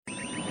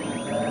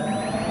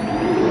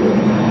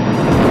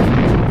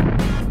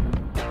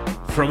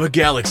from a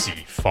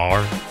galaxy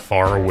far,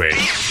 far away.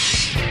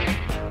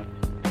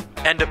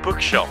 And a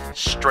bookshelf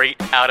straight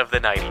out of the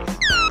 90s.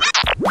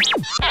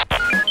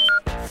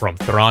 From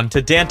Thrawn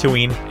to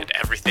Dantooine. And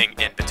everything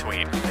in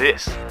between.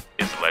 This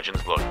is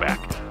Legends Look Back.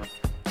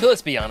 So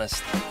let's be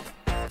honest.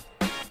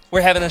 We're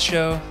having a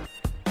show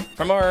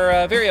from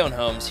our very own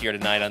homes here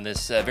tonight on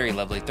this very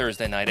lovely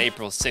Thursday night,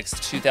 April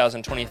 6th,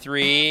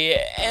 2023,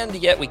 and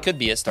yet we could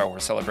be at Star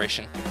Wars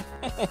Celebration.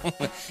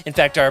 In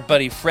fact, our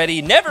buddy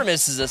Freddie never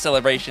misses a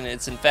celebration.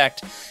 It's, in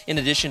fact, in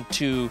addition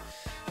to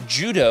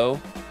judo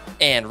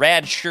and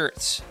rad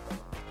shirts,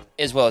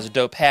 as well as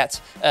dope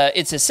hats,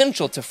 it's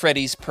essential to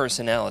Freddie's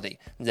personality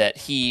that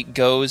he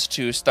goes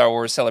to Star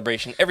Wars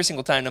Celebration every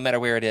single time, no matter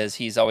where it is.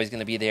 He's always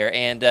going to be there,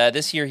 and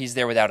this year he's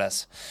there without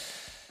us,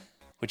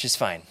 which is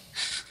fine.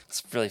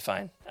 It's really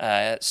fine.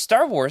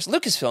 Star Wars,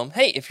 Lucasfilm,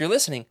 hey, if you're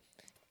listening,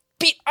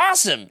 be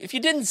awesome if you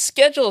didn't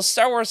schedule a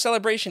Star Wars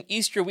Celebration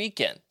Easter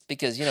weekend,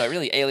 because, you know, it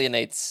really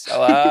alienates a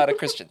lot of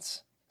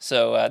Christians.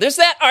 So there's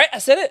that. All right, I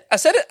said it. I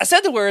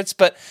said the words,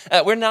 but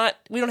we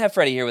don't have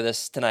Freddie here with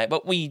us tonight,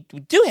 but we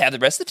do have the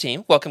rest of the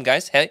team. Welcome,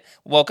 guys. Hey,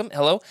 welcome.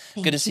 Hello.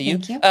 Good to see you.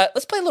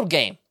 Let's play a little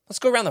game. Let's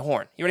go around the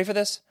horn. You ready for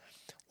this?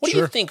 What do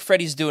you think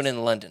Freddie's doing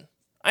in London?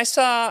 I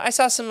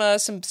saw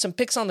some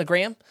pics on the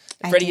gram.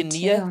 Freddie and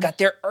Nia got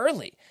there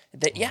early.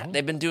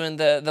 They've been doing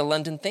the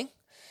London thing.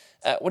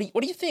 What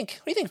do you think?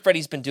 What do you think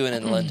Freddie's been doing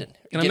in London?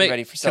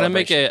 Ready for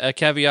celebration. Can I make a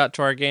caveat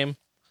to our game?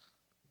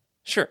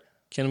 Sure.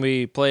 Can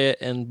we play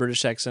it in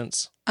British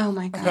accents? Oh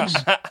my gosh.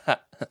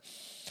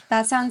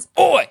 That sounds...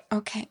 Oi!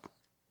 Okay.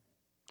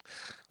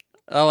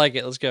 I like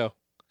it. Let's go.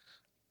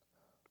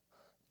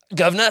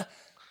 Governor,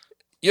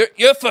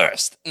 you're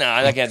first. No,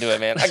 I can't do it,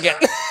 man. I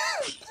can't.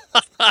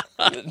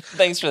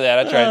 Thanks for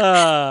that. I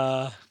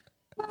tried.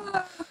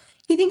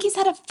 You think he's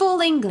had a full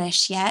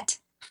English yet?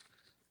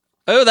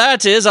 Oh,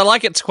 that is. I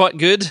like it. It's quite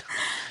good.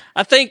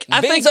 I think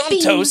Beans on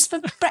Beans toast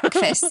for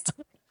breakfast.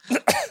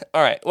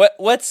 All right.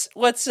 What's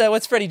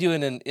Freddie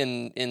doing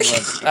in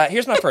London?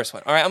 Here's my first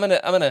one. All right, I'm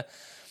gonna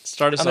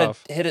start us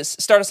off.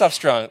 Start us off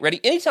strong. Ready?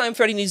 Anytime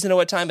Freddie needs to know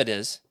what time it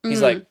is,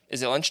 he's like,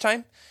 "Is it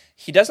lunchtime?"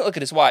 He doesn't look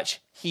at his watch.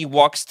 He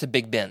walks to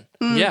Big Ben.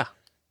 Yeah,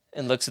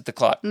 and looks at the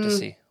clock to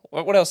see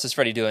what else is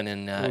Freddie doing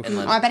in London.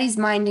 I bet he's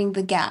minding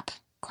the gap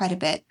quite a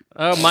bit.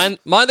 Oh, mind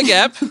the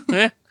gap.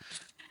 Yeah.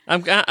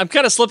 I'm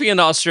kind of slipping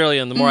into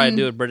Australian. The more I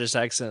do a British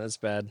accent, it's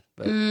bad.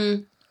 But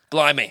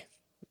Blimey.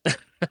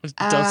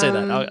 Don't say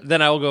that.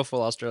 Then I will go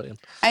full Australian.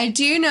 I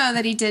do know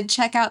that he did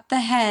check out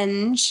the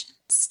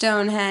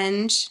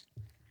Stonehenge.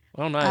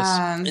 Oh,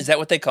 nice. Is that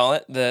what they call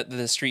it?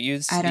 The street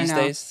use these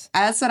days?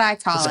 That's what I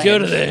call it. Let's go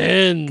to the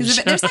Henge.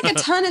 Because there's like a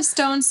ton of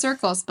stone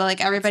circles, but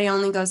like everybody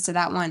only goes to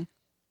that one.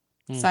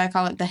 So I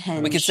call it the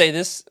Henge. We could say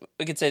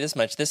this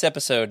much. This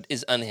episode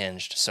is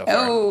unhinged so far.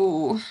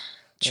 Oh,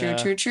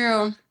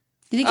 true.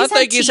 I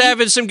think he's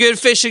having some good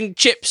fish and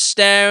chips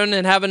down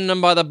and having them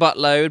by the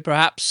buttload,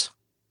 perhaps.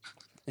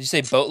 Did you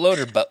say boatload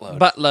or buttload?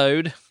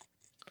 Buttload.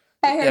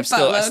 I heard I'm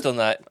buttload. still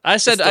not. I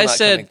said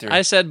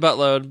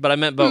buttload, but I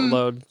meant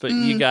boatload. But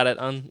you got it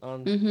on.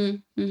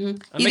 I'm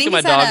making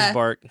my dogs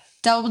bark.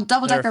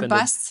 Double-decker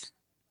bus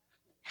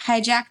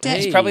hijacked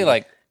it. He's probably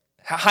like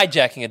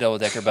hijacking a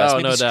double-decker bus. Oh,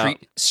 Maybe no doubt.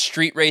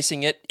 Street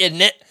racing it,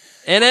 isn't it?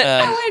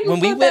 I when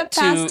we went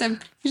past him,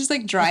 he's just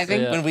like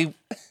driving. Yeah.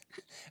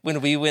 When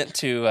we went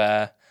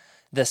to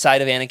the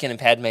site of Anakin and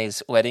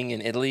Padme's wedding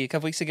in Italy a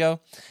couple weeks ago,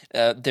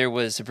 there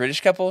was a British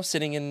couple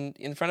sitting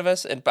in front of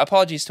us. And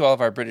apologies to all of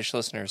our British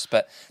listeners,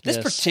 but this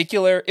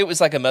particular, it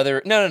was like a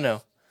mother.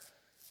 No.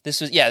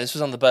 This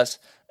was on the bus.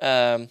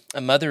 A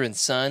mother and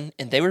son,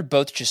 and they were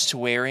both just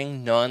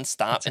swearing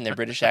nonstop in their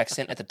British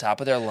accent at the top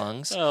of their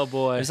lungs. Oh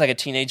boy! It was like a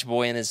teenage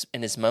boy and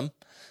his mom,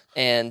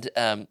 and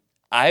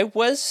I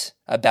was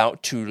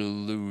about to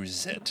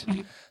lose it.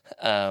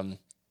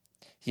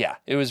 Yeah,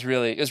 it was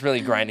really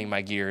grinding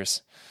my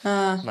gears.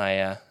 So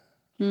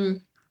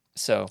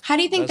how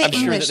do you think the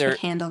English would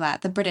handle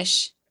that? The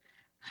British,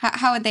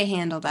 how would they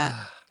handle that?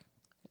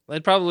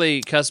 They'd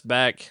probably cuss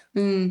back,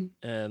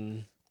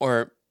 and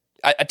or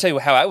I tell you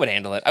how I would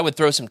handle it. I would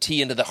throw some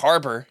tea into the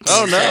harbor.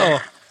 Oh no,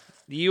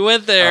 you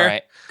went there. All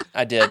right,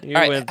 I did. All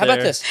right, how about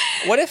this?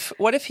 What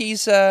if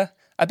he's? I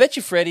bet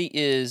you Freddie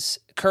is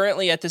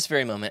currently at this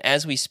very moment,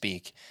 as we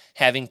speak,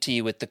 having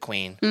tea with the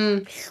Queen.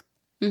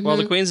 Well,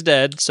 the Queen's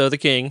dead, so the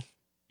King.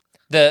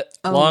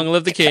 Long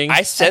live the King.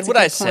 I said what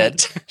I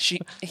said.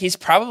 He's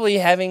probably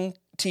having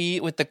tea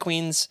with the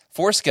Queen's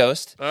Force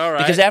Ghost. All right.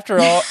 Because after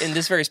all, in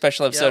this very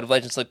special episode of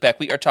Legends Look Back,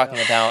 we are talking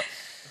about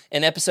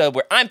an episode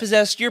where I'm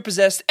possessed, you're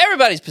possessed,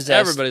 everybody's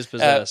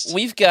possessed.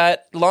 We've got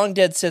long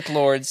dead Sith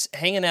Lords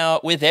hanging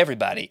out with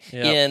everybody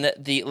in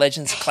the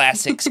Legends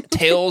Classics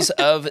Tales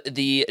of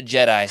the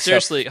Jedi.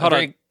 Seriously, hold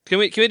on. Can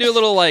we do a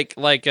little like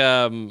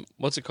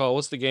what's it called?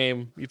 What's the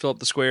game? You fill up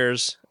the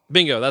squares.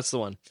 Bingo, that's the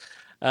one.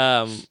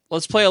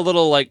 Let's play a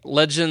little like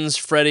Legends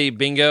Freddy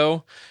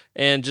bingo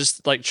and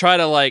just like try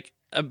to like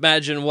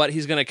imagine what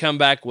he's going to come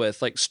back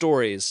with, like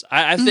stories.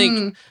 I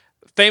think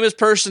famous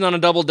person on a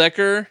double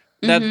decker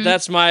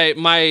That's my you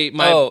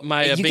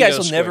bingo guys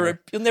will square.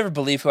 you'll never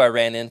believe who I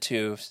ran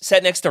into.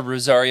 Sat next to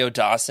Rosario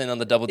Dawson on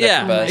the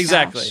double-decker bus.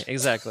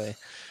 Exactly.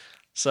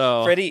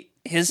 So Freddie,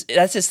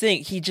 that's his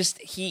thing.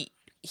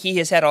 He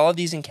has had all of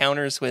these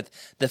encounters with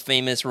the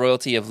famous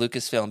royalty of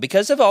Lucasfilm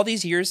because of all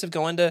these years of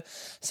going to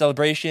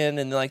Celebration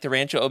and like the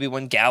Rancho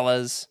Obi-Wan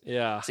galas.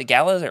 Yeah. Is it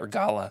galas or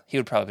gala? He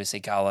would probably say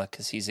gala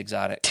because he's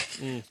exotic.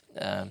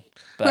 But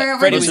we're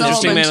Freddie just was a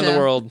interesting man in the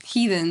world.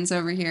 Heathens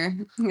over here.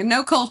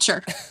 No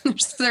culture.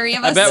 There's 3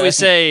 of us. I bet we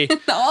say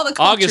all the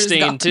Augustine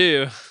gone.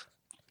 too.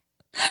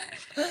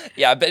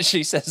 Yeah, I bet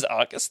she says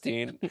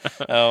Augustine.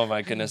 Oh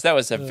my goodness, that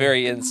was a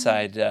very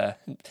inside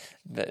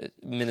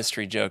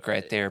ministry joke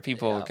right there.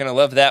 People are gonna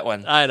love that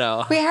one. I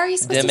know. Wait, how are you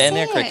supposed Them to and say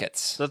their it?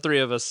 crickets. The 3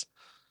 of us.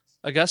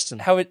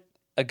 Augustine.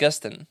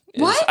 Augustine?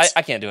 What?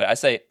 I can't do it. I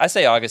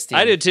say Augustine.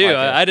 I do too.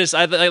 Like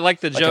I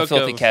like the like joke a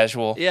filthy of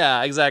casual.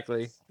 Yeah,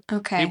 exactly.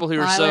 Okay. People who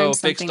are I so learned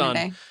fixed something on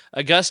today.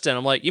 Augustine.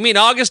 I'm like, you mean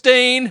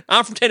Augustine?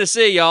 I'm from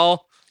Tennessee,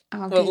 y'all.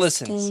 Well,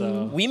 listen,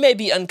 So- we may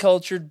be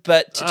uncultured,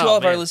 but to all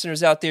of our man.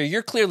 listeners out there,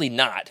 you're clearly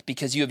not,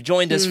 because you have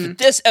joined us for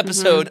this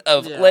episode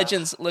of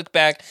Legends Look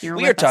Back. You're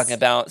we with are talking us.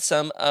 about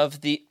some of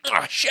the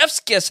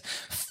chef's kiss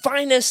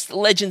finest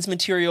Legends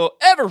material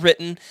ever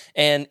written,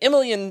 and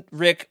Emily and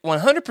Rick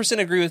 100%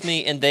 agree with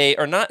me, and they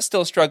are not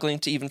still struggling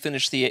to even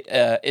finish the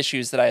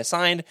issues that I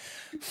assigned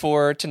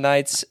for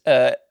tonight's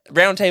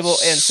roundtable,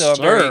 and so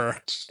I'm very,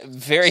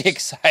 very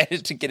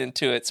excited to get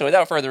into it. So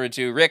without further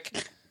ado,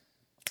 Rick,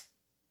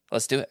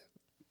 let's do it.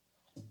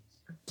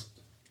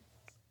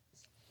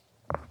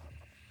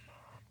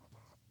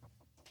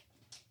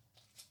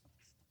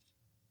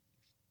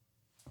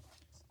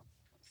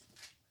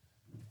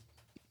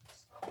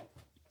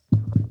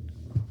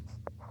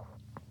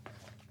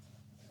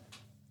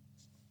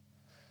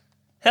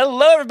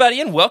 Hello,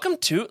 everybody, and welcome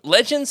to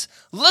Legends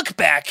Look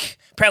Back,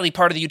 proudly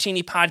part of the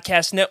Utini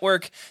Podcast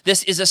Network.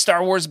 This is a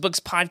Star Wars books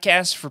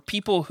podcast for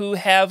people who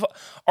have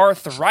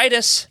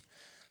arthritis.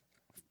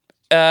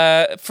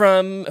 People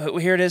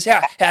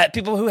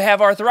who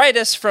have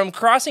arthritis from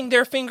crossing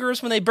their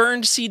fingers when they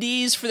burned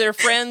CDs for their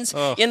friends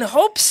in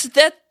hopes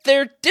that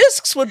their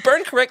discs would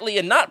burn correctly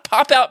and not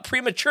pop out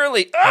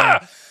prematurely.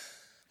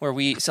 Where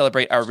we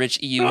celebrate our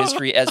rich EU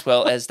history as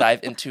well as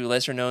dive into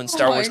lesser-known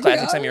Star Wars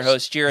classics. I'm your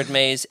host, Jared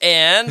Mays,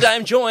 and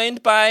I'm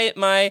joined by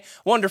my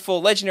wonderful,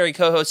 legendary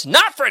co-host,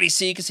 not Freddie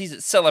C, because he's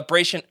at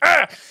Celebration,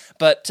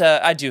 but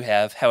I do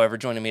have, however,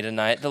 joining me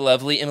tonight, the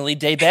lovely Emily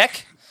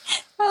Daybeck.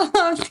 I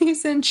love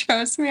these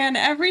intros, man.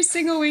 Every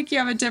single week you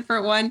have a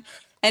different one,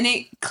 and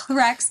it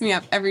cracks me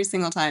up every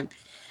single time.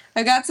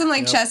 I've got some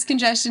chest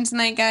congestion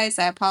tonight, guys.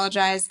 I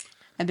apologize.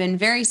 I've been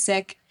very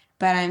sick,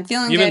 but I'm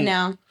feeling good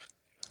now.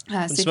 So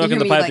if you hear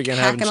me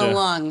hacking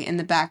along in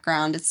the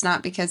background, it's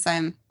not because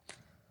I'm.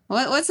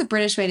 What's a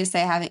British way to say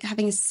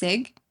having a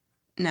cig?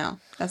 No,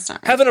 that's not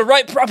right. Having a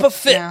right proper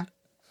fit. No.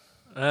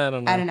 I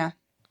don't know.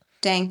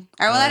 Dang.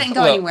 All right, well, that didn't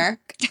go anywhere.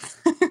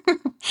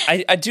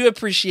 I do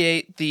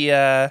appreciate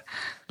the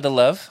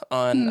love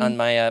on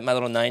my my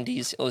little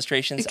 90s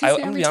illustrations. I'm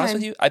going to be honest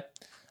with you.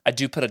 I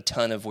do put a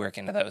ton of work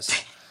into those.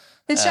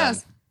 It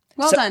shows.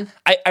 Well done.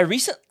 I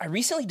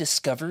recently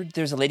discovered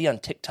there's a lady on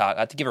TikTok.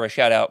 I have to give her a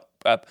shout out,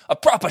 a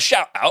proper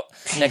shout out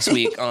next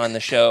week on the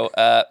show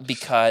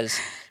because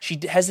she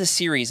has this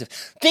series of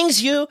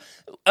things you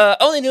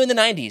only knew in the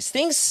 90s.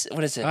 Things,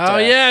 what is it? Oh,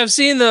 yeah, I've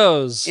seen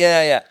those.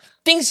 Yeah.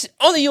 Things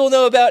only you'll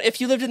know about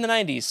if you lived in the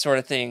 90s, sort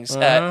of things.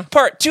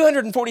 Part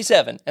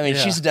 247. I mean,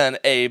 she's done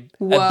a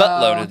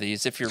buttload of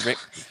these, if you're Rick.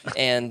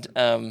 And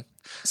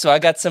so I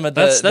got some of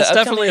the. That's the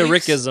definitely a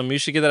weeks. Rickism. You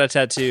should get that a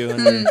tattoo.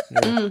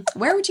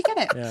 Where would you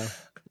get it?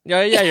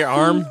 Yeah, your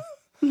arm.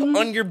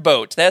 On your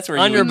boat. That's where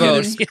On you your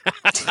would boat. get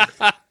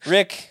it.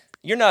 Rick,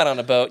 you're not on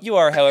a boat. You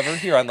are, however,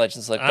 here on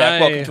Legends Look Back.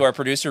 Welcome to our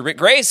producer, Rick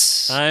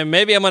Grace.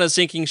 Maybe I'm on a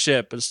sinking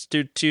ship. It's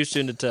too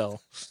soon to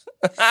tell.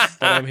 But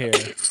I'm here.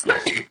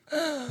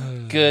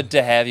 Good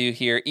to have you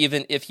here,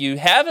 even if you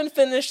haven't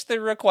finished the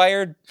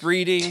required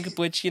reading,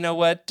 which, you know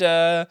what,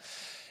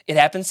 it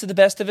happens to the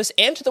best of us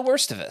and to the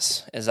worst of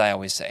us, as I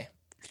always say.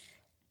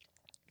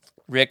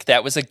 Rick,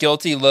 that was a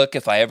guilty look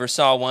if I ever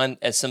saw one,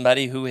 as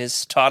somebody who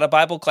has taught a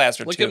Bible class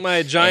or two. Look at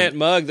my giant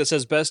mug that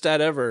says best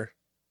dad ever.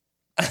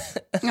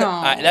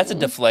 That's a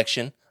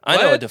deflection. I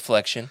know a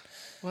deflection.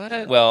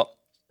 What? Well,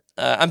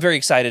 I'm very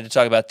excited to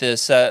talk about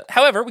this.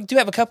 However, we do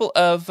have a couple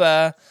of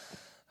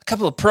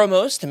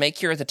promos to make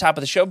here at the top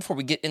of the show before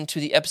we get into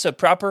the episode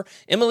proper.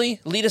 Emily,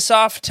 lead us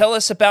off. Tell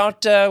us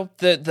about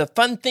the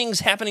fun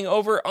things happening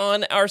over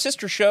on our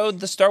sister show,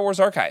 the Star Wars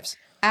Archives.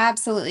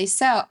 Absolutely.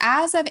 So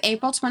as of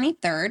April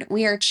 23rd,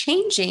 we are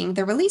changing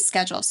the release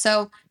schedule.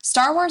 So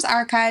Star Wars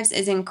Archives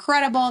is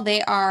incredible.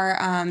 They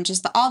are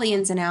just all the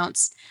ins and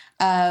outs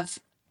of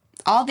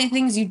all the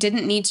things you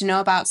didn't need to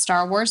know about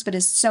Star Wars, but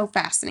is so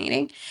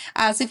fascinating.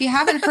 So if you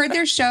haven't heard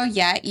their show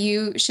yet,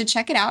 you should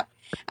check it out.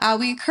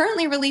 We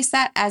currently release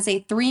that as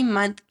a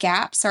 3-month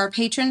gap, so our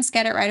patrons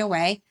get it right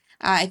away.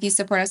 If you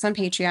support us on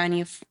Patreon,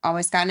 you've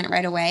always gotten it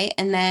right away.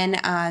 And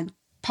then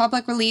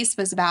public release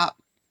was about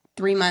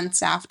 3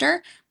 months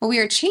after. But we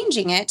are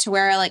changing it to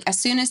where like as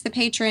soon as the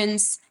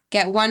patrons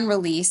get one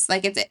release,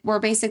 like we're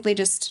basically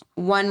just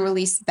one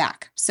release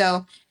back.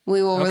 So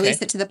we will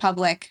release it to the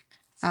public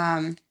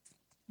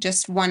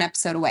just one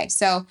episode away.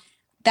 So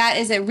that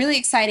is a really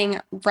exciting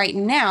right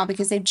now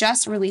because they've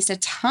just released a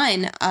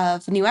ton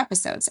of new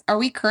episodes. Are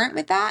we current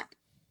with that?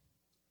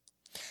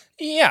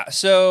 Yeah,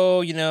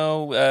 so,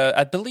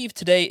 I believe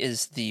today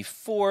is the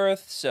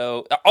 4th,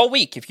 so all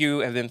week, if you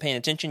have been paying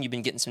attention, you've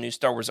been getting some new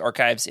Star Wars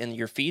archives in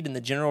your feed in the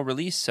general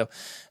release, so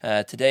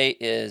today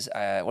is,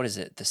 what is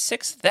it, the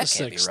 6th? That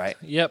can't be right.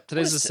 Yep,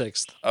 today's the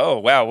 6th. Oh,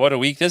 wow, what a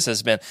week this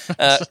has been.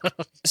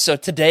 So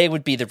today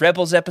would be the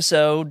Rebels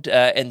episode,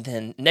 and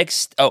then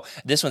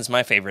this one's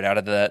my favorite out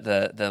of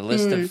the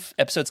list of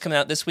episodes coming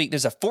out this week.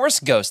 There's a Force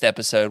Ghost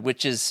episode,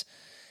 which is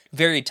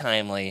very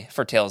timely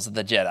for Tales of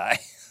the Jedi.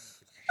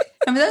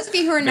 And for those of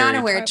you who are not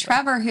aware,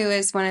 Trevor, who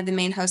is one of the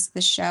main hosts of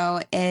the show,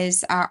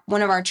 is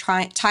one of our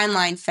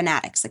timeline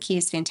fanatics. Like, he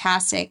is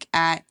fantastic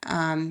at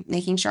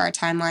making sure our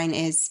timeline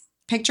is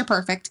picture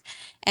perfect.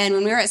 And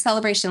when we were at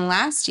Celebration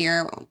last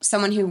year,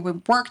 someone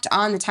who worked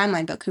on the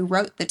timeline book, who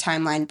wrote the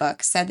timeline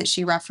book, said that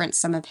she referenced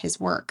some of his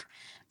work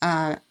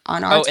on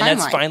our timeline. Oh, and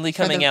that's finally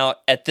coming out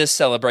at this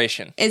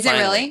celebration. Is it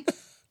really?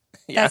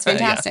 Yeah, that's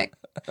fantastic.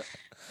 Yeah.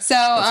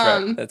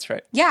 So, that's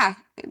right. Yeah,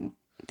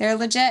 they're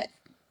legit.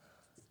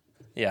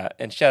 Yeah,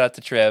 and shout out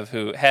to Trev,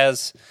 who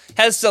has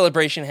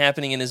Celebration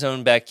happening in his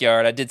own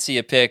backyard. I did see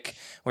a pic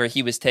where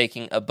he was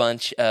taking a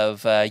bunch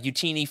of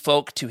Utini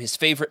folk to his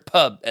favorite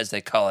pub, as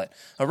they call it,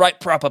 a right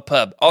proper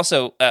pub.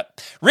 Also,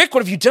 Rick,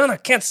 what have you done? I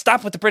can't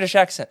stop with the British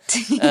accent.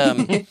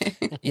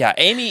 Yeah,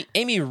 Amy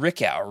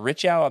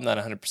Richow, I'm not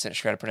 100%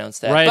 sure how to pronounce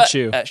that.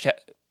 Raichu.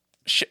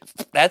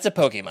 That's a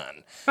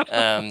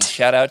Pokemon.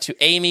 Shout out to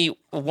Amy,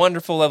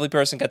 wonderful, lovely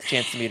person. Got the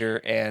chance to meet her,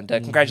 and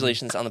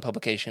congratulations on the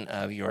publication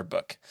of your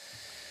book.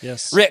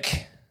 Yes.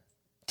 Rick,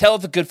 tell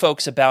the good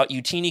folks about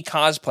Utini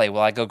cosplay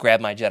while I go grab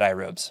my Jedi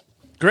robes.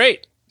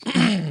 Great.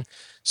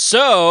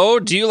 So,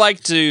 do you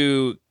like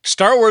to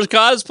Star Wars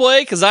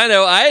cosplay? Because I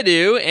know I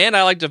do, and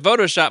I like to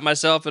Photoshop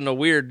myself into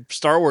weird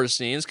Star Wars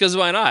scenes, because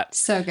why not?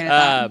 So good at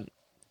that.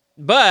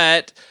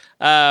 But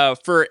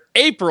for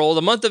April,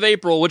 the month of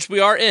April, which we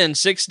are in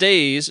 6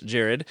 days,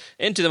 Jared,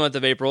 into the month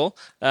of April,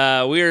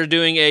 we are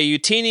doing a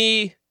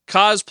Utini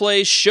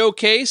cosplay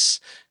showcase.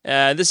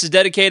 This is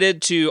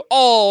dedicated to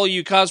all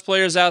you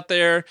cosplayers out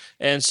there,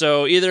 and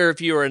so either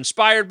if you are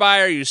inspired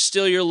by or you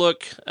steal your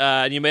look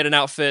and you made an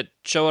outfit,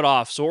 show it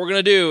off. So what we're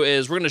going to do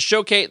is we're going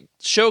to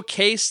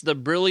showcase the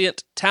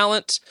brilliant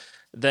talent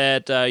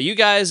that you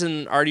guys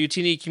in our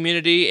Utini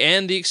community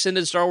and the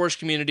extended Star Wars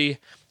community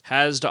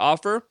has to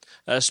offer,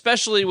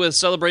 especially with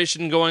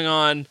Celebration going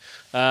on.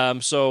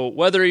 So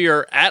whether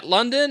you're at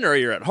London or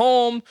you're at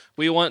home,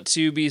 we want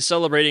to be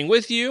celebrating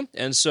with you,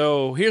 and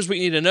so here's what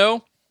you need to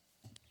know.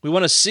 We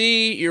want to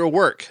see your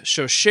work,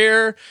 so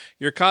share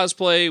your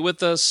cosplay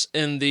with us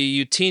in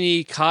the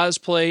Utini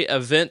Cosplay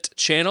Event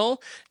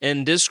channel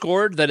in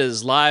Discord that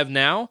is live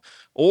now,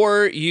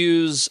 or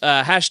use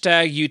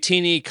hashtag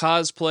Utini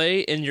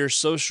Cosplay in your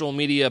social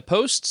media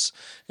posts.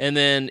 And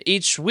then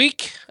each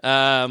week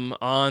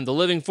on The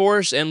Living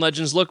Force and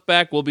Legends Look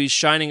Back, we'll be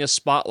shining a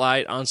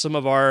spotlight on some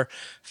of our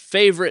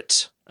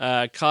favorite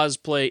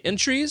cosplay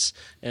entries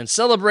and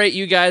celebrate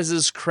you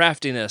guys'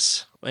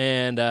 craftiness.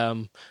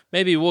 And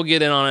maybe we'll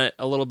get in on it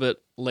a little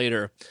bit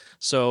later.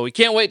 So we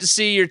can't wait to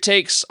see your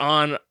takes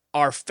on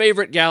our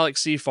favorite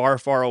galaxy far,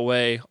 far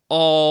away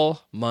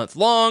all month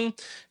long.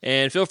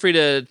 And feel free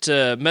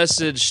to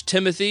message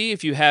Timothy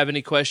if you have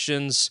any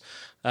questions.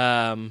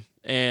 Special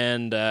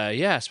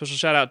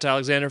shout out to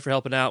Alexander for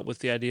helping out with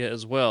the idea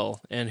as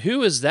well. And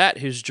who is that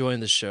who's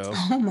joined the show?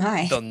 Oh,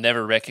 my. They'll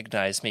never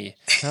recognize me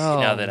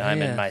now that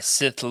I'm in my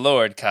Sith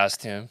Lord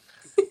costume.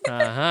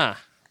 Uh-huh.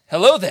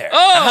 Hello there.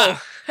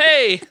 Oh,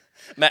 hey.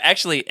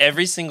 Actually,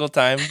 every single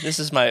time, this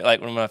is one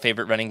of my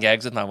favorite running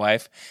gags with my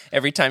wife.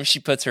 Every time she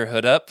puts her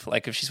hood up,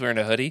 like if she's wearing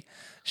a hoodie,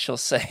 she'll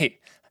say,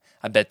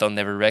 I bet they'll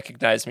never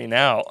recognize me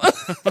now.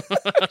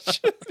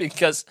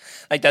 Because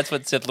that's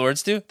what Sith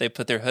Lords do. They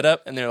put their hood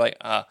up and they're like,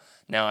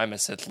 now I'm a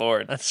Sith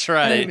Lord. That's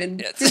right. I'm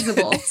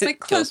invisible. It's my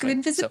cloak of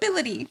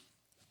invisibility.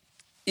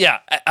 Yeah.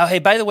 Hey,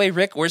 by the way,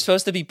 Rick, we're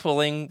supposed to be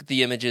pulling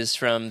the images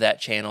from that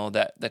channel,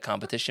 the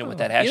competition with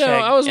that hashtag.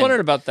 I was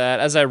wondering about that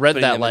as I read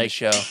that.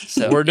 Show.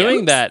 So, we're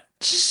doing that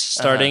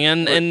starting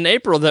in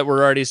April that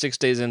we're already 6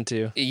 days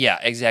into. Yeah,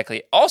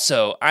 exactly.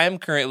 Also, I'm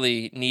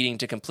currently needing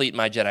to complete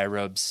my Jedi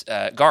robes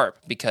garb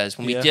because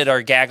when we did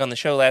our gag on the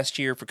show last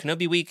year for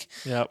Kenobi Week,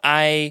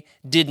 I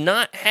did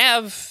not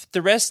have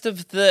the rest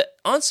of the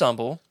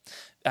ensemble.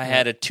 I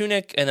had a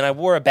tunic and then I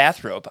wore a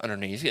bathrobe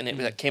underneath, and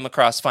it came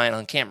across fine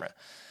on camera.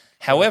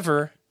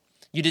 However,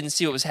 you didn't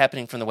see what was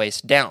happening from the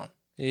waist down.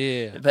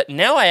 Yeah. But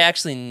now I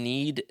actually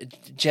need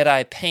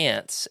Jedi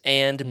pants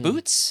and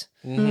boots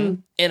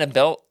and a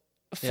belt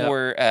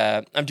for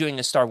I'm doing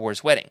a Star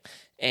Wars wedding.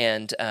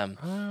 And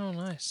oh,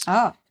 nice.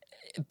 Oh.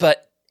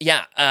 But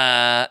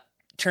yeah,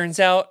 turns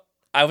out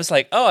I was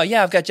like, oh,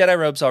 yeah, I've got Jedi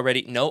robes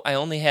already. No, I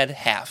only had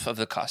half of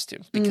the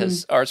costume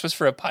because ours was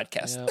for a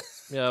podcast.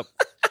 Yep.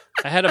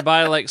 I had to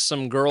buy like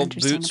some girl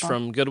boots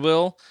from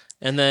Goodwill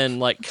and then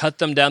like cut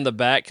them down the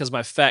back because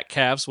my fat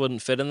calves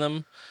wouldn't fit in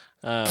them.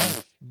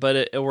 But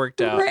it worked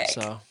out. Rick.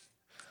 So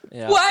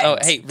yeah. What? Oh,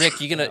 hey,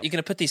 Rick, you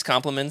gonna put these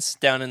compliments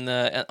down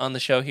on the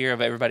show here of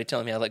everybody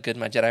telling me I look good in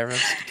my Jedi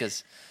robes?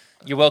 Because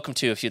you're welcome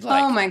to if you'd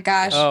like. Oh my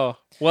gosh. Oh,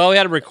 well, we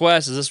had a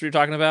request. Is this what you're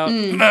talking about?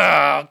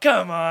 Oh,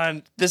 come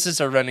on. This is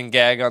a running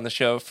gag on the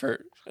show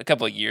for a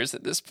couple of years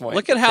at this point.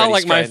 Look at how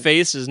Freddie's my trying-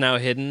 face is now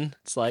hidden.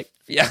 It's like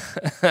Yeah.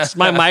 it's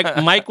my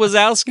Mike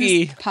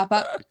Wazowski. Pop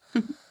up.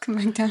 Come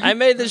back down. I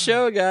made the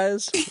show,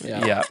 guys.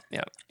 Yeah.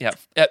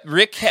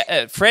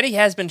 Freddie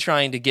has been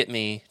trying to get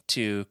me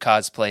to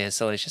cosplay as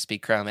Salacious B.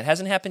 Crumb. It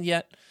hasn't happened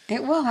yet.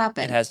 It will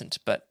happen. It hasn't,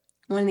 but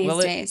one of these will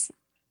it? days.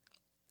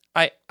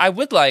 I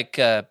would like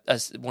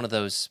one of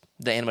those,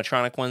 the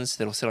animatronic ones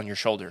that'll sit on your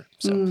shoulder.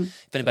 So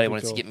if anybody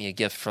wants cool. to get me a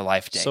gift for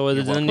Life Day. So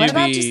you're then welcome. you What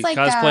about be just like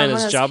cosplaying one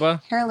as of those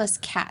Jabba? hairless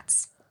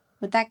cats?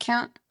 Would that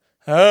count?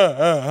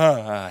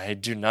 I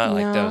do not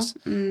like No? those.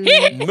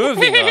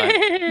 Moving on.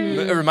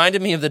 It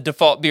reminded me of the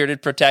default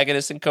bearded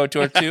protagonist in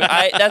KOTOR 2.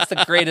 That's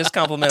the greatest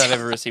compliment I've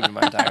ever received in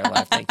my entire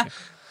life. Thank you.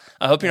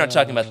 I hope you're not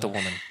talking about the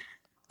woman.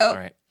 Oh. All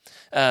right.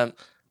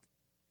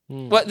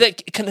 Well,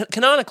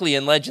 canonically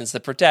in Legends, the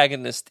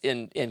protagonist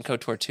in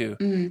KOTOR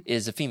 2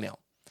 is a female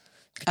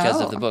because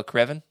of the book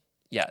Revan.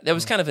 Yeah, that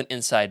was kind of an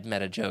inside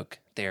meta joke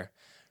there.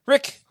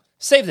 Rick,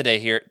 save the day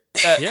here.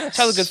 Yes.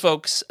 Tell the good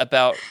folks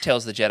about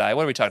Tales of the Jedi.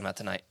 What are we talking about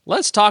tonight?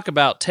 Let's talk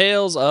about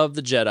Tales of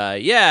the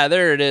Jedi. Yeah,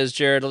 there it is,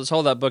 Jared. Let's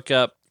hold that book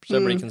up so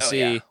everybody can see.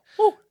 Yeah.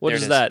 Woo. What There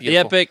is it that?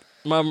 Beautiful. The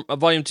Epic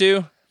Volume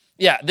 2?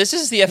 Yeah, this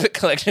is the Epic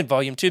Collection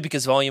Volume 2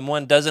 because Volume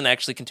 1 doesn't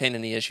actually contain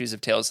any issues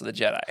of Tales of the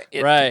Jedi.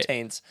 It Right.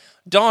 contains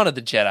Dawn of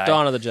the Jedi.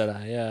 Dawn of the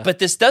Jedi, yeah. But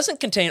this doesn't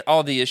contain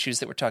all the issues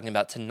that we're talking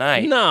about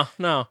tonight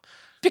No.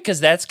 because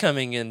that's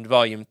coming in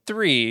Volume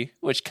 3,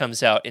 which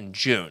comes out in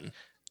June.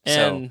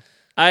 And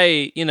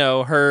I,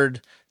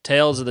 heard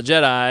Tales of the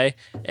Jedi,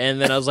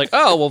 and then I was like,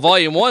 oh, well,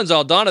 Volume 1's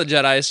all Dawn of the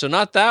Jedi, so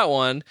not that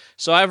one.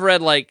 So I've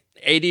read like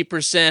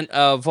 80%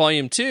 of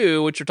Volume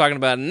 2, which we're talking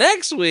about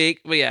next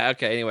week. But yeah,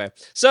 okay, anyway.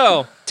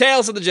 So,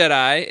 Tales of the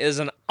Jedi is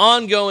an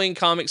ongoing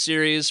comic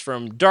series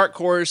from Dark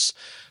Horse,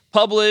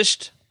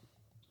 published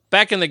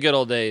back in the good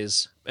old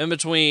days, in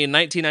between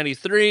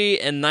 1993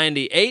 and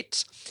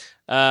 98.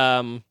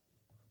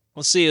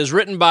 Let's see, it was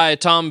written by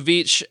Tom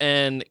Veitch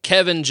and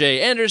Kevin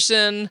J.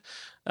 Anderson.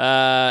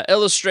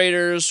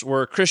 Illustrators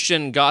were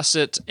Christian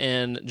Gossett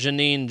and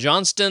Janine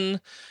Johnston,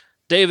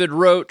 David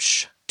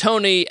Roach,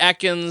 Tony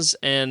Atkins,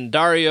 and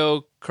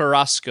Dario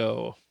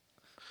Carrasco.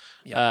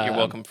 Yeah, you're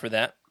welcome for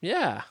that.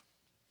 Yeah.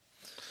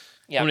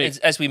 Yeah,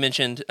 as we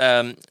mentioned,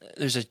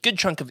 there's a good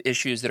chunk of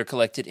issues that are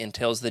collected in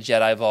Tales of the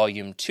Jedi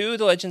Volume 2,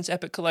 the Legends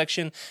Epic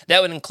Collection.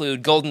 That would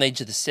include Golden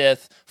Age of the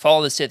Sith, Fall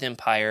of the Sith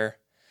Empire,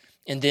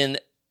 and then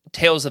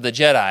Tales of the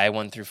Jedi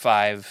 1 through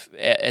 5,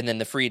 and then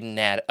the Freed and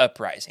Nad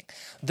Uprising.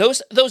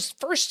 Those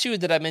first two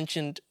that I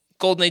mentioned,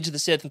 Golden Age of the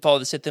Sith and Fall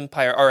of the Sith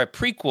Empire, are a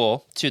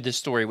prequel to this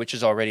story, which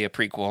is already a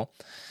prequel,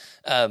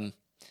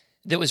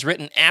 that was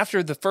written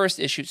after the first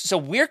issue. So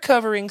we're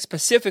covering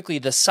specifically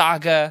the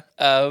saga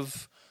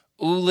of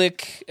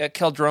Ulic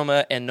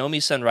Keldroma and Nomi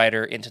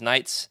Sunrider in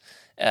tonight's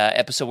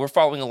episode. We're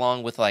following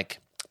along with like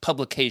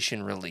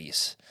publication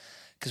release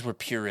because we're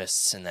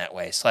purists in that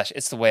way. /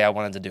 it's the way I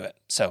wanted to do it.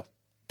 So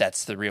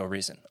that's the real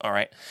reason. All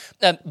right.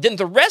 Then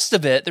the rest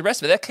of it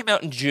that came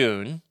out in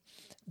June.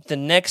 The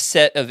next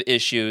set of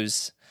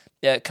issues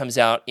comes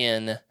out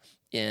in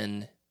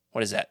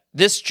what is that?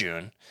 This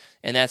June,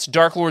 and that's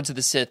Dark Lords of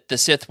the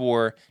Sith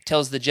War,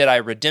 Tales of the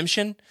Jedi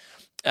Redemption,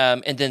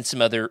 and then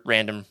some other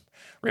random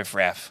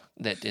riffraff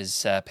that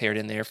is paired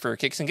in there for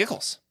kicks and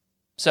giggles.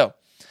 So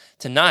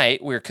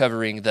tonight we're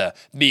covering the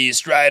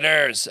Beast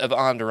Riders of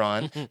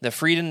Onderon, the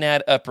Freed and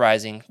Nad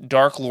Uprising,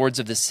 Dark Lords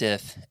of the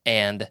Sith,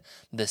 and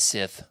the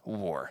Sith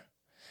War.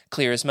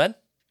 Clear as mud?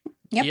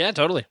 Yep. Yeah,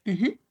 totally.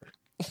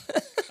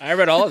 I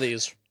read all of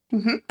these.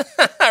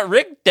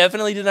 Rick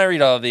definitely did not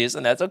read all of these,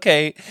 and that's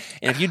okay.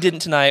 And if you didn't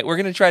tonight, we're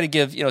going to try to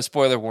give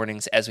spoiler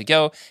warnings as we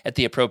go at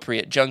the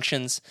appropriate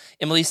junctions.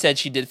 Emily said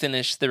she did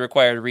finish the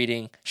required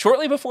reading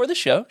shortly before the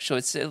show, so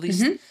it's at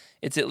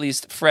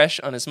least fresh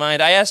on his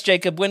mind. I asked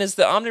Jacob, when is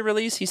the Omni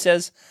release? He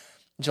says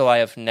July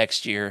of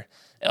next year,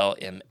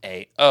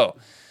 LMAO.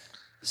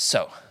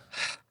 So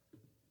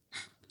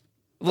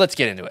let's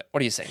get into it. What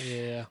do you say?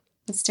 Yeah.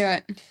 Let's do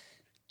it.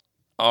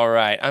 All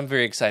right, I'm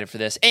very excited for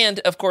this. And,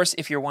 of course,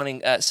 if you're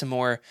wanting some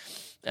more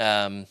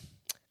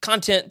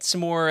content, some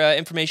more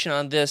information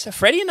on this,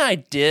 Freddie and I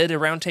did a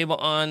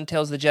roundtable on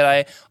Tales of the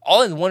Jedi,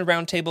 all in one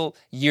roundtable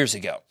years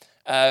ago.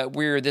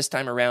 We're this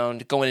time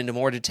around going into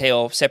more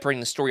detail, separating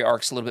the story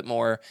arcs a little bit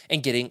more,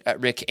 and getting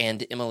Rick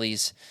and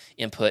Emily's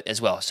input as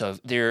well. So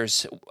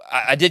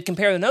I did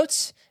compare the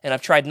notes, and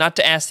I've tried not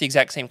to ask the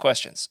exact same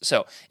questions.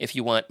 So if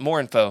you want more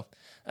info,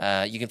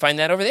 you can find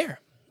that over there.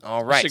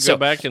 All right. I should go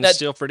back and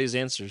steal Freddie's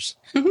answers.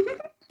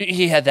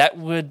 Yeah, that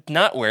would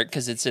not work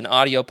because it's an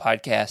audio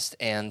podcast,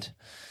 and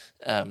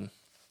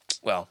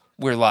well,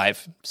 we're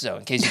live, so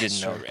in case you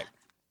didn't know, Rick,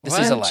 this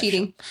is a live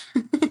Cheating.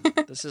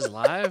 This is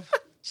live?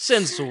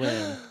 Since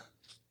when?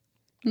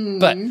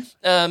 But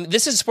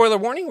this is a spoiler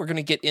warning. We're going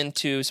to get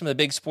into some of the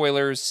big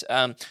spoilers.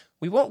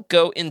 We won't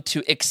go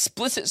into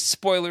explicit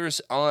spoilers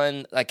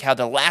on like how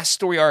the last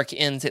story arc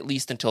ends, at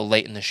least until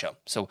late in the show.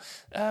 So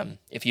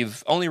if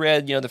you've only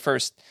read, the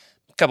first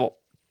couple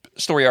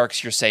story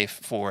arcs, you're safe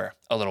for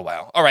a little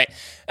while. All right.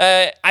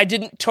 I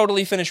didn't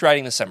totally finish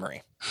writing the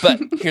summary,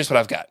 but here's what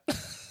I've got.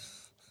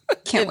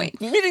 Can't wait.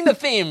 Meeting the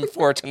theme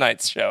for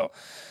tonight's show.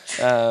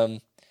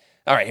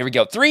 All right, here we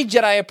go. 3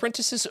 Jedi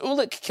apprentices,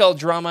 Ulic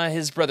Qel-Drama,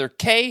 his brother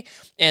Kay,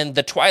 and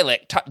the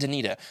Twi'lek Taught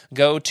Danita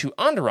go to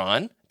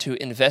Onderon to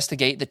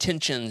investigate the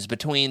tensions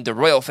between the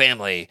royal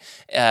family,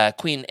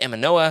 Queen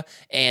Aminoa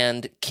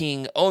and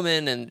King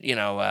Omen, and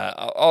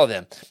all of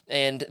them,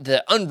 and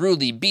the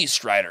unruly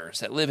beast riders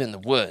that live in the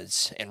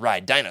woods and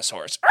ride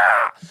dinosaurs.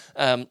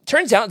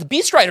 Turns out the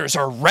beast riders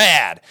are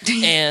rad,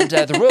 and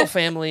the royal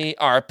family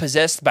are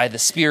possessed by the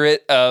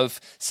spirit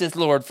of Sith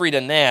Lord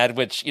Frida Nad,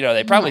 which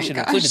they probably should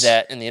have included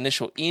that in the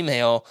initial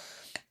email.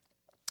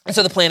 And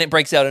so the planet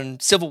breaks out in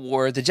civil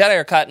war. The Jedi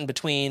are caught in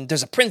between.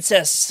 There's a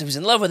princess who's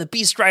in love with a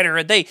beast rider,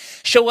 and they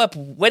show up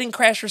Wedding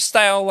Crashers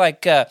style,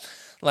 like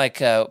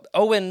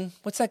Owen.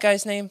 What's that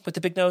guy's name with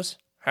the big nose?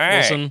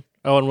 Wilson.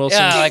 Owen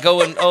Wilson. Yeah, like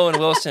Owen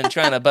Wilson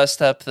trying to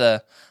bust up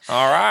the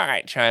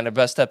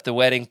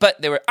wedding.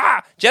 But they were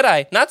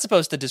Jedi not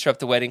supposed to disrupt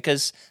the wedding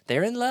because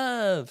they're in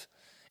love.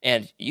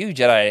 And you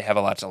Jedi have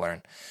a lot to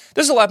learn.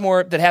 There's a lot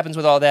more that happens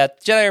with all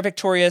that. Jedi are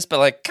victorious, but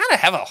kind of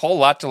have a whole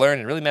lot to learn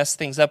and really mess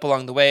things up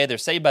along the way. They're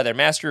saved by their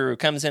master who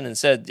comes in and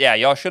said, yeah,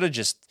 y'all should have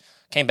just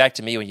came back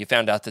to me when you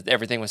found out that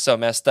everything was so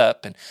messed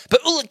up.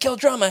 But Ulic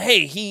Qel-Drama,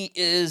 hey, he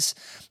is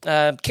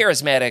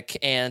charismatic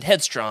and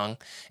headstrong.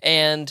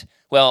 And,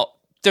 well,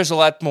 there's a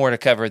lot more to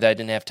cover that I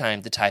didn't have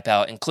time to type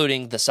out,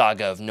 including the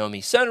saga of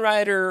Nomi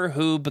Sunrider,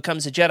 who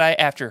becomes a Jedi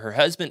after her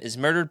husband is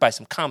murdered by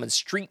some common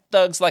street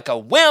thugs like a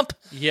wimp.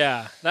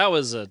 Yeah, that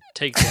was a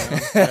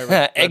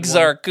takedown.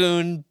 Exar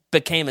Kun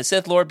became a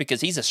Sith Lord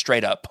because he's a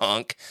straight-up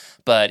punk,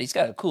 but he's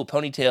got a cool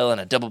ponytail and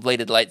a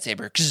double-bladed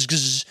lightsaber.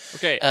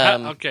 Okay,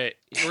 okay.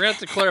 We're going to have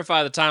to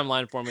clarify the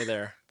timeline for me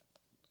there.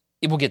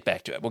 We'll get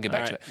back to it.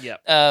 To it.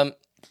 Yep.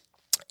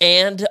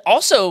 And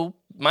also,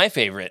 my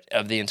favorite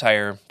of the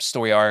entire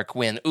story arc,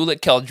 when Ulic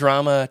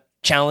Qel-Drama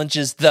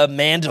challenges the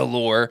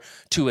Mandalore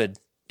to an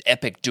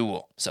epic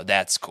duel. So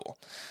that's cool.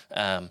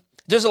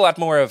 There's a lot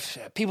more of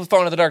people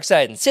falling to the dark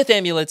side, and Sith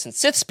amulets, and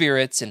Sith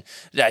spirits, and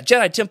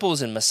Jedi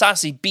temples, and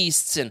Masasi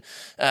beasts, and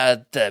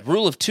the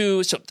rule of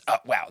 2. So,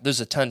 wow, there's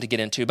a ton to get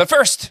into. But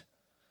first,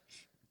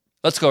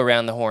 let's go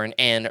around the horn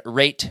and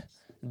rate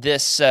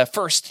this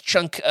first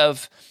chunk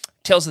of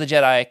Tales of the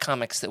Jedi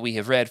comics that we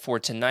have read for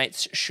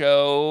tonight's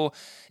show.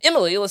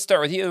 Emily, let's start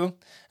with you.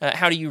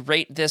 How do you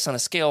rate this on a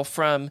scale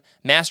from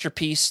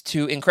masterpiece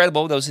to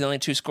incredible? Those are the only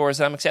 2 scores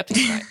that I'm accepting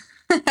tonight.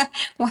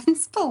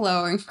 One's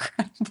below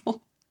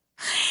incredible.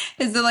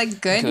 Is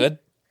it good? Good.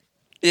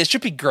 It should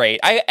be great.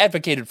 I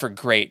advocated for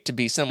great to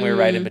be somewhere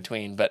right in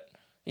between, but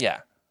yeah.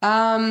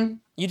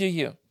 You do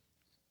you.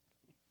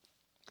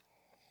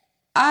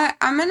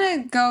 I'm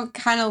gonna go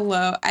kind of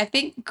low. I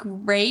think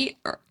great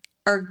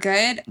or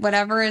good,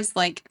 whatever is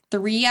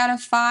 3 out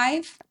of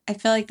 5. I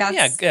feel like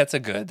that's that's a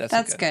good.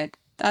 That's good.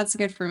 That's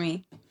good for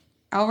me.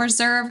 I'll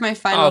reserve my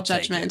final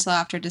judgment until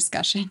after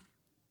discussion.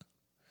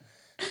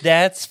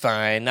 That's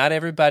fine. Not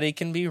everybody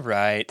can be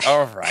right.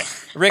 All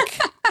right, Rick,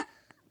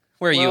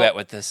 where are you at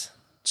with this?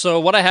 So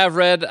what I have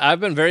read, I've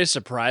been very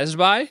surprised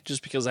by,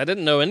 just because I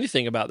didn't know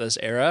anything about this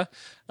era,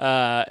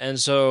 and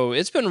so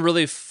it's been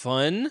really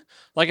fun.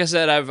 Like I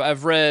said,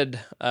 I've read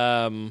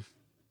the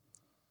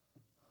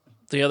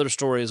other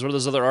stories. What are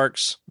those other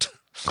arcs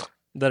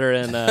that are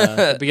in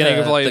the beginning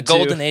of Volume 2? The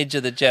Golden Age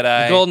of the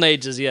Jedi. The Golden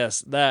Ages,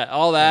 yes.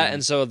 All that.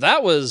 And so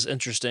that was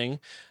interesting.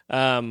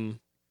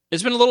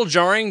 It's been a little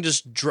jarring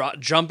just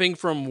jumping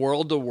from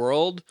world to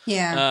world.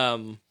 Yeah.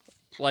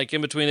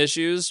 In between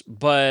issues.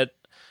 But,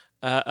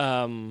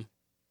 man,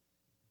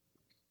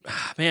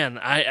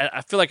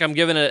 I feel like I'm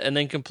giving it an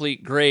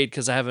incomplete grade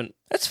because I haven't...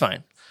 That's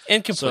fine.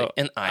 Incomplete. So,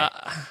 an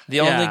I.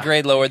 The only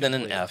grade lower than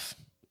an F.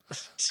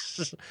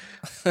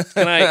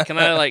 Can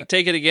I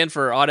take it again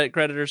for audit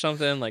credit or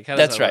something? How does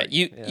That's that right.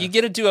 work? You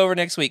get a do-over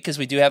next week because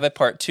we do have a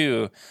part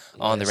 2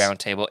 on the round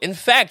table. In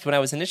fact, when I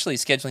was initially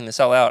scheduling this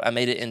all out, I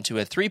made it into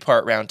a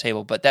 3-part round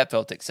table, but that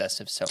felt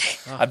excessive, so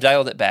I've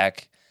dialed it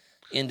back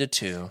into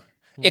 2.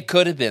 It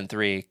could have been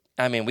 3.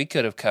 I mean, we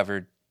could have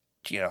covered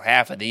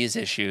half of these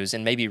issues,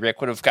 and maybe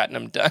Rick would have gotten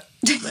them done.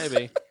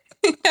 Maybe.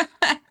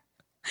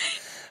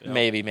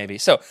 Maybe.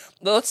 So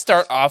let's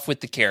start off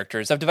with the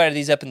characters. I've divided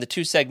these up into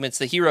 2 segments,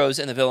 the heroes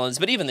and the villains,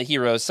 but even the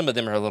heroes, some of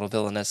them are a little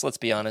villainous, let's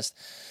be honest.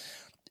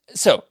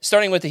 So,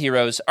 starting with the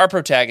heroes, our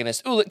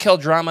protagonist, Ulic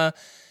Qel-Drama.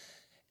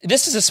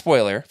 This is a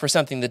spoiler for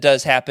something that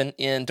does happen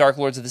in Dark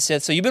Lords of the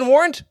Sith, so you've been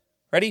warned.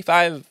 Ready?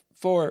 5,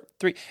 4,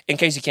 3. In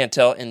case you can't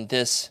tell, in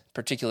this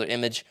particular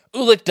image,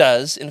 Ulic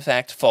does, in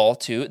fact, fall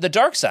to the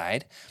dark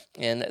side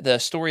in the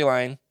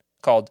storyline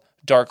called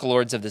Dark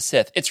Lords of the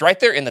Sith. It's right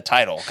there in the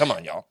title. Come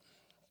on, y'all.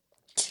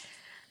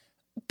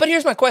 But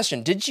here's my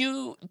question. Did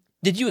you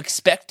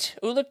expect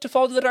Ulick to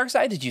fall to the dark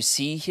side? Did you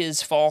see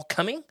his fall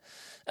coming?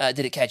 Did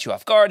it catch you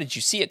off guard? Did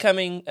you see it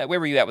coming? Where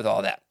were you at with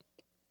all that?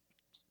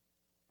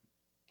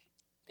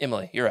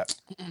 Emily, you're up.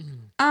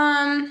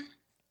 I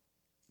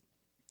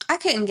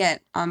couldn't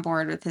get on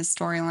board with his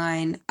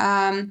storyline.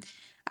 I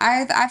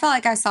felt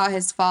like I saw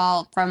his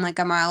fall from like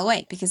a mile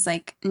away because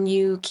like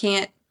you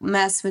can't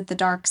mess with the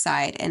dark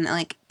side, and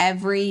like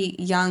every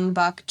young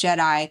buck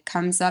Jedi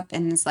comes up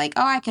and is like,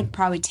 oh, I could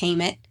probably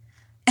tame it,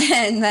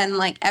 and then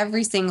like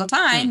every single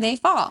time they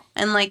fall,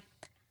 and like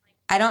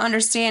I don't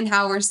understand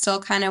how we're still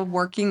kind of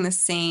working the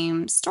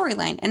same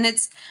storyline. And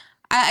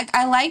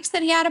I liked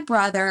that he had a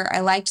brother. I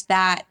liked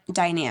that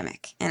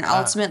dynamic, and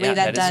ultimately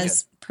that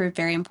does prove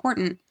very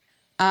important.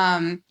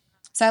 So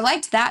I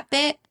liked that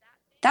bit.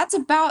 That's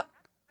about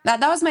that.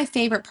 That was my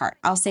favorite part.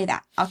 I'll say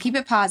that. I'll keep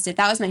it positive.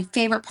 That was my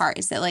favorite part.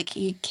 Is that like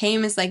he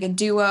came as like a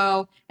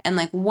duo, and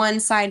like one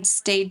side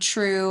stayed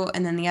true,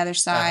 and then the other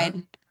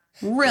side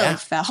really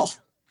fell.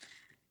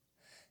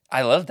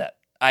 I love that.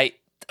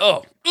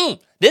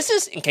 This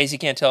is, in case you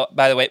can't tell,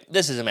 by the way,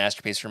 this is a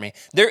masterpiece for me.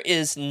 There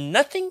is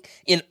nothing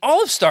in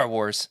all of Star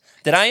Wars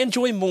that I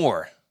enjoy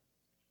more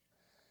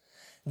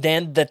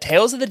than the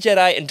Tales of the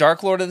Jedi and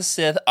Dark Lord of the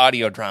Sith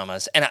audio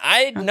dramas. And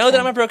I know that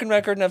I'm a broken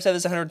record, and I've said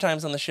this 100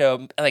 times on the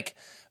show. Like,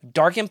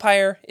 Dark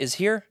Empire is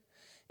here,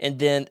 and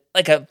then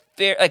like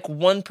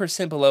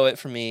 1% below it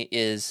for me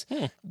is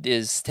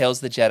Tales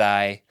of the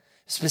Jedi,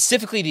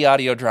 specifically the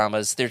audio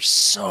dramas. They're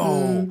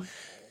so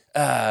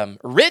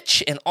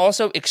rich and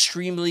also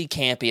extremely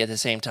campy at the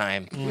same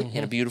time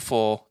in a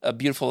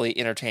beautifully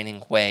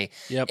entertaining way.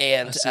 Yep,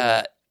 and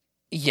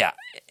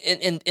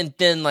and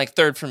then like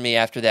third for me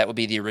after that would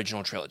be the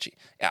original trilogy.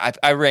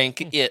 I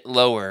rank it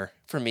lower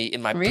for me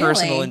in my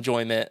personal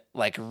enjoyment,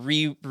 like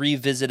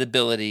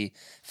revisitability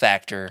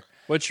factor.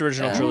 Which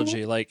original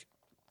trilogy? Like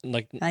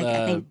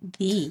I think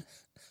the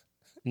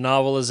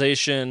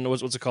novelization,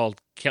 what's it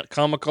called?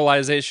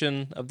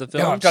 Comicalization of the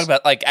films? No, I'm talking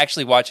about like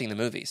actually watching the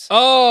movies.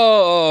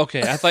 Oh,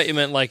 okay. I thought you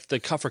meant like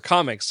for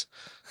comics.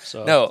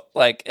 So no,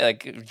 like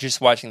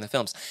just watching the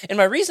films. And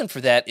my reason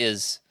for that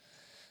is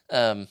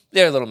they're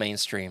a little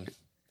mainstream,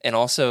 and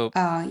also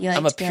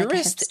I'm a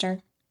purist. Like a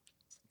hipster.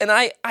 And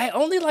I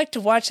only like to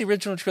watch the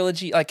original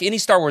trilogy, like any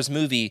Star Wars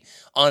movie,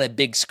 on a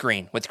big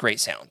screen with great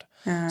sound.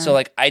 So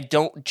like I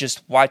don't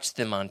just watch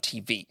them on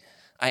TV.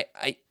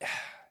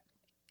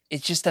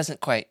 It just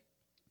doesn't quite.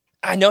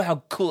 I know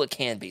how cool it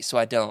can be, so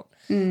I don't.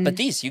 But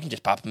these, you can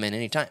just pop them in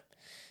anytime.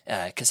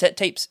 Cassette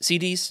tapes,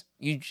 CDs,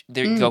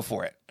 go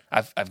for it.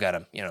 I've got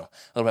them, a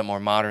little bit more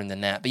modern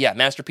than that. But yeah,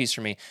 masterpiece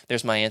for me.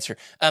 There's my answer.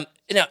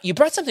 Now, you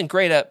brought something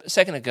great up a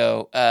second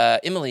ago,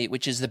 Emily,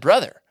 which is the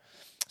brother.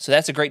 So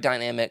that's a great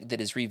dynamic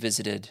that is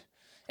revisited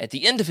at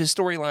the end of his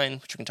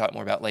storyline, which we can talk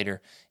more about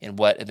later, and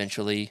what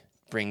eventually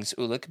brings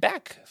Ulick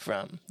back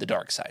from the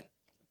dark side,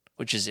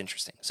 which is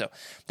interesting. So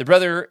the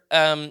brother,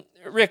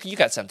 Rick, you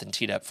got something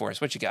teed up for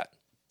us. What you got?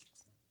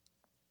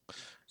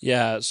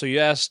 Yeah, so you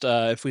asked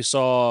if we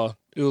saw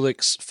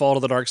Ulick's fall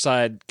to the dark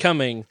side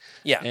coming.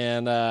 Yeah.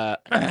 And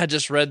I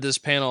just read this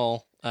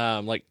panel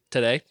like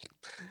today.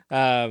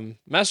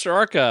 Master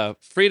Arca,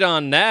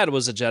 Freedon Nad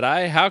was a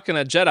Jedi. How can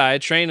a Jedi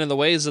trained in the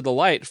ways of the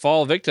light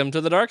fall victim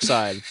to the dark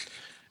side?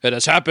 It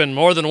has happened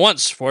more than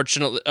once.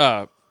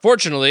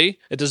 Fortunately,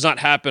 it does not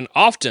happen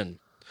often.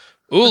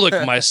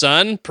 Ulick, my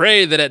son,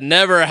 pray that it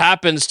never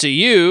happens to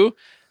you.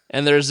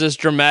 And there's this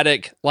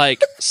dramatic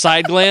like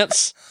side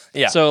glance.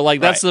 Yeah. So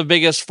like that's the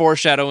biggest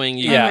foreshadowing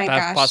you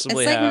gosh.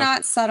 possibly have. It's like have.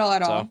 not subtle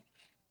at all.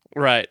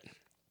 Right.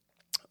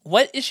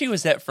 What issue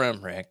is that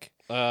from, Rick?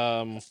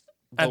 I'm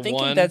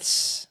thinking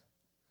that's.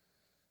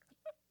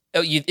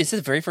 Oh, is this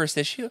the very first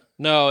issue?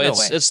 No,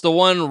 it's the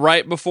one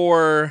right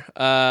before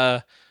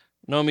Nomi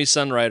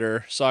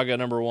Sunrider Saga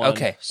number 1.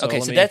 Okay, so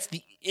that's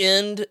the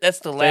end. That's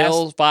the last.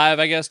 Tales 5,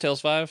 I guess.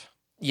 Tales 5.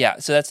 Yeah,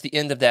 so that's the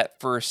end of that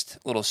first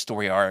little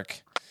story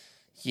arc.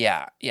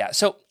 Yeah.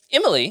 So,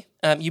 Emily,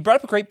 you brought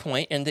up a great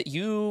point, and that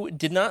you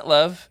did not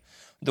love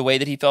the way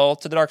that he fell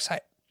to the dark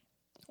side.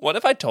 What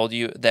if I told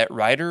you that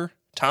writer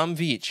Tom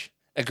Veitch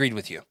agreed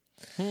with you?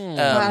 Well,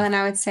 then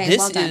I would say,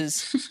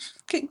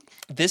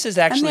 This is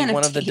actually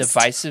one of the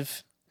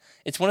divisive.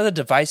 It's one of the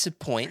divisive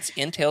points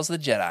in Tales of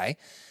the Jedi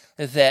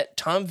that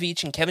Tom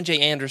Veitch and Kevin J.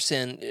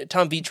 Anderson.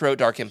 Tom Veitch wrote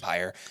Dark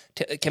Empire.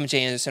 Kevin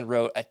J. Anderson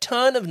wrote a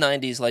ton of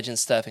 '90s legend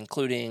stuff,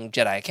 including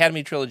Jedi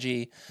Academy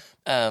trilogy.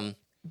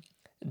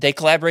 They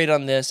collaborated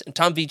on this, and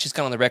Tom Veitch has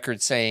gone on the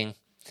record saying,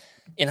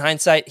 in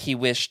hindsight, he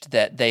wished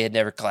that they had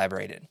never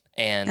collaborated,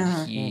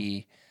 and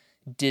he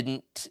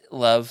didn't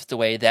love the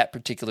way that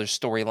particular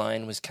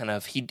storyline was kind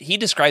of. He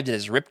described it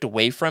as ripped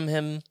away from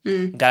him,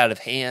 got out of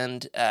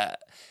hand,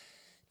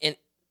 and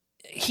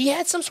he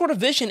had some sort of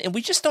vision, and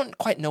we just don't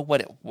quite know what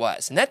it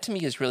was, and that to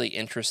me is really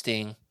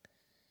interesting.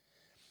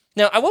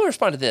 Now, I will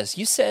respond to this.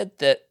 You said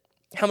that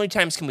how many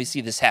times can we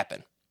see this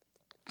happen?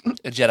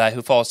 A Jedi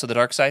who falls to the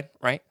dark side,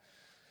 right?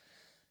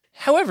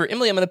 However,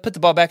 Emily, I'm going to put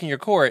the ball back in your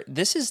court.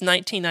 This is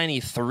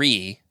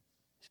 1993.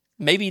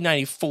 maybe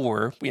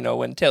 94,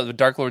 when Tale of the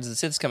Dark Lords of the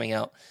Sith is coming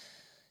out,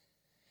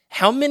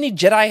 how many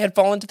Jedi had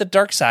fallen to the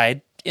dark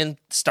side in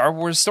Star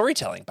Wars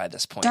storytelling by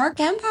this point? Dark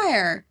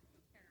Empire.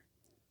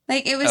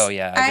 Like, it was. Oh,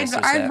 yeah, I guess it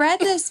was I'd that. read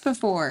this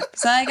before.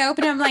 So, like, I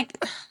opened it, I'm like,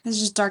 this is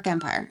just Dark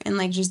Empire. And,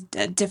 like, just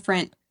a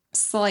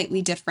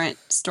slightly different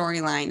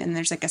storyline. And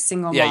there's, like, a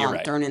single Yeah, you're mom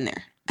right. thrown in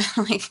there.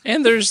 Like,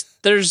 And there's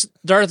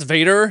Darth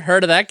Vader.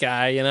 Heard of that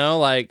guy?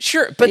 Like.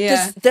 Sure, but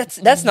Yeah.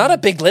 that's not a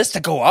big list to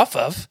go off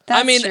of.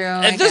 that's I mean, true,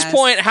 at this guess.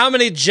 point, how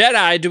many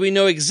Jedi do we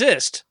know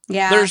exist?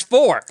 Yeah. There's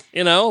 4.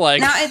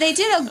 Like. Now, they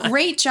did a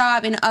great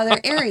job in other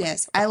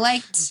areas. I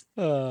liked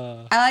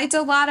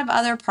a lot of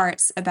other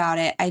parts about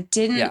it. I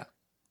didn't. Yeah.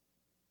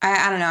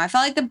 I don't know. I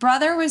felt like the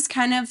brother was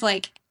kind of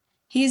like,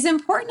 he's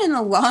important in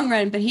the long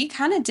run, but he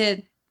kind of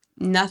did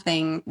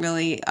nothing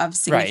really of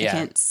Right, yeah.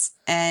 significance.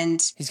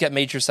 And He's got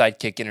major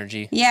sidekick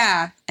energy.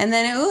 yeah, and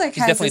then Ulick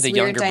He's has definitely this the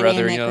weird younger brother,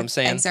 dynamic you know what I'm with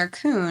saying? Exar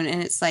Kun,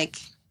 and it's like,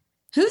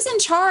 who's in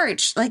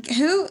charge? Like,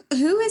 who's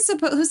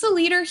the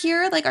leader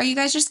here? Like, are you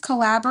guys just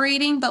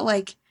collaborating? But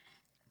like,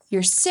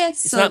 you're Sith,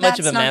 It's so not much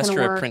of that's a not gonna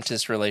work.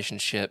 master-apprentice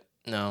relationship,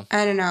 no.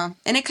 I don't know.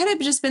 And it could have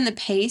just been the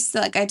pace.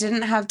 Like, I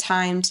didn't have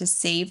time to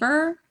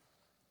savor,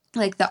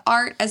 like, the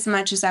art as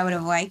much as I would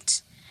have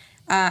liked.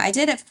 I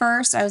did at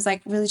first. I was,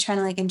 like, really trying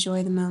to, like,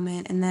 enjoy the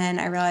moment. And then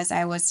I realized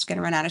I was going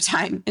to run out of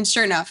time. And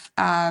sure enough,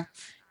 I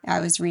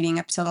was reading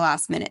up till the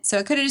last minute. So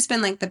it could have just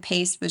been, like, the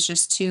pace was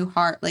just too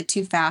hard, like,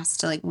 too fast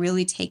to, like,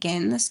 really take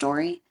in the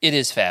story. It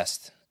is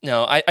fast.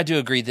 No, I do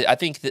agree that I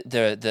think that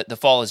the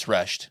fall is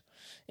rushed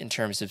in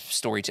terms of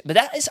storytelling. But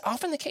that is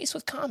often the case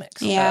with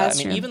comics. Yeah, that's I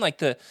mean, true. even like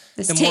the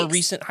This more takes-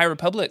 recent High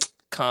Republic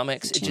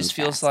comics, it Too just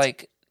feels fast.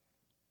 like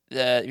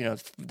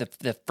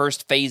the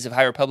first phase of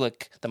High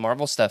Republic, the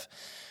Marvel stuff,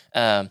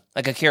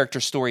 like a character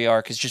story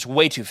arc is just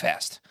way too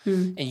fast.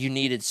 And you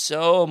needed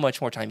so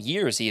much more time,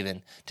 years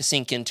even, to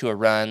sink into a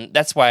run.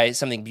 That's why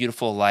something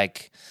beautiful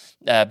like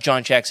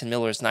John Jackson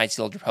Miller's Knights of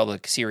the Old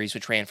Republic series,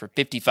 which ran for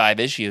 55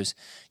 issues,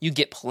 you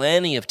get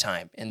plenty of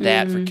time in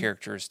that for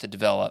characters to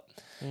develop.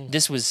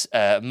 This was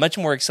a much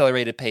more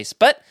accelerated pace,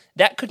 but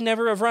that could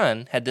never have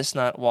run had this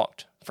not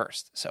walked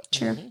first. So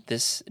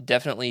this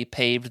definitely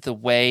paved the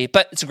way.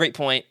 But it's a great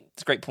point.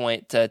 It's a great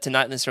point to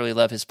not necessarily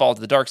love his fall to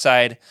the dark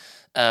side.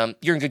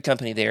 You're in good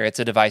company there. It's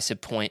a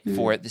divisive point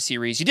for the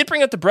series. You did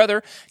bring up the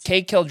brother,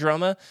 Kay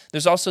Keldroma.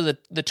 There's also the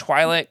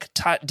Twi'lek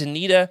Tot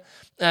Danita.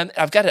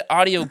 I've got an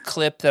audio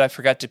clip that I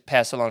forgot to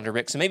pass along to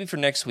Rick, so maybe for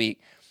next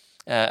week,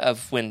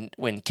 of when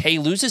Kay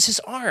loses his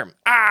arm.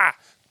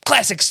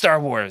 Classic Star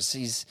Wars.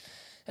 He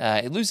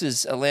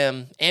loses a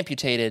limb,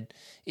 amputated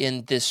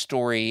in this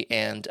story,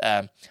 and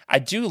I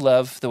do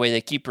love the way they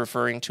keep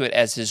referring to it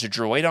as his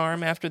droid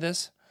arm after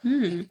this.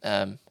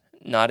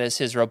 Not as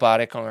his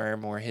robotic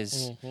arm or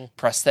his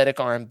prosthetic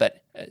arm,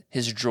 but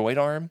his droid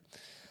arm.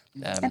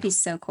 That'd be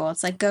so cool.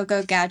 It's like Go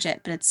Go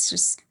Gadget, but it's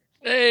just,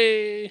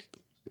 Hey.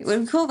 it would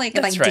be cool if they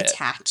could, That's like, right.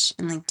 detach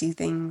and, like, do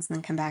things and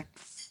then come back.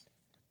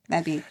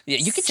 That'd be Yeah,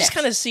 you could just sick.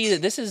 kind of see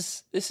that this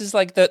is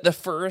like the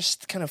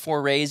first kind of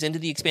forays into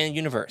the expanded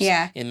universe.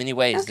 Yeah. In many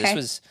ways, Okay. this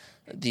was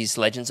these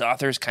Legends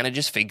authors kind of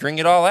just figuring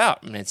it all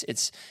out, and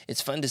it's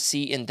fun to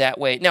see in that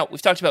way. Now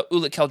we've talked about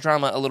Ulick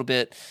Qel-Drama a little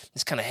bit.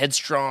 This kind of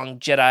headstrong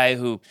Jedi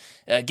who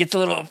gets a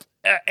little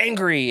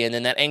angry, and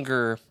then that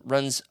anger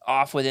runs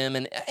off with him.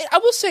 And I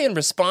will say, in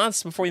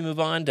response, before we move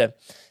on to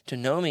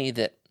Nomi,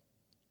 that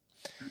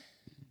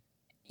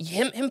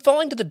him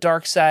falling to the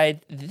dark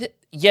side.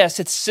 Yes,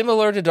 it's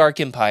similar to Dark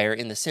Empire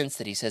in the sense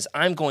that he says,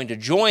 "I'm going to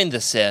join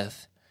the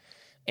Sith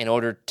in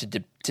order to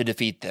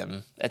defeat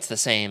them." That's the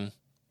same.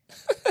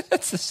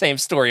 That's the same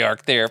story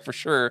arc there for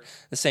sure.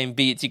 The same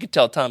beats. You could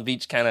tell Tom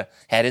Beach kind of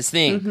had his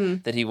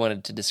thing that he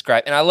wanted to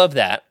describe, and I love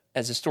that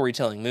as a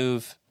storytelling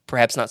move.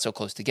 Perhaps not so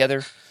close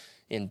together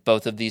in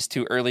both of these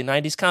two early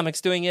 '90s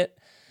comics doing it,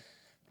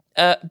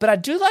 but I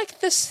do like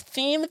this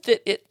theme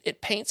that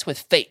it paints with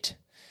fate.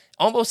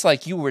 Almost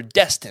like you were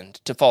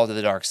destined to fall to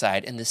the dark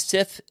side, and the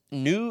Sith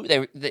knew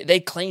they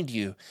claimed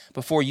you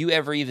before you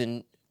ever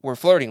even were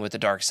flirting with the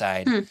dark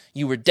side.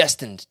 You were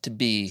destined to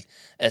be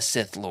a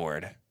Sith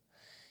Lord.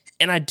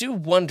 And I do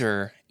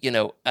wonder,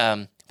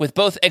 with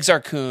both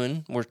Exar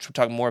Kun, which we'll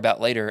talk more about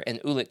later, and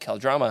Ulick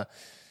Qel-Drama,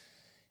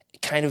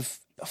 kind of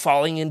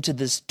falling into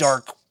this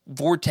dark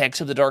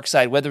vortex of the dark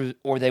side, whether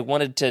or they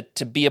wanted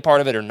to be a part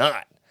of it or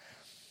not.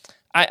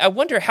 I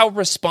wonder, how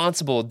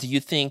responsible do you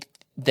think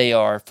they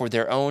are for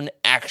their own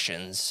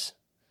actions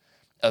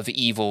of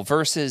evil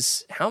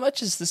versus how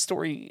much is the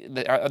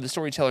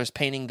storytellers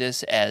painting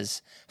this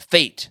as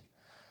fate,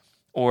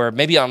 or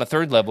maybe on a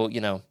third level,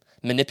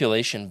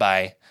 manipulation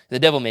by the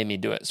devil made me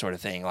do it sort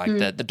of thing, like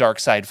the dark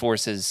side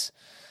forces,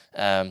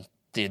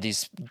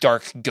 these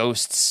dark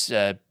ghosts,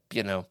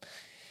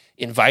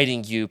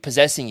 inviting you,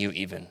 possessing you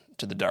even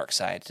to the dark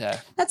side.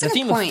 That's the a good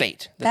theme point. of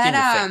fate. The theme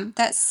of fate.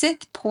 That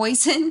Sith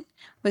poison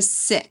was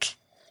sick.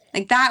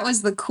 Like, that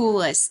was the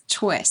coolest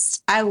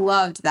twist. I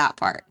loved that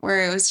part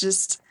where it was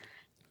just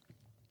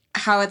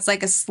how it's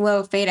like a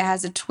slow fade. It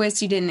has a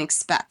twist you didn't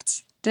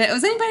expect.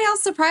 Was anybody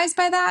else surprised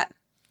by that?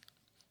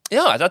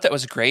 Yeah, I thought that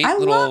was great. I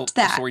Little loved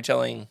that.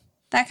 storytelling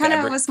That kind of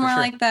fabric, was for more sure.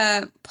 like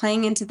the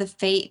playing into the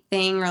fate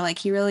thing, or like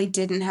he really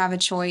didn't have a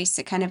choice.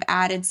 It kind of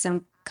added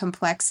some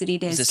complexity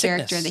to It's a his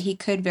character sickness. that he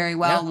could very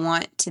well Yeah.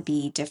 want to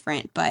be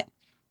different, but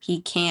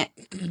he can't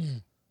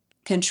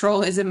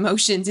control his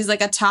emotions. He's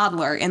like a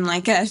toddler in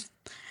like a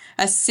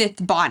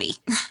Sith body.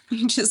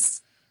 He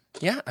just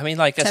Yeah, I mean,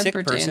 like a sick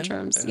temper person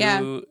tantrums. who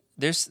Yeah.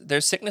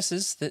 there's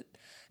sicknesses that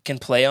can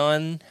play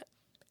on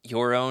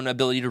your own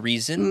ability to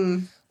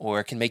reason,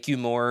 or can make you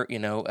more,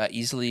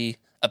 easily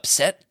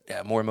upset,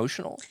 more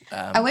emotional.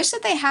 I wish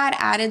that they had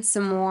added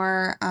some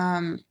more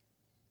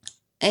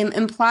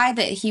imply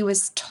that he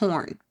was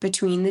torn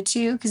between the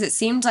two, because it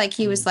seemed like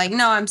he was like,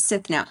 no, I'm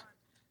Sith now.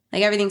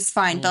 Like everything's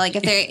fine. But like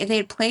if they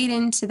had played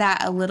into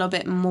that a little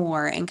bit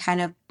more and kind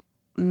of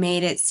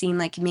made it seem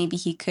like maybe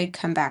he could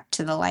come back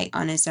to the light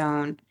on his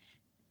own.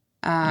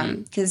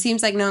 Because it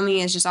seems like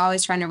Nomi is just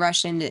always trying to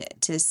rush in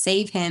to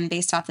save him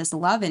based off this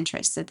love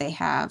interest that they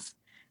have,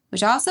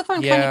 which I also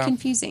found kind of Yeah.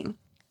 confusing.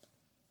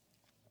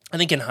 I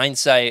think in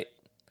hindsight,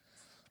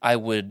 I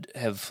would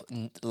have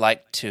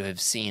liked to have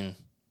seen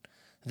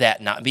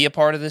that not be a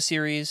part of the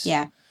series.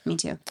 Yeah, me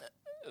too.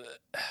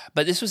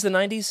 But this was the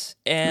 90s,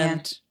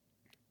 and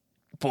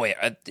boy,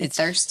 it's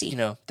thirsty.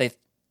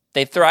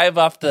 They thrive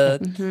off the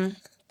Mm-hmm.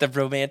 the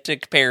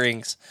romantic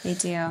pairings. They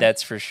do.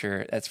 That's for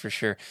sure. That's for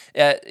sure.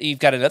 You've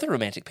got another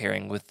romantic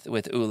pairing with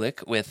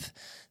Ulick, with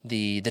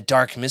the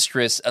dark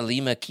mistress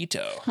Alima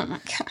Keto, Oh my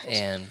gosh.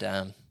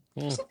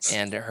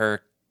 and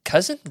her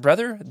cousin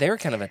brother. They're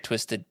kind of a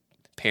twisted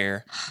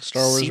pair.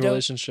 Star Wars Ceto?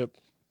 relationship.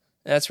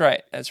 That's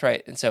right. That's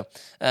right. And so,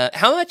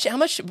 how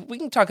much? We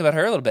can talk about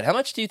her a little bit. How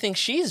much do you think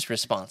she's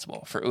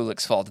responsible for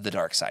Ulick's fall to the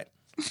dark side?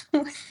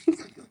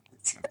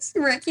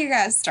 Rick, you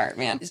gotta start,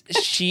 man.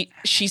 She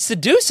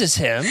seduces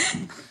him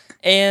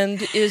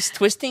and is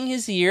twisting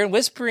his ear and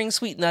whispering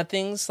sweet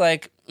nothings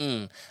like,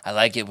 I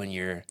like it when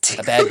you're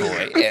a bad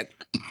boy. And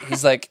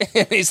he's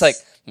like,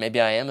 maybe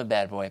I am a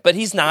bad boy. But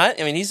he's not.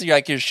 I mean, he's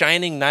like your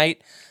shining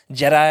knight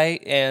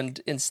Jedi,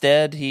 and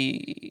instead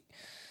he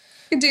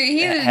Dude, he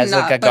did has,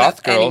 not like, a put up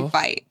goth girl. any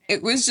fight.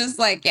 It was just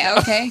like, yeah,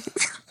 okay.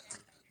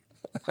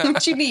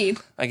 What you need?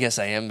 I guess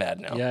I am bad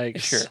now.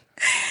 Yikes.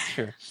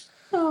 Sure.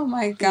 Oh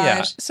my Yeah.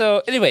 gosh.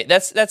 So anyway,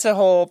 that's a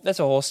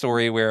whole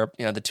story where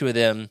the two of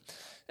them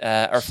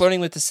are flirting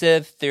with the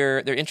Sith. They're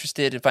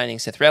interested in finding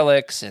Sith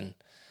relics, and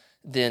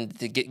then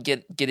to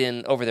get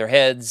in over their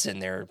heads,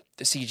 and they're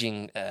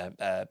staging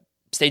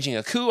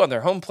a coup on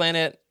their home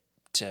planet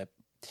to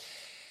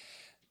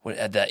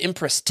the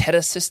Empress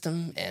Teta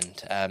system,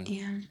 and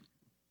Yeah.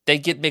 they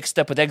get mixed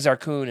up with Exar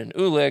Kun and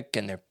Ulick,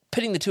 and they're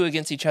pitting the two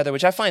against each other,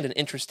 which I find an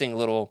interesting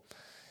little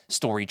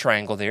story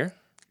triangle there.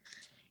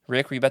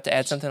 Rick, were you about to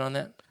add something on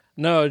that?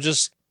 No,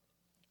 just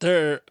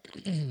there.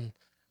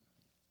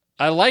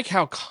 I like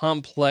how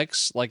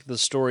complex like the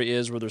story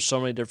is, where there's so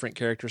many different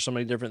characters, so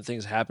many different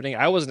things happening.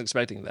 I wasn't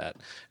expecting that,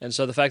 and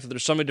so the fact that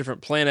there's so many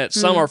different planets,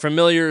 some are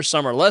familiar,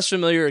 some are less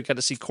familiar. You got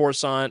to see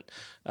Coruscant.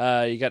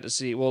 You got to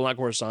see not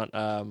Coruscant.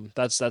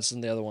 That's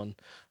in the other one.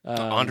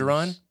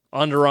 Onderon,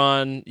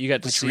 Onderon. You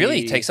got to which see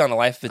really takes on a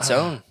life of its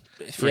own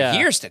for yeah.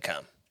 years to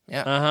come.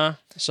 Yeah,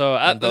 So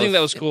I both- think that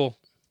was cool.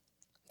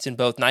 it's in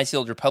both Knights of the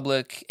Old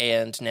Republic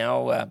and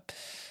now,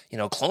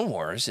 Clone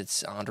Wars.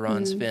 It's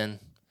Onderon's been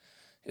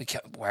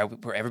where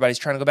everybody's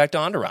trying to go back to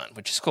Onderon,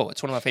 which is cool.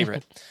 It's one of my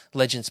favorite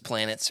Legends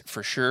planets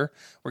for sure.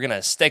 We're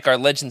gonna stake our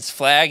Legends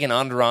flag in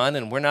Onderon,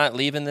 and we're not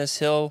leaving this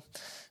hill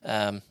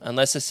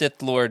unless a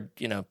Sith Lord,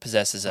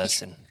 possesses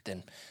us and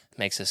then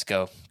makes us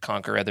go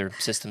conquer other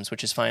systems,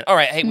 which is fine. All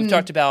right, hey, we've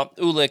talked about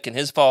Ulick and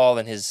his fall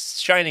and his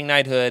shining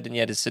knighthood, and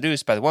yet is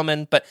seduced by the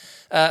woman. But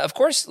of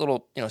course,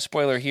 little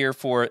spoiler here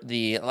for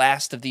the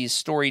last of these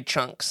story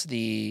chunks,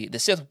 the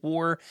Sith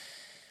War.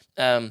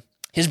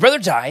 His brother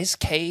dies,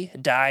 Kay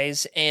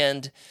dies,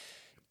 and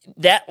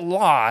that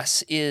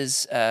loss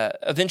is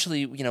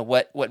eventually,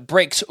 what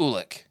breaks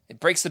Ulick. It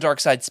breaks the dark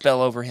side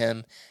spell over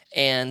him,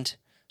 and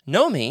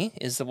Nomi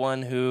is the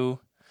one who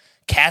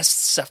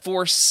casts a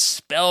force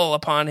spell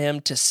upon him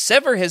to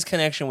sever his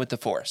connection with the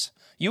Force.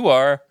 You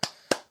are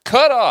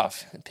cut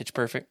off. Pitch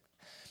perfect.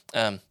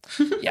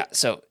 Yeah,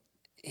 so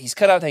he's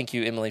cut off. Thank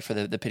you, Emily, for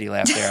the pity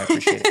laugh there. I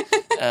appreciate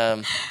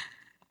it.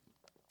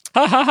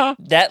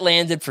 That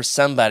landed for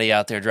somebody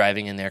out there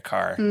driving in their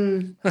car.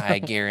 I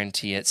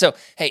guarantee it. So,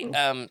 hey,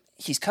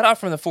 he's cut off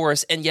from the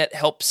Force and yet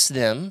helps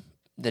them,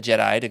 the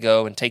Jedi, to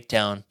go and take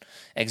down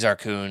Exar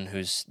Kun,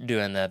 who's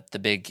doing the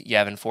big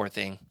Yavin 4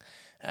 thing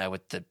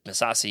with the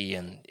Masasi,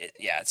 and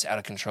it's out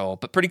of control,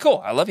 but pretty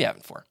cool. I love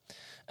Yavin 4.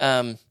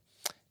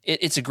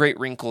 It's a great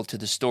wrinkle to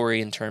the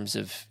story in terms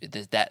of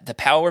that the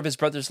power of his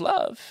brother's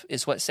love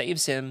is what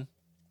saves him,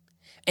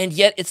 and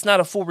yet it's not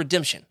a full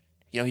redemption.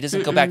 He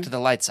doesn't go back to the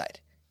light side.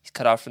 He's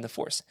cut off from the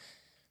Force.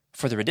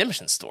 For the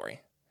redemption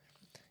story,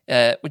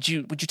 would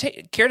you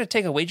care to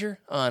take a wager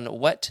on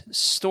what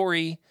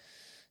story,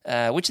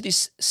 which of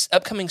these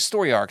upcoming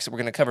story arcs that we're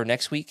going to cover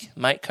next week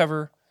might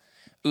cover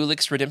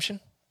Ulick's redemption?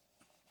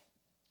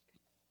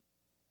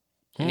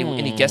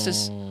 Any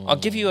guesses? I'll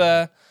give you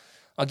a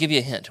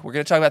hint. We're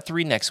going to talk about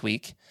 3 next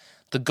week: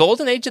 the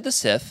Golden Age of the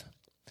Sith,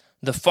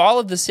 The Fall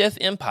of the Sith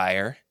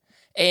Empire,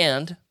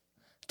 and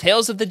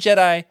Tales of the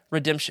Jedi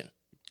Redemption.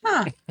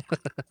 Huh.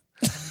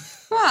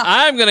 Wow.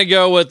 I'm gonna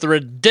go with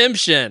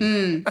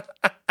Redemption.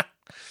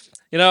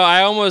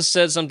 I almost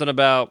said something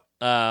about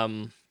not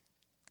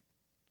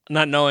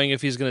knowing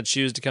if he's gonna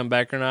choose to come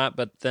back or not,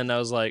 but then I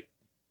was like,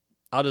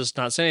 I'll just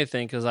not say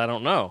anything because I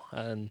don't know,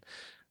 and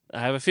I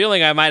have a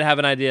feeling I might have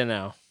an idea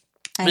now.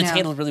 I But it's know.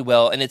 handled really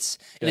well, and it's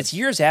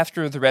years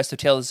after the rest of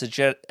Tales of the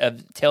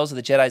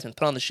Jedi has been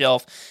put on the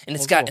shelf, and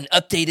it's got cool.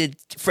 an updated,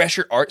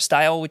 fresher art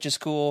style, which is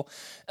cool.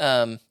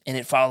 And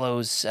it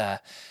follows.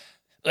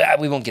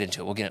 We won't get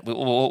into it.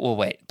 We'll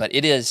wait. But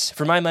it is,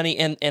 for my money,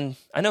 and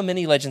I know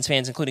many Legends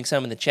fans, including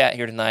some in the chat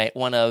here tonight,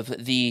 one of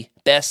the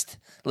best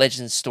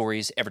Legends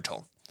stories ever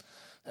told.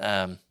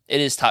 It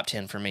is top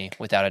 10 for me,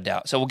 without a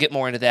doubt. So we'll get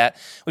more into that.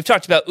 We've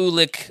talked about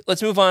Ulick.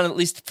 Let's move on, at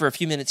least for a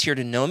few minutes here,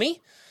 to Nomi.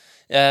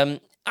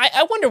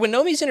 I wonder, when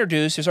Nomi's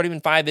introduced, there's already been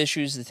 5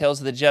 issues of the Tales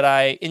of the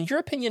Jedi. In your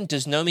opinion,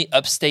 does Nomi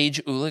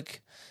upstage Ulick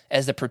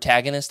as the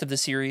protagonist of the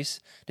series?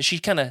 Does she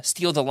kind of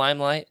steal the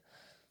limelight?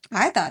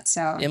 I thought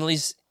so.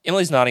 Emily's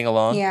nodding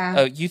along. Yeah.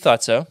 Oh, you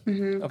thought so?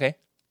 Mm-hmm. Okay.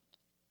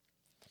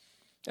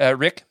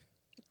 Rick?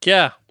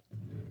 Yeah.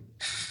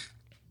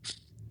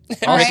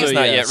 Rick Also, has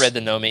not yes. yet read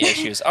the Nomi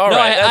issues. All No,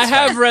 right, I that's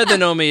fine. have read the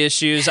Nomi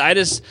issues.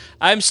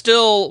 I'm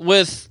still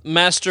with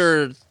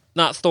Master,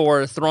 not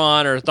Thor,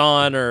 Thrawn or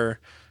Thon or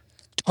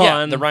Ton.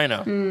 Yeah, the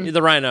Rhino.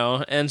 The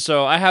Rhino. And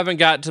so I haven't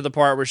got to the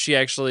part where she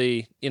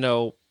actually,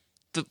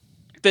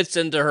 fits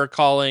into her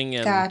calling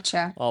and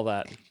Gotcha. all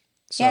that.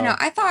 So, Yeah, no,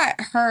 I thought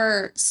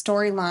her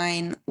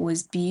storyline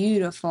was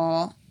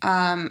beautiful.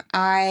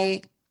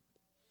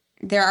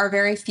 There are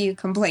very few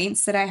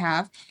complaints that I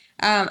have.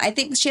 I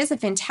think she has a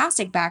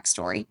fantastic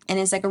backstory and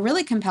is like a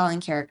really compelling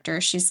character.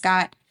 She's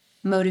got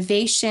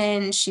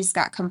motivation, she's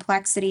got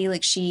complexity.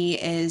 Like, she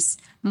is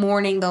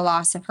mourning the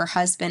loss of her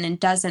husband and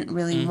doesn't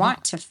really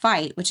want to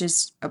fight, which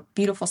is a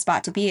beautiful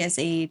spot to be as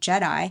a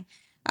Jedi.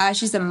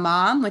 She's a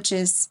mom, which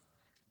is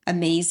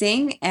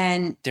amazing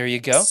and There you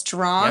go.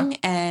 strong, Yeah.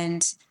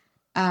 and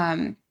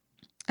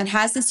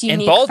has this And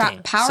unique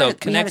balding, power so that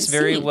it connects we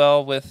haven't very seen.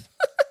 well with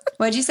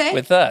What'd you say?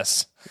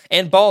 us.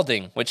 And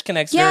balding, which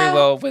connects Yeah. very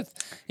well with,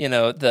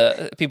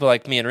 the people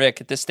like me and Rick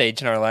at this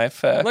stage in our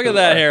life. look who at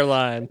that are-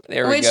 hairline.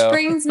 There we Which go.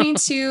 brings me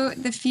to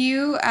the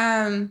few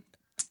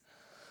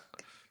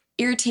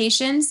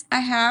irritations I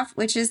have,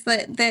 which is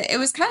that it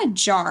was kind of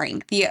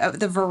jarring,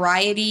 the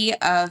variety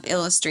of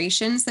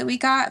illustrations that we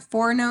got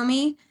for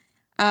Nomi,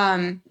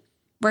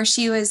 where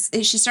she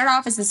started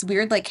off as this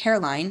weird like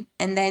hairline,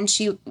 and then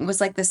she was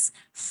like this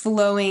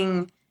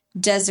flowing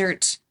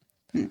desert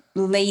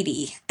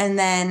lady, and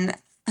then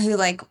who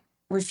like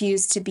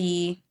refused to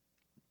be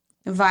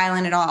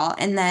violent at all,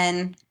 and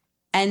then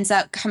ends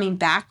up coming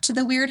back to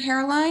the weird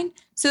hairline.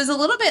 So it was a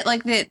little bit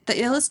like the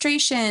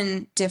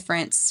illustration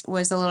difference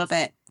was a little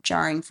bit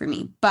jarring for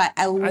me, but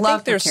I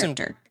love the there's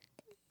character.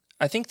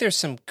 I think there's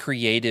some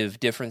creative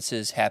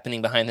differences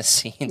happening behind the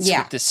scenes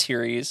Yeah. with this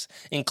series,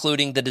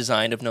 including the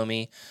design of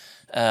Nomi.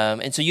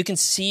 And so you can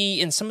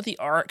see in some of the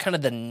art kind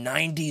of the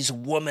 90s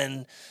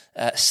woman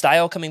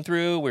style coming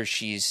through, where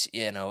she's,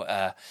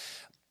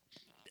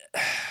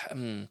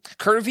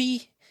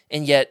 curvy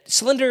and yet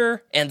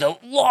slender, and the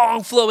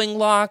long flowing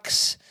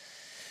locks.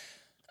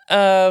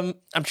 I'm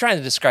trying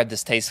to describe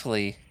this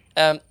tastefully.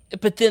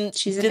 But then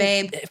She's a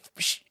babe.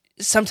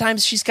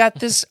 Sometimes she's got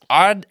this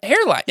odd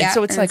hairline. Yeah, And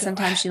so it's like,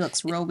 sometimes she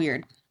looks real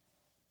weird.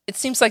 it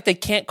seems like they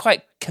can't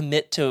quite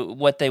commit to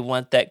what they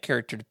want that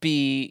character to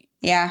be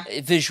Yeah.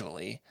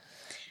 visually.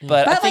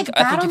 But But I think like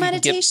battle if you can get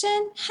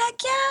meditation, heck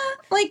yeah!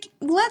 Like,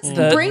 let's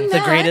the bring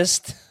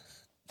that.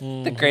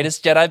 the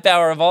greatest Jedi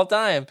power of all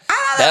time.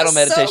 Ah, Battle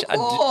that was meditation. So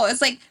cool.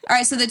 It's like, all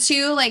right, so the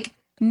two like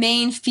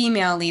main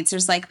female leads.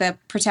 There's like the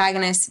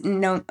protagonist,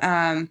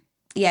 Nomi,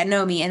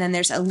 and then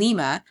there's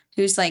Alima,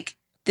 who's like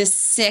this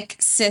sick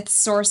Sith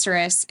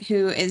sorceress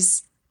who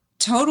is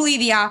totally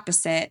the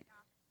opposite,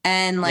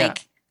 and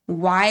like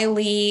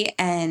wily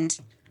and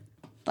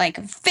like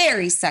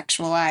very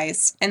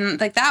sexualized, and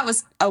like that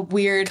was a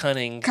weird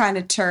Cunning. kind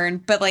of turn,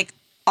 but like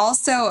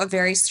also a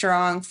very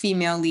strong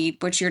female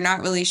lead, which you're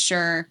not really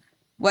sure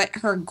what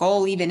her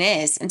goal even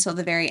is until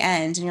the very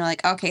end, and you're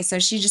like, okay, so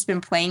she's just been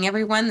playing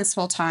everyone this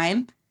whole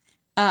time.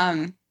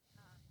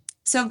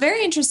 So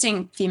very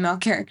interesting female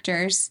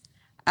characters.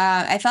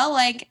 I felt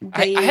like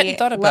the I hadn't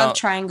thought love about-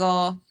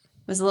 triangle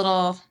was a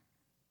little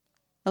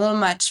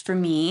much for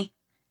me.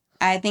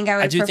 I think I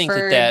would I do think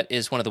prefer. that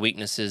is one of the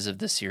weaknesses of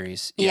this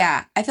series.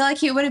 Yeah, I feel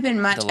like it would have been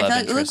much. The I feel love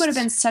like Luke would have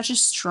interests. been such a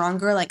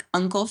stronger like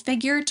uncle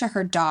figure to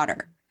her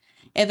daughter,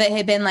 if it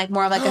had been like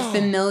more like a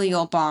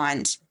familial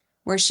bond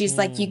where she's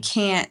like, you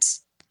can't.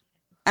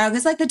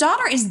 Because like the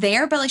daughter is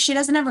there, but like she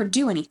doesn't ever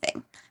do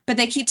anything. But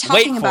they keep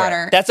talking Wait for about it.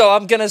 her. That's all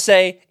I'm gonna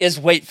say is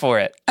wait for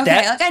it.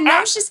 Okay, like I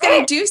know she's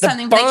gonna do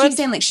something, but they bond- keep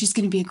saying like she's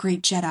gonna be a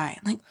great Jedi. I'm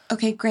like,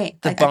 okay,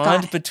 great. The Like, I got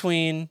bond it.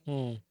 between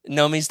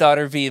Nomi's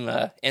daughter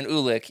Vima and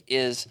Ulick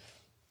is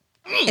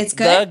It's the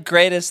good.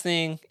 greatest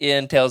thing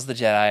in Tales of the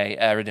Jedi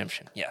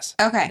Redemption. Yes.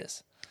 Okay. It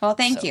is. Well,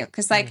 thank So, you,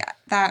 because like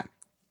that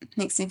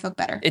makes me feel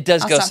better. It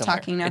does I'll go stop somewhere.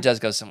 talking now. It does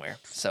go somewhere.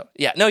 So,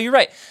 yeah. No, you're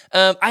right.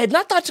 I had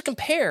not thought to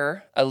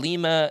compare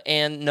Alima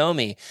and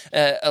Nomi.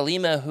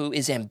 Alima, who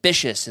is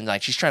ambitious and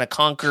like she's trying to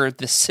conquer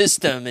the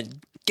system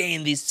and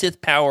gain these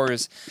Sith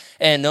powers,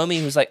 and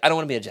Nomi, who's like, I don't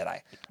want to be a Jedi.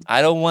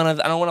 I don't want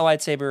a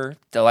lightsaber.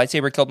 The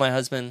lightsaber killed my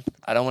husband.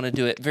 I don't want to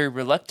do it. Very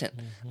reluctant.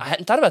 I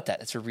hadn't thought about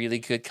that. It's a really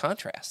good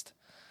contrast.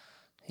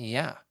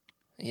 Yeah.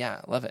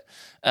 Yeah, love it.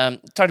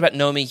 Talked about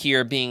Nomi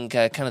here being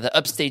kind of the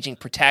upstaging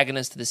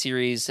protagonist of the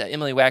series.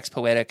 Emily waxed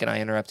poetic, and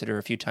I interrupted her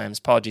a few times.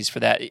 Apologies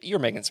for that. You're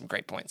making some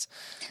great points.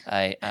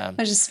 I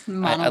just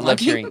I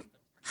loved hearing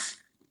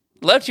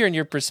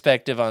your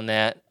perspective on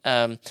that.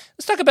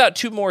 Let's talk about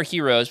two more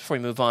heroes before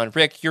we move on.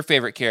 Rick, your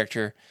favorite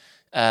character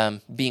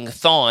being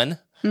Thawne,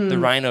 the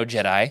Rhino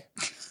Jedi,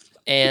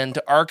 and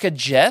Arca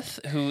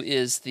Jeth, who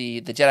is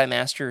the Jedi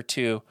Master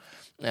to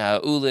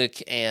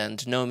Ulic and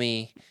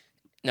Nomi.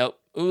 No,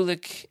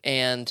 Ulic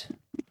and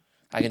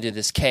I can do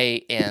this.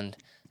 Kay and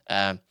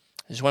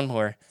there's one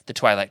more. The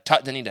Twilight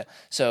Danita.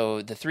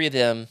 So the three of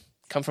them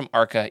come from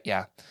Arca.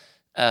 Yeah.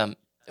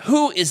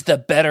 Who is the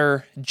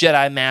better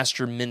Jedi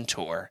Master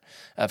mentor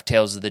of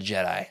Tales of the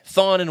Jedi?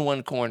 Thawne in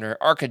one corner,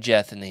 Arca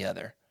Jeth in the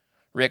other.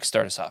 Rick,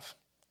 start us off.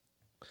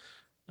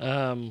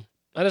 I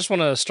just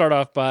want to start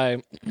off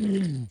by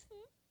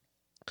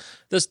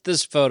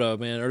this photo,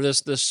 man, or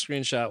this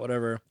screenshot,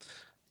 whatever.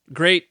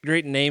 Great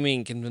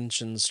naming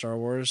conventions, Star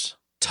Wars.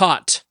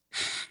 Tot.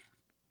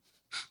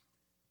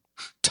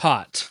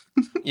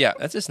 Yeah,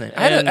 that's his name.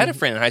 I had a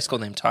friend in high school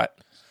named Tot.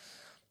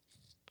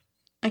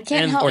 I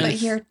can't help but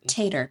hear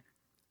Tater.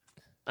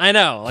 I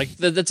know, like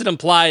that's an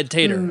implied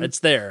Tater. It's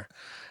there.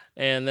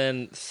 And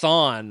then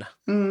Thawne.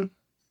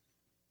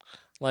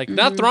 Like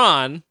not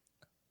Thrawn,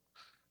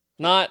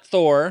 not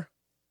Thor,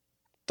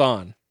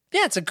 Thawne.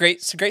 Yeah, it's a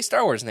great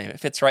Star Wars name. It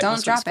fits right in the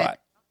sweet spot.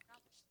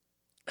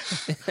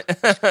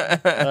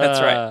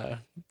 That's right.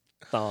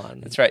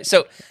 Thawne. That's right.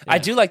 So I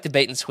do like the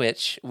bait and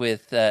switch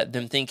with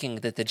them thinking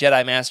that the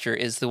Jedi Master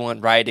is the one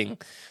riding.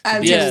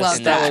 I just love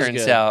and that.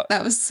 turns out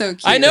That was so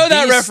cute. I know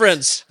that Beast-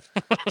 reference.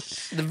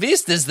 the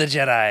Beast is the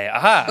Jedi.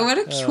 Aha! What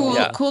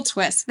a cool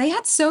twist. They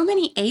had so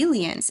many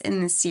aliens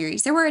in this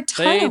series. There were a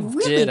ton They of did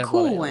really have a lot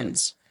cool of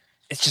ones.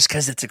 It's just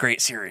because it's a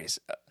great series.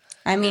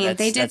 I mean,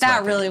 they did that's my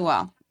that really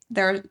well.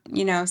 There,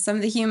 some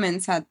of the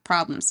humans had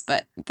problems,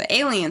 but the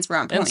aliens were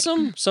on point.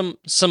 And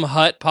some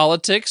Hutt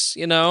politics,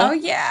 Oh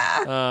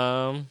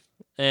yeah.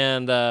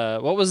 And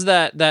what was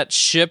that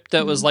ship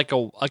that was like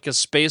a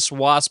space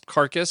wasp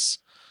carcass?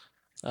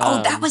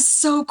 That was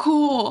so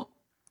cool.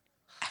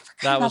 I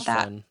forgot about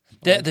that. Fun.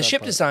 The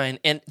ship design,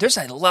 and there's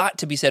a lot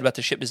to be said about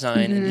the ship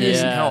design in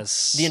this, and how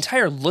the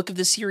entire look of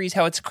the series,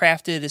 how it's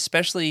crafted,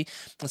 especially,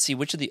 let's see,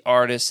 which of the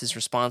artists is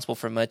responsible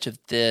for much of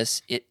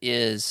this. It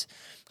is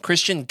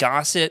Christian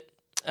Gossett.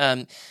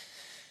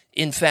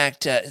 In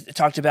fact,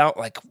 talked about,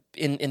 like,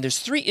 and there's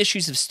 3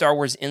 issues of Star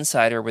Wars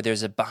Insider where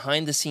there's a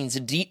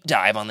behind-the-scenes deep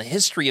dive on the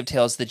history of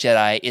Tales of the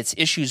Jedi. It's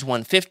issues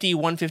 150,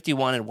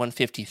 151, and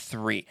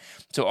 153.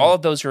 So all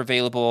of those are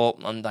available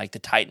on, like, the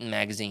Titan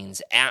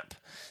Magazine's app.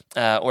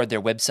 Or their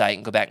website,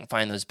 and go back and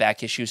find those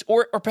back issues,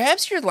 or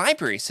perhaps your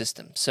library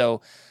system. So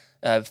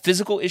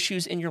physical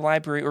issues in your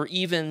library, or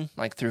even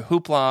like through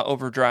Hoopla,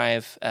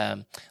 Overdrive,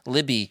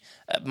 Libby.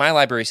 My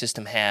library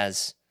system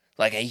has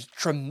like a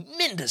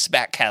tremendous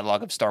back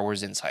catalog of Star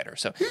Wars Insider.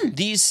 So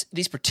these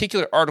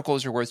particular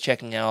articles are worth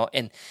checking out.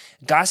 And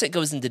Gossett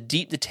goes into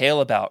deep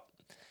detail about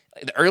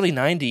the early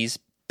 90s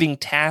being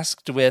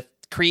tasked with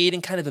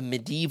creating kind of a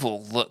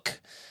medieval look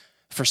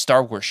for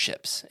Star Wars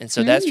ships. And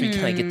so that's where you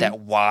kind of get that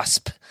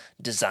wasp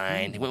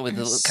design. He went with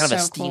kind of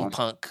a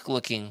steampunk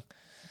looking.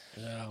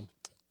 Yeah.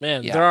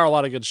 Man, there are a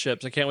lot of good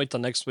ships. I can't wait till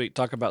next week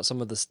to talk about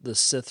some of the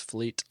Sith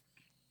fleet.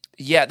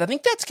 Yeah, I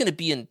think that's going to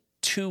be in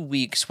 2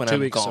 weeks when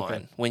I'm gone,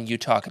 okay. when you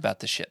talk about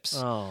the ships.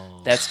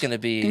 Oh. That's going to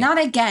be...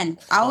 Not again.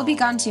 I will be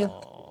gone too.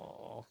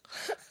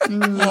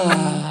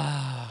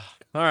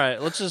 All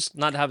right, let's just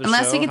not have a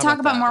Unless show. we can How talk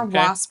about that? more Okay?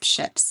 wasp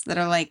ships that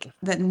are like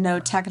that no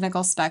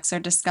technical specs are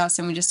discussed,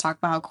 and we just talk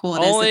about how cool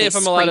it is. Only that if they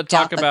I'm allowed to scraped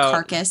talk out about- the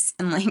carcass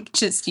and like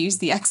just use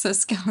the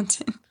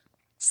exoskeleton.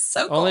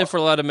 So cool. Only if we're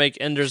allowed to make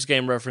Ender's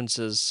Game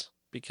references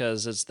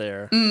because it's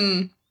there.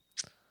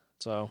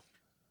 So,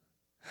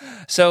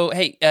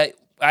 hey,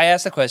 I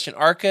asked the question,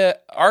 Arca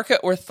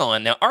or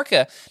Thawne? Now,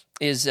 Arca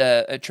is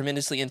a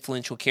tremendously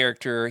influential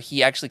character.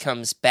 He actually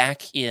comes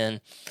back in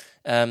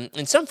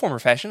some form or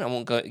fashion. I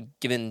won't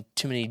give in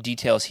too many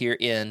details here.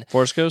 In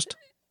Force Ghost.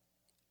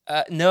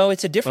 No,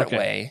 it's a different Okay.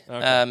 way.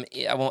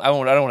 Okay. I don't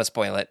want to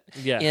spoil it.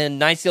 Yeah. In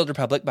Knights of the Old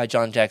Republic by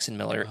John Jackson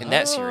Miller in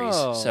that series.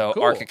 So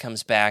cool. Arca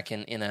comes back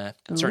in a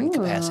certain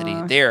capacity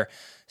there.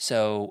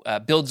 So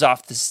builds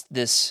off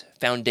this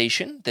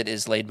foundation that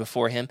is laid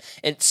before him.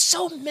 And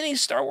so many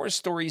Star Wars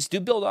stories do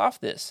build off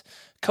this.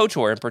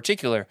 KOTOR in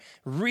particular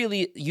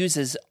really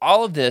uses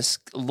all of this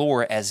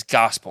lore as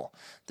gospel.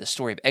 The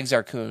story of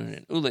Exar Kun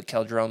and Ulic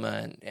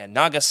Qel-Droma and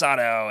Naga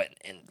Sato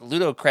and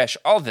Ludo Kresh,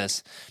 all of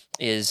this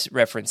is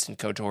referenced in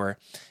KOTOR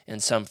in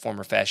some form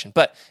or fashion.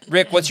 But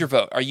Rick, what's your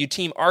vote? Are you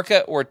team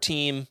Arca or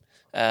team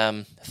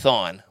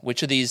Thawne?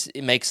 Which of these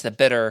makes the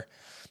better,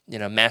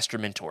 master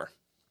mentor?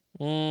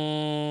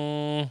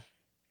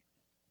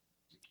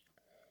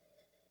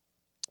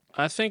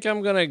 I think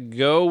I'm gonna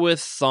go with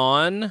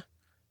Thawne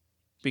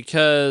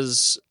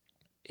because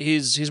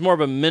he's more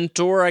of a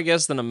mentor, I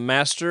guess, than a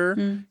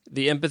master.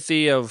 The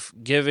empathy of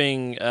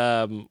giving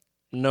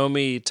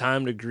Nomi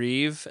time to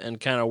grieve and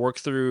kind of work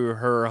through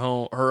her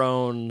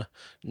own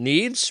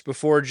needs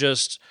before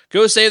just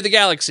go save the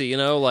galaxy.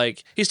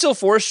 Like he still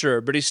forced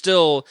her, but he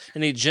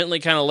gently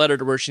kind of led her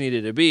to where she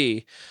needed to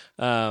be.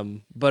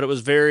 But it was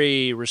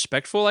very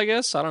respectful, I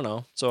guess. I don't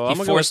know. So I'm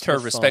gonna forced go her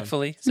with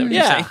respectfully. Is that what Thawne.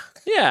 you're saying?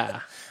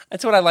 Yeah.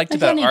 That's what I liked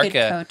about Again, a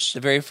good Arca. coach. The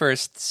very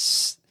first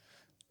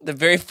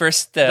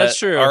That's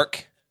true.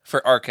 arc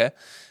for Arca.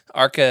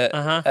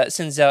 Arca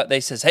sends out. They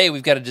says, "Hey,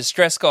 we've got a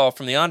distress call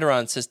from the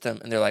Onderon system,"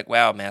 and they're like,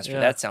 "Wow, Master,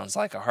 that sounds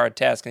like a hard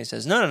task." And he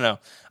says, "No,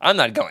 I'm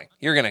not going.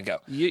 You're gonna go."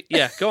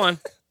 Go on.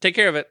 Take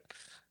care of it.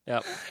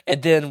 Yep.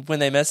 And then when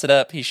they mess it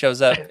up, he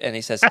shows up and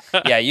he says,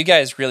 "Yeah, you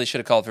guys really should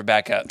have called for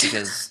backup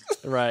because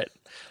Right.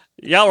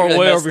 Y'all are really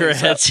way messed over your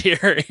things heads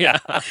here. Yeah.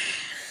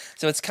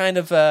 So it's kind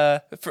of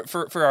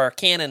for our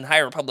canon High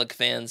Republic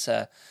fans,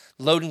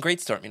 Loden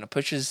Greatstorm,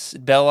 pushes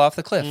Bell off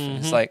the cliff. And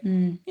it's like,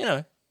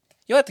 you'll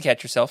have to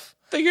catch yourself.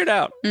 Figure it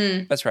out.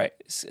 That's right.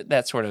 It's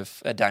that sort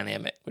of a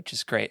dynamic, which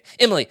is great.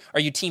 Emily,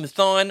 are you Team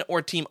Thawne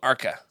or Team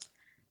Arca?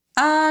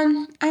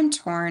 I'm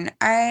torn.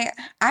 I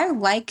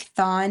like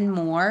Thawne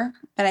more,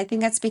 but I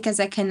think that's because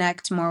I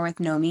connect more with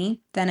Nomi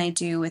than I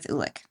do with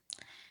Ulick.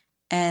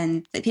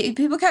 And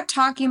people kept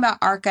talking about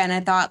Arca, and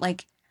I thought,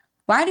 like,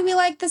 why do we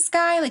like this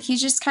guy? Like,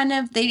 he's just kind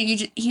of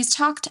he's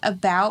talked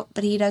about,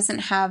 but he doesn't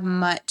have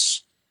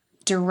much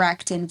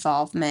direct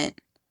involvement.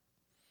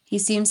 He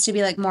seems to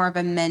be like more of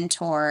a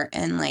mentor,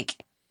 and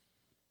like,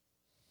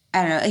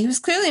 I don't know. He was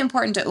clearly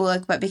important to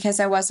Ulick, but because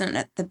I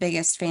wasn't the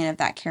biggest fan of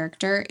that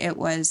character, it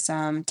was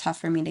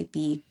tough for me to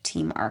be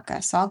Team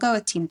Arca. So I'll go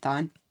with Team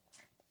Thawne.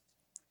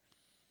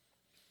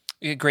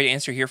 Great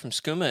answer here from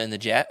Skooma in the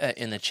chat. Skooma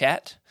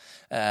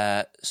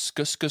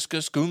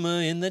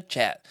in the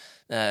chat.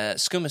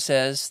 Skooma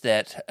says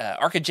that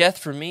Arca Jeth,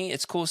 for me,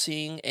 it's cool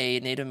seeing a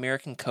Native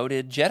American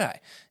coded Jedi.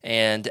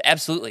 And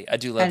absolutely, I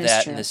do love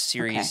that. And this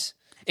series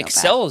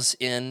excels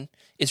in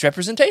its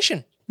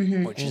representation,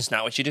 which is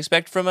not what you'd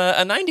expect from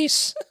a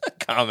 90s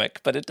comic,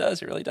 but it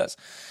does. It really does.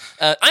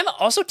 I'm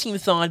also Team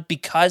Thawne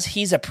because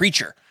he's a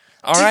preacher.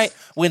 All right?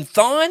 When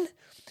Thawne,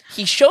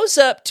 he shows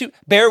up to,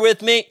 bear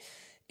with me,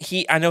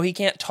 I know he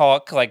can't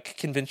talk like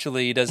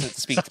conventionally. He doesn't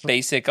speak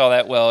basic all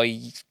that well.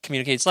 He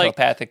communicates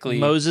telepathically.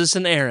 Moses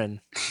and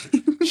Aaron.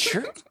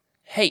 Sure.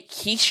 Hey,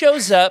 he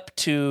shows up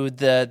to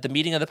the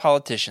meeting of the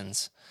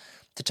politicians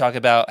to talk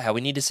about how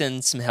we need to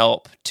send some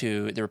help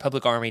to the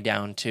Republic Army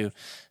down to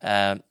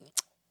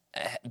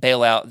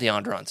bail out the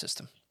Onderon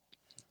system.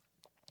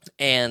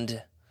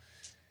 And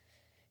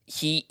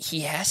he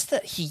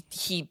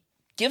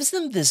gives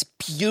them this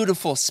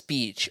beautiful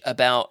speech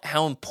about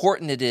how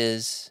important it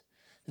is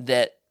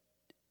that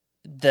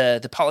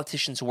the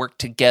politicians work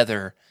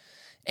together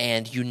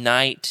and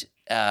unite.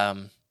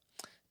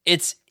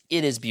 It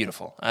is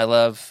beautiful. I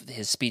love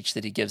his speech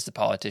that he gives the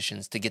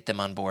politicians to get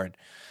them on board.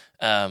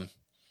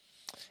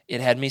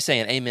 It had me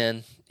saying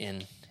amen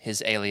in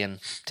his alien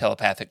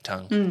telepathic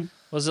tongue.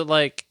 Was it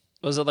like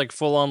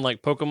full on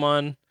like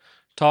Pokemon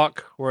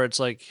talk where it's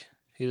like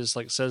he just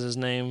like says his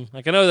name?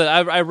 Like I know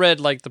that I read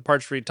like the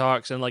parts where he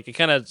talks and like it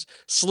kind of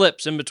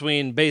slips in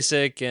between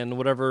basic and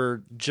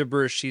whatever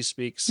gibberish he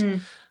speaks.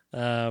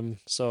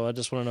 So I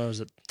just want to know, is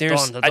it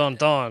Dawn?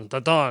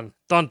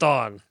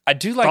 I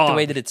do like the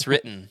way that it's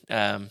written,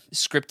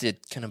 scripted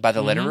kind of by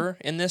the letterer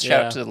in this.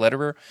 Shout out to the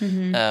letterer.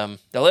 The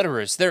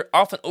letterers, they're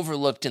often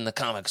overlooked in the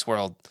comics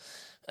world.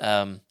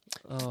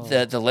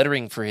 The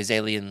lettering for his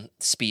alien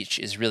speech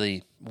is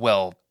really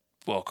well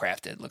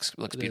crafted. Looks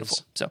beautiful.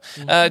 So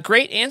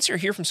great answer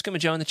here from Skooma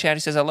Joe in the chat.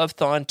 He says, I love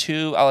Thawne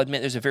too. I'll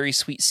admit there's a very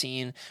sweet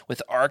scene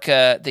with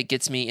Arca that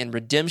gets me in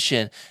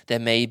Redemption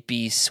that may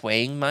be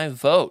swaying my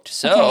vote.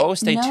 So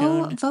stay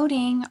tuned. No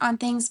voting on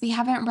things we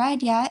haven't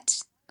read yet.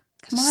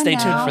 Come on Stay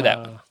now. tuned for that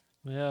one.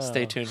 Yeah.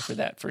 Stay tuned for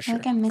that for sure.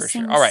 Like I'm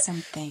missing All right.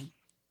 something.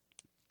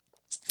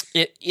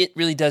 It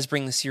really does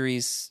bring the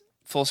series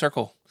full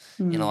circle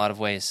in a lot of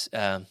ways.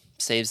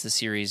 Saves the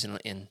series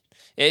and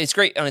it's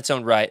great on its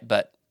own right,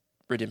 but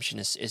Redemption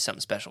is something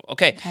special.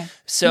 Okay.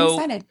 So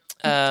I'm excited.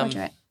 Looking forward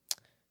to it.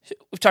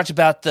 we've talked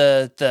about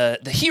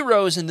the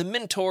heroes and the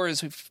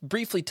mentors. We've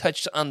briefly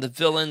touched on the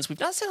villains. We've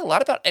not said a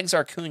lot about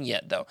Exar Kun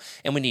yet, though,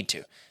 and we need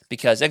to,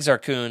 because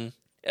Exar Kun.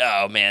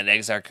 Oh man,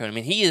 Exar Kun. I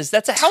mean,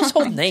 that's a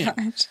household name.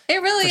 Gosh.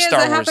 It really for is.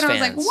 Star It Wars happened. I was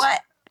fans. like,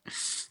 what?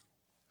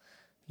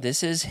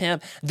 This is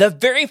him. The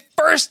very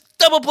first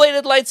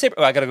double-bladed lightsaber.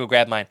 Oh, I gotta go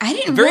grab mine. I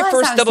didn't The very realize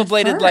first that was the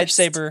double-bladed first.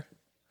 lightsaber.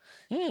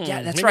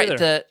 Yeah, that's me right.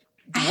 neither.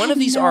 I One had of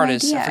these no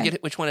artists, I idea.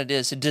 forget which one it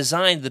is,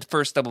 designed the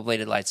first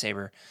double-bladed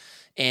lightsaber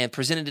and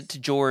presented it to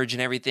George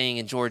and everything,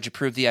 and George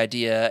approved the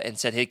idea and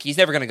said, hey, he's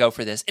never going to go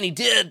for this. And he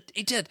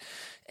did.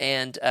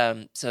 And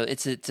so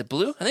it's a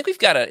blue. I think we've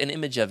got an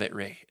image of it,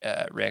 Rick.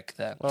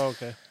 Oh,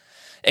 okay.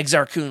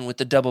 Exar Kun with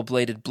the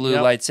double-bladed blue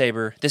Yep.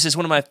 lightsaber. This is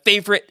one of my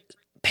favorite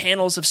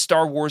panels of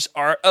Star Wars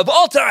art of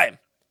all time.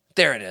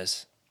 There it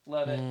is.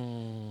 Love it.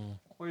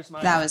 Where's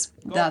my?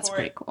 That's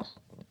pretty cool.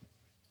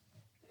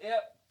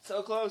 Yep,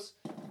 so close.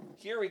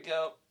 Here we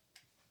go.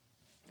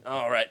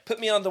 All right, put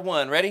me on the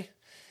one. Ready?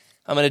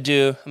 I'm gonna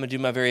do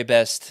my very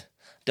best.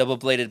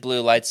 Double-bladed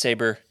blue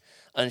lightsaber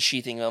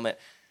unsheathing moment.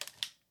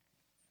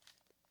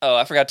 Oh,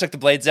 I forgot I took the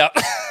blades out.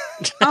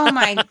 Oh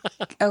my.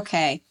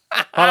 Okay.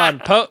 Hold on.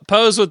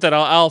 Pose with it.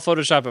 I'll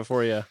Photoshop it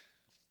for you.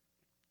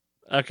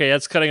 Okay,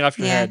 that's cutting off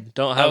your Yeah. head.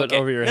 Don't have it Okay.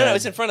 over your head. No,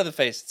 it's in front of the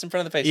face. It's in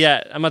front of the face.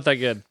 Yeah, I'm not that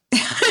good.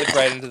 Look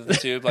right into the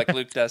tube like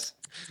Luke does.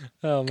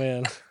 Oh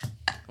man.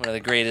 One of the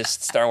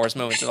greatest Star Wars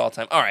moments of all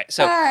time. All right,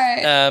 so All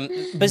right.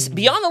 but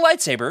beyond the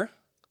lightsaber,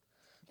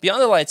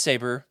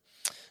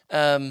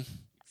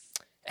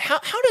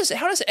 how does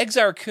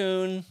Exar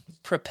Kun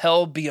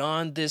propel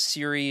beyond this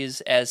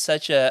series as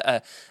such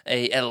a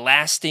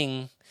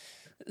lasting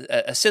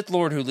a Sith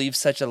Lord who leaves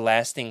such a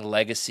lasting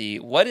legacy?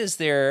 What is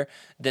there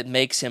that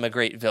makes him a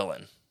great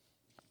villain?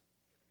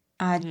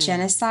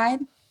 Genocide.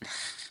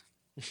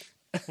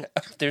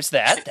 There's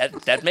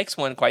that makes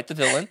one quite the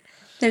villain.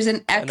 There's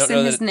an X don't know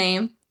in his that-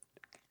 name.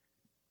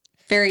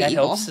 Very That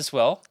evil. helps as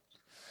well.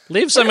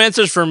 Leave some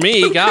answers for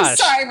me, gosh.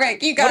 Sorry,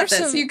 Rick. You What got are this.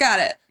 some- You got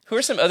it. Who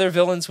are some other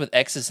villains with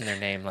X's in their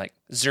name, like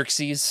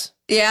Xerxes?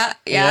 Yeah.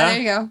 Yeah. There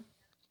you go.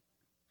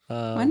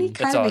 Wasn't he That's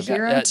kind all of a I've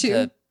got.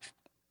 hero too?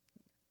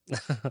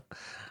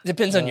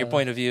 Depends on your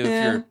point of view if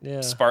Yeah. you're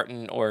Yeah.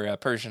 Spartan or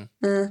Persian.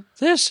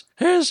 This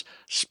is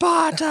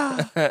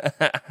Sparta.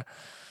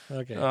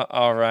 Okay.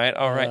 All right.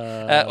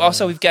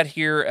 Also, we've got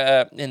here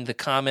in the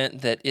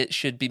comment that it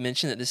should be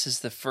mentioned that this is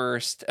the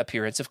first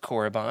appearance of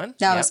Korriban.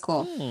 That Yep. was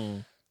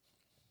cool.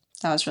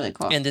 That was really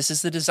cool. And this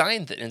is the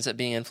design that ends up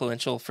being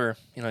influential for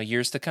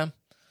years to come,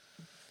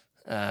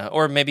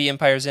 or maybe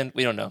Empire's End.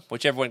 We don't know.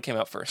 Whichever one came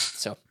out first.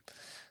 So,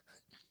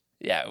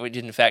 yeah, we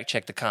didn't fact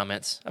check the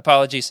comments.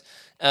 Apologies.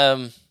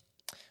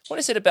 What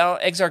is it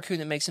about Exar Kun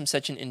that makes him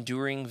such an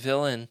enduring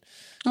villain?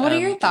 What are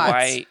your thoughts?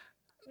 Why?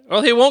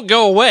 Well, he won't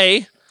go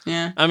away.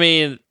 Yeah. I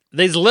mean,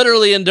 he's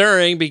literally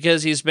enduring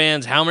because he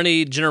spans how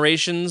many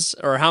generations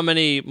or how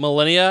many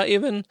millennia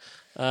even?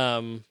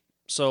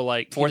 So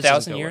like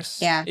 4,000 years.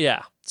 Yeah.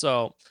 Yeah.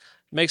 So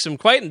makes him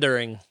quite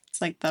enduring. It's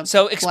like the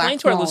So explain black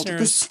to our mold of the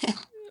listeners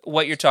Sith.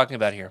 what you're talking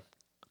about here.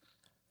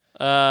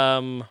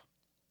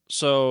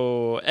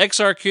 So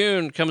Exar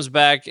Kun comes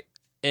back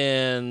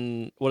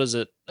in what is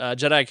it?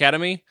 Jedi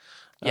Academy.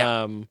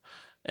 Yeah.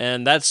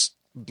 And that's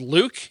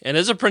Luke and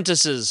his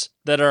apprentices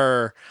that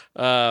are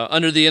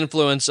under the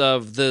influence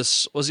of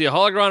this. Was he a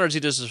holocron or is he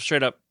just a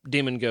straight up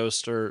demon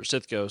ghost or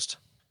Sith ghost?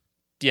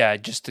 Yeah,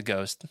 just the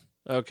ghost.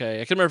 Okay,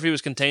 I couldn't remember if he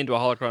was contained to a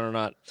holocron or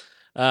not.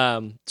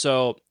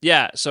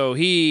 So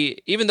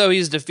he, even though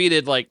he's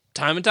defeated like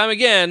time and time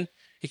again,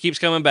 he keeps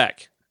coming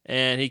back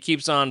and he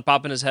keeps on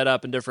popping his head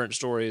up in different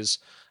stories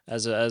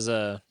as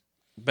a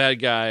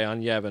bad guy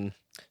on Yavin.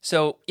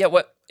 So yeah,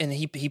 and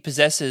he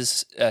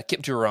possesses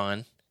Kip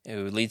Duran,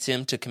 who leads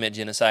him to commit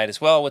genocide as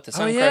well with the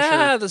Sun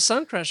Crusher. The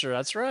Sun Crusher.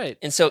 That's right.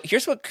 And so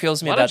here's what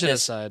kills me A lot about of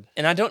this, genocide.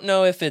 and I don't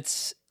know if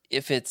it's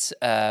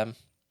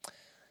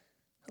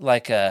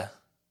like a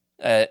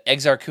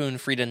Exar Kun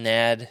Frida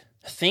Nad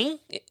thing,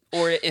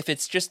 or if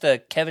it's just a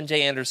Kevin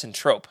J. Anderson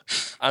trope.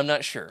 I'm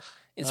not sure.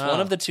 It's one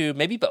of the two,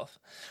 maybe both.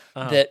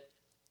 That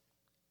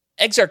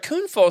Exar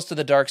Kun falls to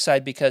the dark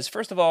side because,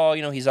 first of all,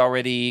 he's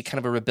already kind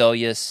of a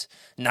rebellious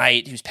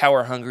knight who's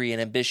power hungry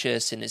and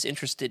ambitious and is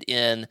interested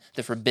in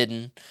the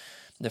forbidden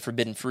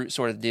fruit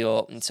sort of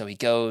deal. And so he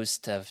goes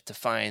to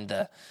find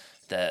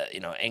the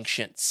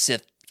ancient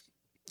Sith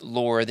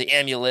lore, the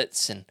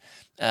amulets,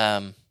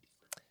 and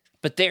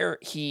but there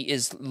he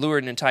is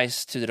lured and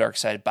enticed to the dark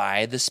side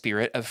by the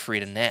spirit of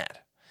Frida Nad,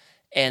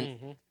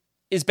 and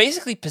is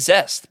basically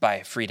possessed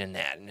by Frida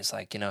Nad, and it's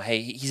like,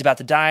 hey, he's about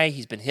to die.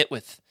 He's been hit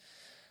with,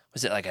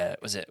 was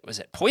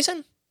it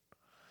poison?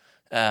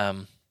 I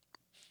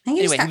think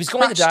Anyway, he he was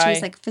going to crushed. He die.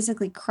 was like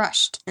physically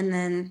crushed, and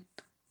then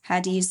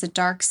had to use the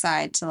dark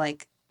side to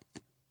like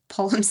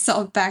pull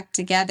himself back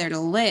together to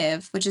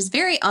live, which is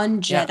very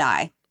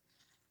un-Jedi.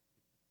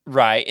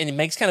 Right, and he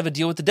makes kind of a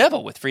deal with the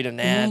devil, with Frida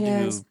Nad, He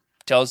who does.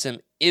 tells him,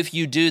 if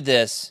you do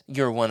this,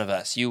 you're one of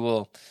us.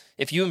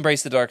 If you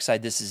embrace the dark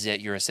side, this is it.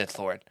 You're a Sith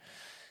Lord.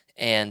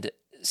 And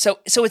so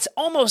it's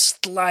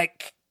almost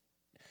like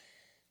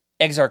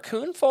Exar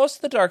Kun falls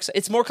to the dark side.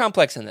 It's more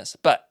complex than this,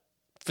 but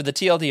for the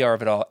TLDR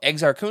of it all,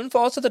 Exar Kun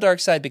falls to the dark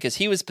side because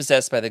he was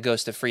possessed by the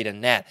ghost of Frida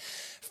Nad.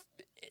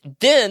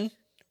 Then,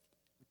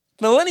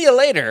 millennia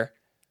later,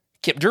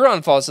 Kip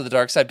Duran falls to the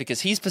dark side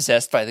because he's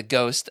possessed by the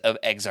ghost of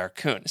Exar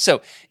Kun.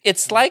 So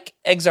it's like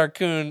Exar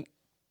Kun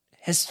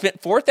has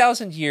spent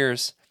 4,000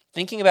 years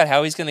thinking about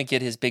how he's going to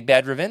get his big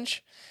bad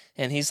revenge.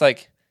 And he's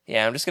like,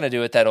 yeah, I'm just going to do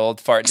what that old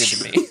fart did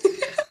to me.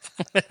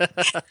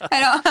 I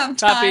don't have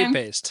Copy time.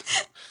 paste.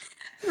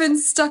 I've been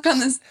stuck on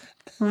this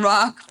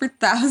rock for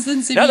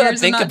thousands of Now that I years and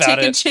think not about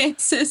taking it,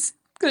 chances.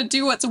 Gonna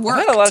do what's I've worked.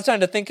 had a lot of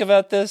time to think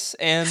about this,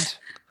 and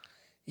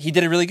he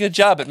did a really good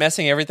job at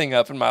messing everything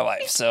up in my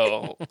life.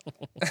 So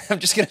I'm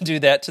just going to do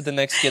that to the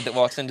next kid that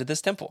walks into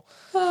this temple.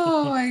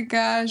 Oh my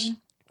gosh.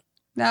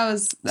 That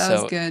was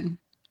good.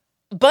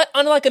 But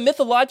on like a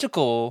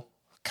mythological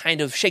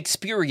kind of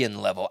Shakespearean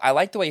level, I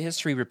like the way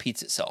history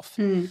repeats itself.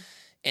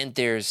 And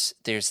there's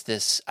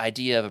this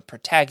idea of a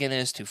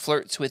protagonist who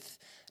flirts with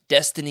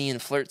destiny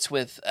and flirts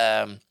with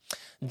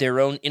their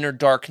own inner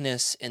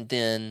darkness, and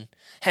then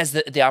has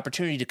the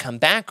opportunity to come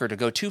back or to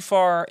go too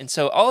far. And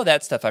so all of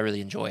that stuff I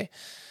really enjoy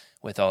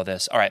with all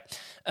this. All right.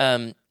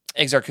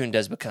 Exar Kun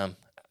does become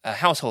a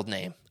household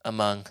name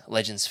among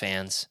Legends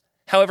fans.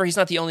 However, he's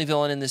not the only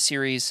villain in this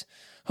series.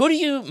 Who do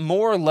you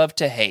more love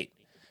to hate?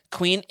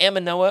 Queen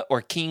Aminoa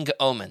or King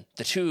Omen?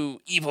 The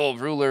two evil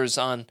rulers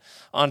on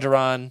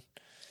Onderon.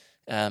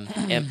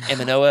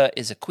 Aminoa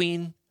is a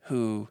queen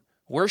who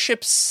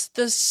worships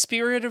the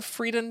spirit of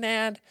Frida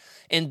Nad,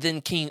 and then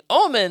King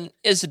Omen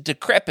is a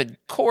decrepit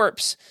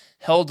corpse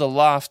held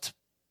aloft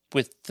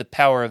with the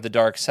power of the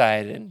dark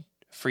side and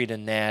Frida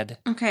Nad.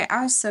 Okay,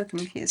 I was so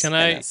confused.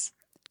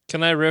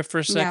 Can I riff for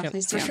a second? Yeah,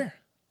 please do. For sure.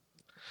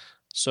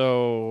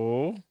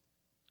 So,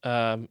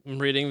 I'm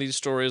reading these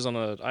stories on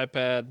an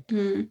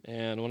iPad,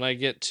 and when I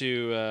get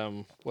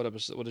to what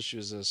issue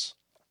is this?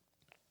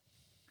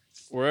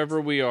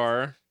 Wherever we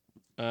are,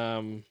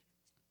 when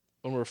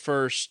we're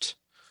first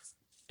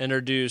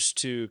introduced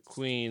to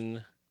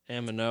Queen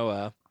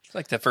Aminoa, It's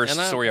like the first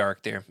story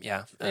arc there.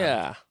 Yeah.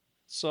 yeah.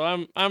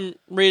 So I'm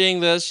reading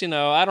this.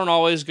 I don't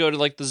always go to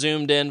like the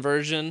zoomed in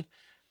version,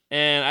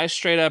 and I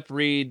straight up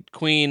read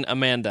Queen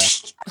Amanda.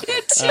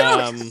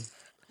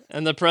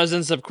 In the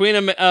presence of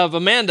of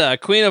Amanda,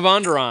 Queen of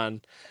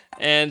Onderon.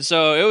 And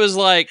so it was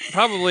like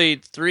probably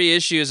 3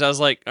 issues. I was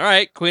like, all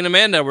right, Queen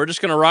Amanda, we're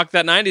just going to rock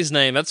that 90s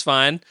name. That's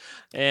fine.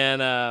 And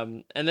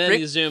then Rick,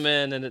 you zoom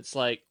in and it's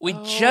like, we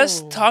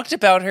just talked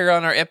about her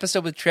on our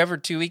episode with Trevor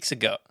 2 weeks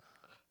ago.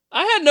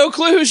 I had no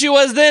clue who she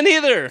was then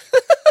either.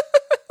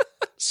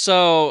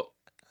 So,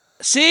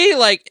 see,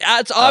 like,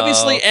 it's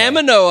obviously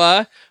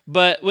Aminoa,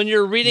 but when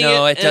you're reading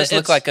it does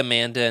look like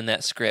Amanda in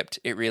that script.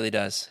 It really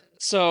does.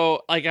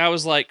 So, like, I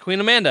was like,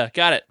 Queen Amanda,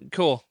 got it,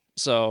 cool.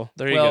 So,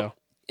 there you go.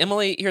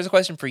 Emily, here's a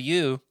question for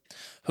you.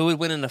 Who would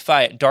win in a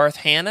fight, Darth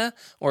Hannah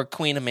or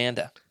Queen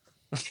Amanda?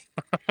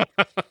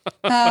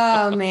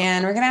 Oh,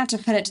 man. We're going to have to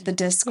put it to the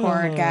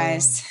Discord,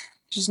 guys.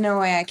 There's no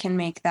way I can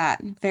make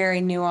that very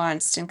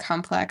nuanced and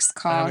complex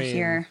call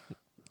here.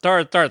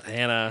 Darth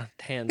Hannah.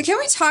 Can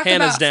we talk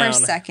Hannah's about down.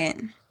 for a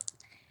second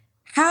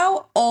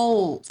how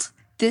old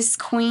this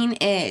queen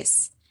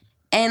is?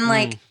 And,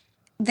 like,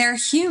 they're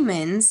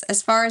humans,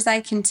 as far as I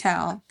can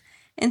tell.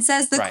 And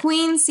says the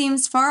queen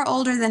seems far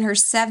older than her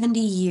 70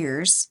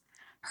 years.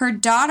 Her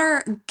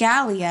daughter,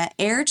 Gallia,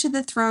 heir to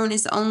the throne,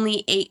 is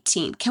only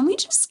 18. Can we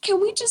just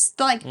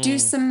do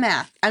some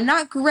math? I'm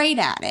not great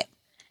at it.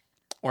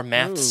 Or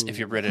maths, if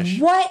you're British.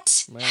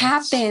 What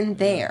happened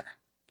there?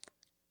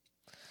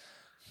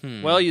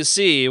 Well, you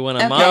see, when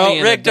a mommy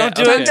and Rick, don't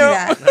do it.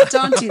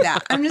 Don't do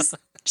that. I'm just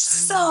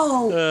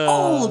so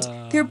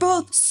old. They're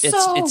both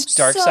it's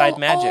dark side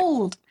magic.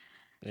 Old.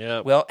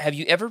 Yeah. Well, have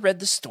you ever read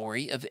the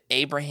story of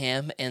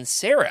Abraham and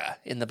Sarah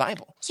in the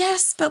Bible?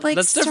 Yes, but like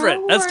that's Star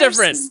different. Wars That's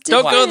different. is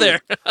Don't go there.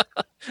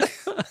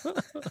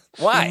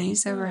 Why?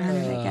 He's over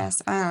 100, I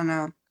guess. I don't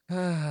know.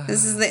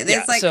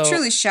 It's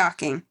truly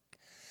shocking.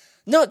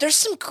 No, there's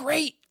some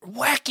great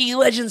wacky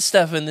legend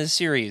stuff in this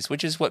series,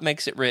 which is what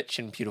makes it rich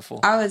and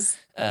beautiful.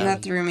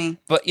 That threw me.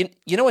 But you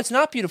know what's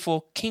not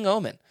beautiful? King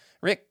Omen.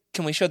 Rick,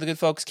 can we show the good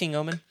folks King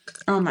Omen?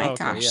 Oh my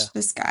gosh,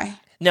 this guy.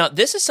 Now,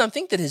 this is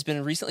something that has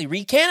been recently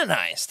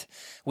recanonized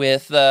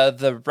with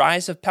the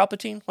Rise of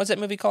Palpatine. What's that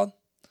movie called?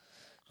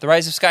 The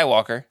Rise of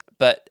Skywalker.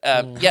 But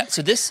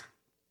so this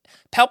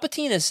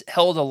Palpatine is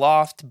held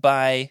aloft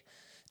by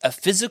a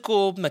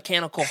physical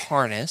mechanical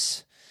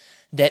harness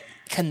that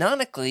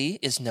canonically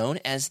is known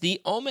as the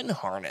Omen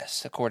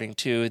harness, according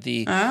to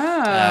the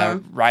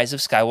Rise of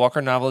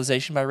Skywalker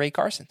novelization by Ray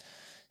Carson.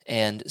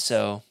 And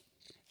so,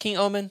 King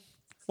Omen,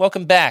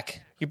 welcome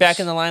back. You're back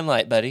in the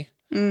limelight, buddy.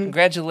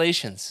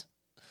 Congratulations.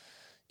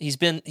 He's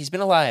been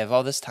alive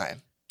all this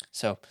time.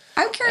 So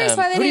I'm curious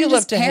why they didn't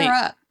just pair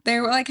up.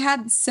 They were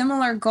had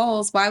similar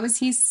goals. Why was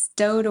he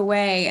stowed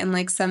away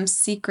in some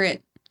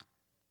secret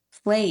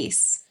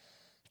place?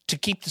 To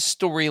keep the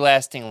story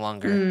lasting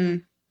longer.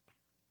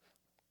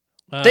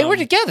 They were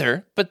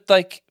together, but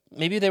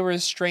maybe they were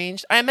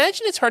estranged. I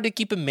imagine it's hard to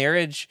keep a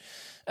marriage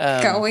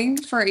going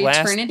for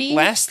eternity,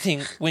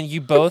 lasting when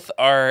you both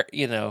are,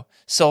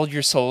 sold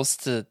your souls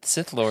to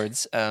Sith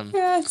Lords. I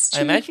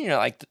imagine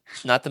you're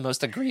not the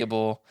most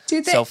agreeable,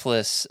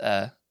 selfless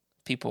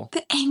people.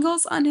 The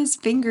angles on his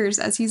fingers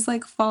as he's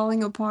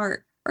falling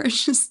apart are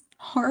just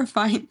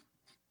horrifying.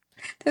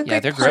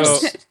 They're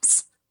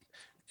gross.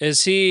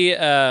 Is he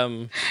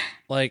Duke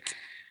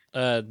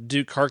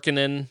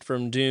Harkonnen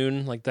from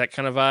Dune, that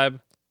kind of vibe?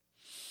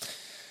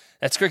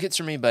 That's crickets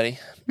for me, buddy.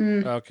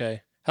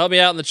 Okay. Help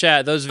me out in the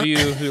chat, those of you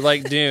who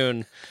like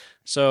Dune.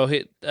 So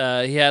he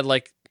had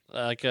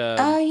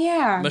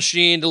a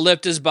machine to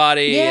lift his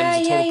body and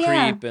was a total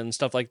creep and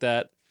stuff like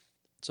that.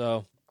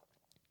 So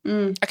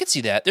I could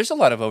see that. There's a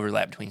lot of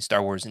overlap between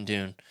Star Wars and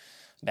Dune,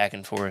 back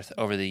and forth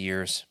over the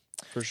years.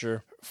 For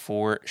sure.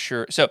 For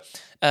sure. So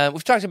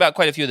we've talked about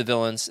quite a few of the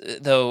villains,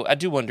 though I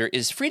do wonder,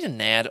 is Frida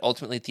Nad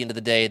ultimately at the end of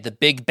the day the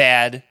big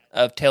bad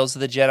of Tales of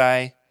the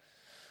Jedi?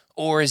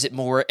 Or is it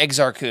more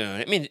Exar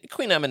Kun? I mean,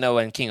 Queen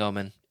Amidala and King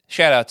Omen,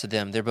 shout out to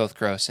them. They're both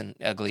gross and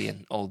ugly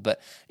and old,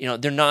 but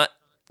they're not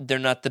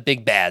the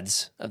big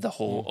bads of the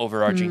whole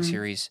overarching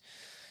series.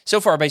 So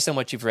far, based on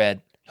what you've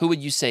read, who would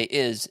you say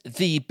is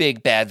the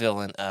big bad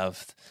villain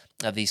of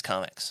these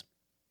comics?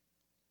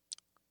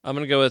 I'm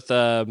going to go with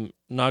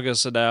Naga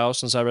Sadao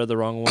since I read the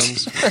wrong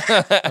ones.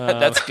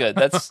 That's good.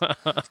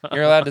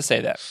 You're allowed to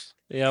say that.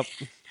 Yep.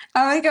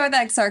 I'm going to go with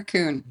Exar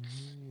Kun.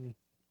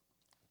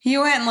 He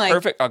went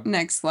Perfect.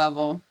 Next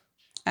level.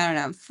 I don't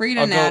know.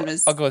 Frida Nad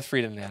was I'll go with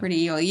Frida Nad. pretty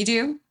evil. You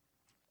do?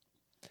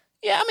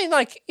 Yeah, I mean,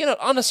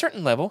 on a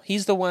certain level,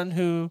 he's the one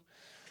who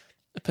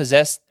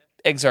possessed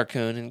Exar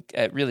Kun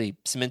and really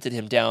cemented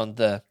him down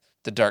the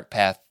dark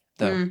path,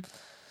 though.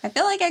 I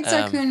feel like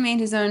Exar Kun made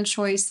his own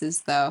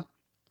choices, though.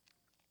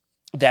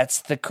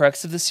 That's the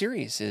crux of the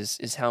series,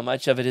 is how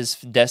much of it is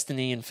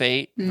destiny and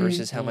fate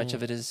versus how much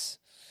of it is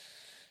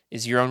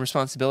your own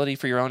responsibility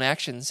for your own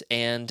actions.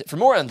 And for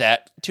more on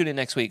that, tune in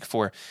next week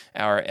for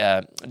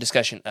our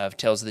discussion of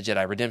Tales of the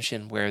Jedi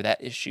Redemption, where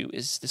that issue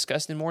is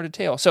discussed in more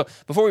detail. So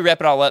before we wrap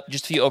it all up,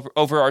 just a few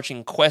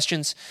overarching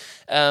questions.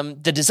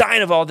 The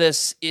design of all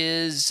this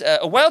is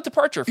a wild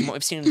departure from what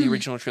we've seen in the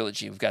original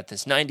trilogy. We've got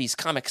this 90s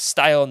comic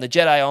style, and the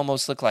Jedi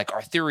almost look like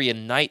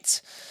Arthurian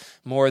knights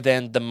more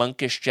than the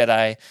monkish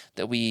Jedi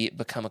that we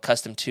become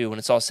accustomed to when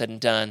it's all said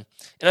and done.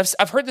 And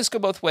I've heard this go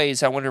both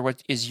ways. I wonder,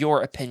 what is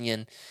your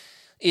opinion?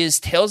 Is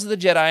Tales of the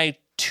Jedi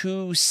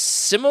too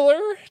similar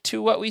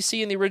to what we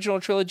see in the original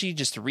trilogy,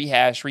 just to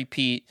rehash,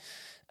 repeat?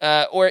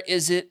 Or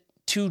is it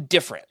too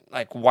different,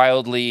 like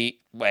wildly,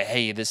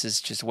 hey, this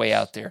is just way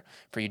out there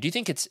for you? Do you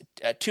think it's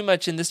too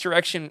much in this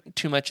direction,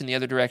 too much in the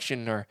other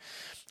direction, or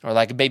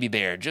like a baby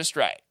bear, just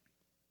right?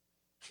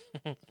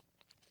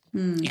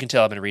 You can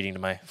tell I've been reading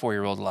to my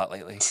 4-year-old a lot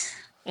lately.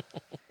 I feel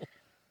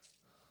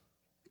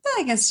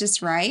like it's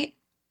just right.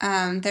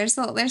 There's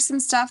some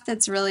stuff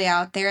that's really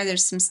out there.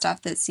 There's some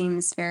stuff that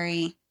seems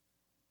very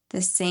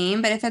the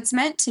same. But if it's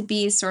meant to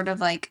be sort of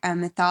like a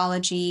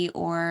mythology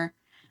or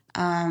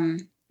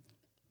kind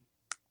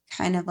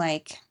of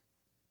like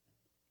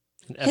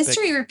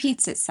history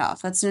repeats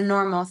itself. That's a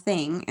normal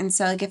thing. And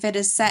so like if it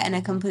is set in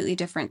a completely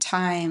different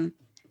time,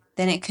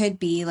 then it could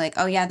be like,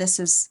 oh yeah, this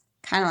is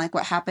kind of like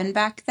what happened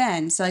back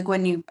then. So like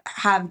when you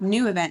have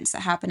new events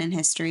that happen in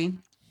history,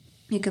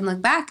 you can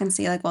look back and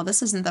see like, well,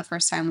 this isn't the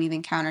first time we've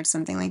encountered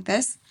something like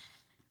this.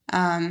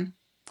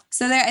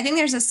 So I think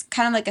there's this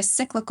kind of like a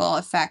cyclical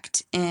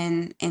effect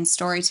in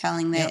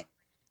storytelling that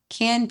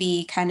can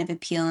be kind of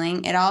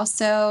appealing. It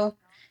also,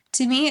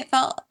 to me, it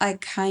felt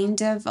like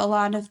kind of a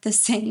lot of the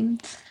same.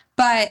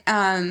 But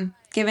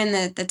given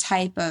the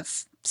type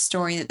of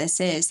story that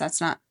this is,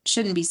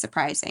 shouldn't be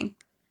surprising.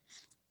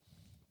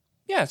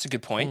 Yeah, that's a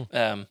good point.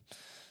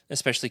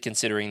 Especially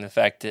considering the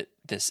fact that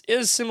this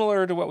is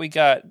similar to what we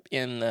got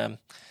in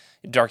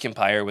Dark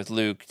Empire with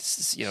Luke,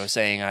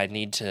 saying I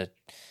need to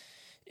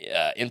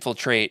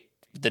infiltrate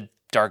the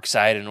dark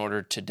side in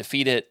order to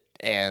defeat it.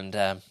 And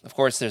of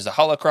course, there's a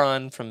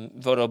holocron from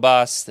Voto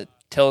Boss that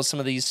tells some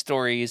of these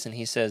stories, and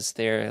he says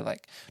there,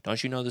 like,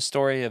 don't you know the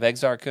story of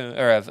Exar Kun,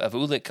 or of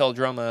Ulic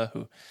Qel-Droma,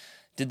 who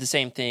did the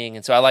same thing?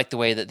 And so I like the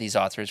way that these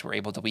authors were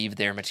able to weave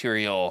their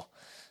material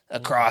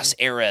across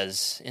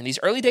eras. In these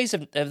early days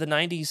of the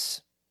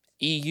 90s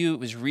EU, it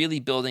was really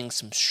building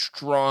some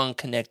strong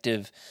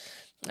connective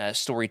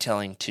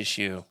storytelling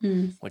tissue,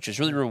 which is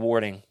really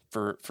rewarding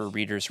for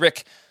readers.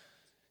 Rick,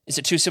 is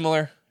it too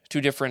similar,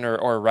 too different,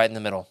 or right in the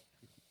middle?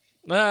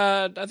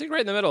 I think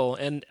right in the middle,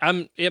 and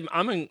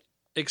I'm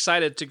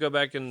excited to go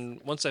back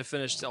and, once I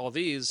finished all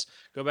these,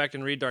 go back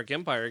and read Dark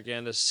Empire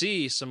again to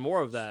see some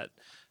more of that.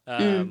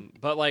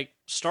 But like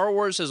Star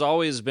Wars has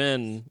always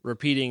been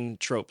repeating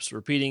tropes,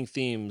 repeating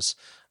themes.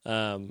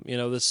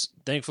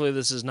 Thankfully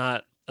this is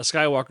not a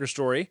Skywalker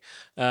story.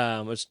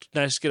 It's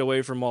nice to get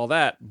away from all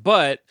that,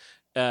 but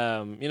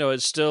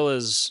it still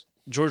is.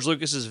 George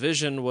Lucas's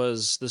vision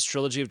was this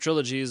trilogy of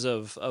trilogies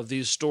of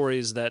these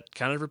stories that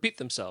kind of repeat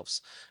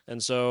themselves,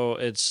 and so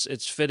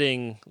it's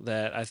fitting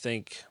that I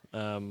think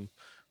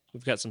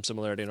we've got some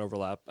similarity and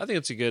overlap. I think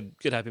it's a good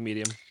happy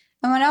medium.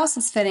 And what else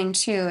is fitting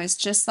too is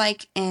just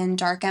like in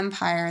Dark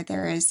Empire,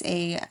 there is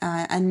a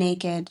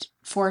naked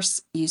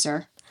Force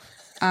user.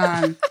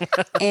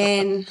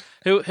 In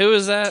who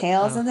is that?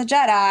 Tales of the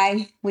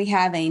Jedi, we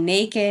have a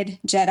naked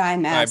Jedi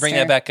master. All right, bring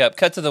that back up.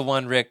 Cut to the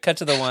one, Rick. Cut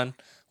to the one.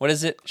 What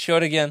is it? Show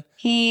it again.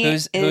 Who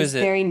is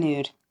it? Very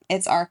nude.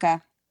 It's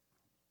Arca.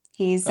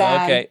 He's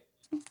okay.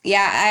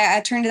 Yeah,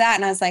 I turned to that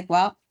and I was like,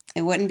 well,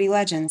 it wouldn't be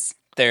Legends.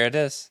 There it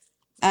is.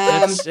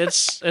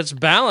 It's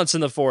balance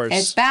in the Force.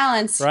 It's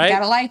balance. Right?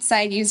 Got a light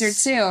side user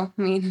too.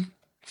 I mean,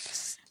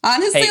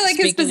 honestly,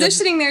 his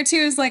positioning there too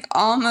is like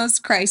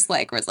almost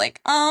Christ-like. Where it's like,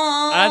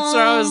 oh, that's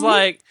where I was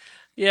like,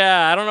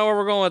 Yeah, I don't know where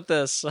we're going with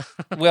this.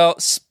 Well,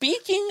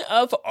 speaking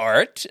of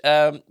art,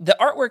 the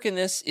artwork in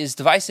this is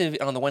divisive.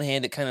 On the one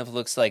hand, it kind of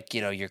looks like,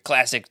 your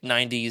classic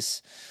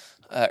 90s,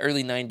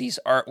 early 90s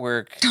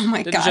artwork. Oh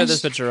my Didn't show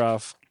this gosh. picture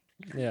off.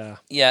 Yeah.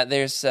 Yeah,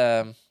 there's,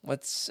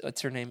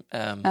 what's her name?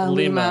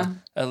 Lima.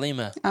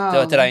 Alima.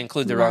 Oh, Did I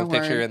include the my wrong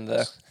picture word. in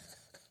the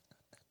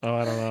Oh,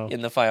 I don't know.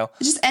 in the file?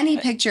 Just any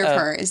picture of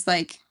her is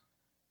like,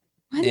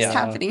 what is yeah.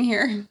 happening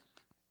here?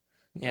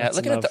 Yeah, That's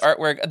looking enough. at the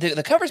artwork,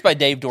 the covers by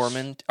Dave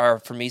Dorman are,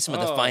 for me, some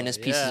of the Oh,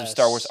 finest pieces of yes.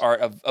 Star Wars art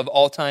of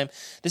all time.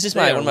 This is They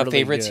one are of my really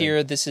favorites good.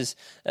 here. This is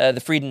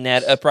the Freedom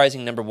Net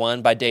Uprising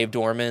 #1 by Dave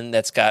Dorman.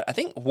 That's got, I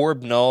think,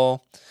 Warb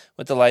Null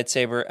with the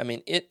lightsaber. I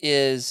mean, it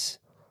is,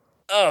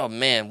 oh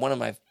man, one of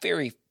my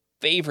very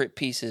favorite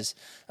pieces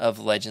of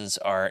Legends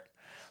art.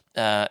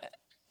 A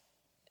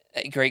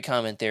great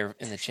comment there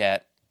in the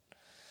chat.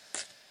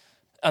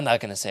 I'm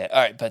not going to say it.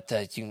 All right, but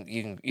you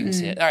can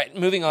see it. All right,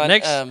 moving on.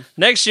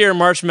 Next year,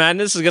 March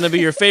Madness is going to be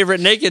your favorite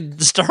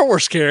naked Star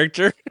Wars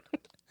character.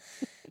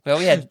 Well,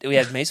 we had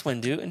Mace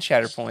Windu and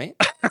Shatterpoint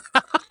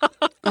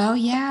Oh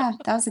yeah,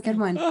 that was a good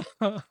one.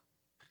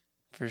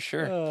 for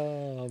sure.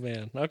 Oh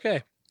man.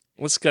 Okay.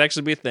 This could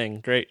actually be a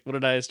thing. Great. What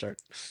did I start?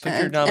 Put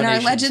your In our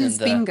nominations Legends in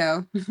the-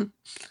 bingo.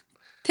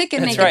 Pick a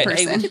That's naked right.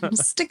 Hey, we person.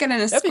 Stick it in a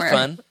That'd square. be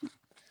fun.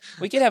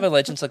 We could have a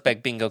Legends Look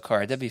Back bingo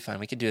card. That'd be fun.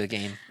 We could do a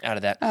game out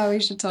of that. Oh, we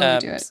should totally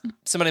do it.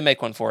 Somebody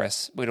make one for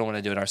us. We don't want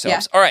to do it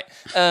ourselves. All right.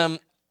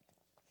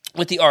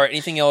 With the art,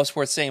 anything else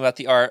worth saying about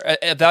the art?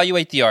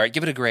 Evaluate the art.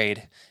 Give it a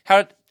grade.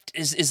 How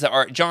is the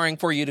art jarring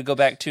for you to go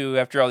back to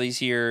after all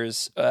these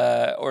years,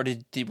 or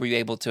were you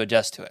able to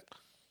adjust to it?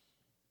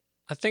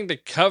 I think the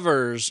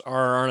covers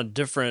are on a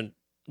different,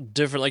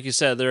 like you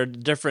said, they're a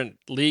different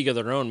league of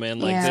their own, man.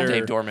 Like Yeah.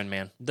 Dave Dorman,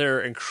 man. they're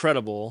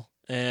incredible,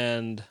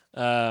 and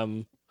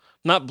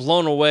not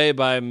blown away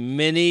by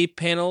many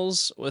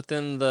panels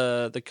within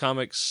the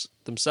comics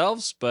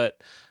themselves, but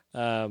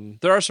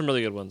there are some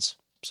really good ones.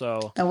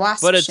 So, The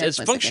wasp but ship it's was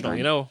a good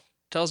functional, one.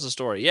 tells the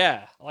story.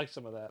 Yeah, I like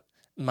some of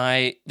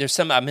that. There's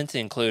some I meant to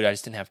include. I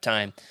just didn't have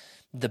time.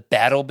 The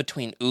battle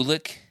between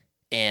Ulick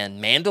and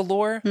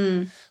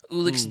Mandalore.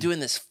 Ulick's doing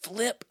this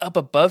flip up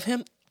above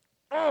him.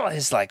 Oh,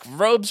 his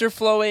robes are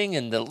flowing,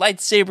 and the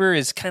lightsaber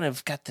is kind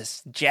of got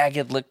this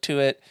jagged look to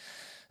it.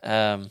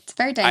 It's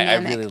very I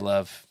dynamic. really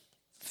love.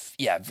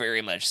 Yeah,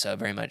 very much so,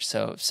 very much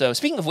so. So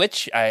speaking of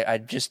which, I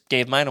just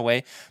gave mine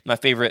away. My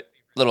favorite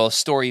little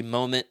story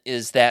moment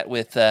is that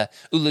with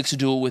Ulick's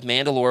duel with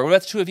Mandalore. What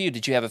about the two of you?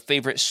 Did you have a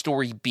favorite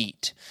story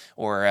beat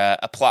or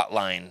a plot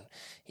line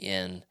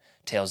in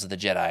Tales of the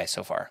Jedi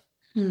so far?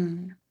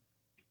 I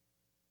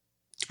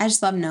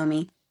just love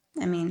Nomi.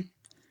 I mean,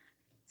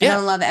 Yeah. I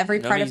don't love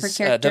every part of her Nomi's,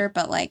 character,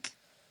 but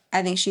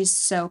I think she's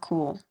so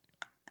cool.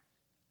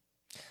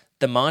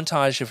 The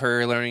montage of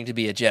her learning to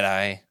be a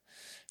Jedi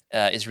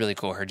is really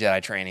cool. Her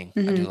Jedi training.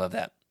 I do love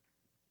that.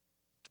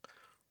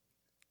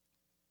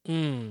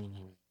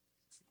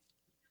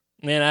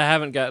 Man, I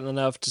haven't gotten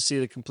enough to see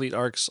the complete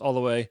arcs all the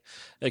way.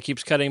 It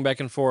keeps cutting back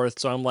and forth,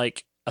 so I'm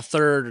like a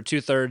third or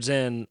 2/3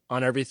 in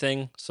on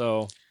everything.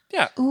 So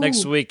Yeah. Ooh,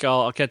 next week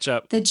I'll catch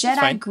up. the Jedi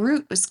fine.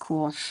 Groot was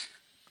cool.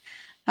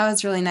 That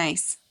was really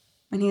nice.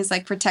 When he was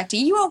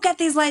protecting, you won't get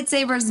these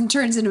lightsabers, and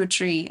turns into a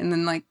tree and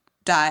then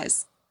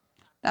dies.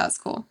 That was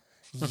cool.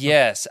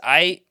 Yes,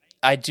 I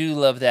do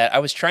love that. I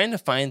was trying to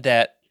find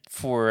that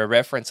for a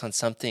reference on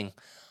something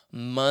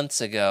months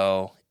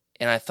ago,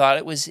 and I thought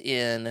it was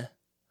in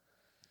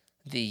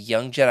the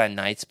Young Jedi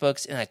Knights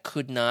books, and I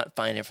could not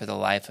find it for the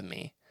life of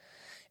me.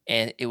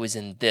 And it was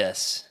in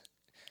this,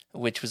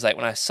 which was when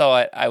I saw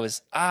it, I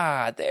was,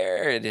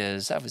 there it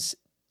is. I was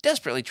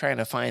desperately trying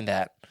to find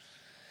that.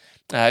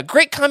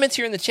 Great comments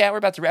here in the chat. We're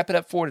about to wrap it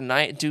up for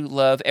tonight. I do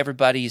love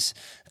everybody's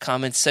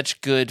comments.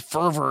 Such good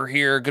fervor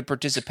here, good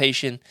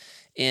participation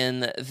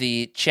in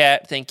the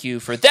chat. Thank you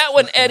for that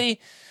one, Eddie,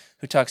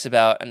 who talks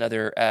about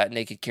another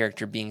naked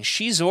character being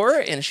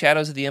Shizor in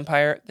Shadows of the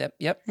Empire.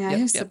 Yep.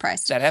 Who's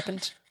surprised? That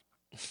happened.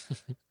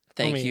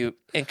 Thank you.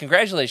 And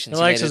congratulations.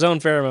 He likes his own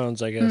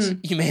pheromones, I guess.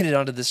 You made it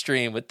onto the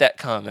stream with that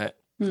comment.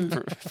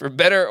 For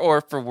better or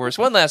for worse.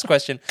 One last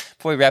question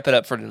before we wrap it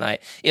up for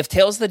tonight. If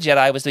Tales of the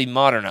Jedi was to be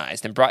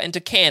modernized and brought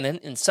into canon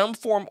in some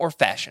form or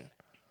fashion,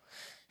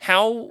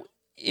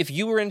 if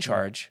you were in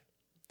charge,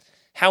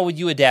 how would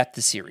you adapt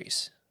the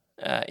series?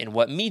 In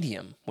what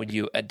medium would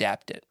you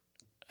adapt it?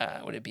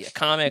 Would it be a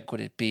comic?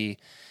 Would it be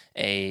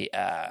a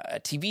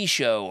TV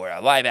show or a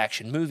live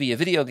action movie, a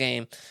video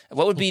game?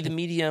 What would be the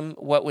medium?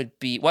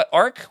 What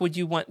arc would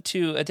you want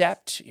to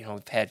adapt?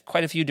 We've had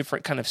quite a few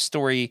different kind of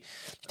story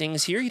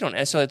things here. You don't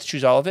necessarily have to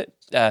choose all of it.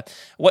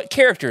 What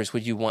characters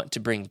would you want to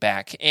bring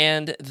back?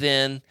 And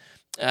then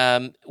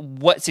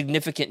what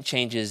significant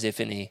changes, if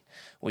any,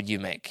 would you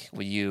make?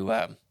 Would you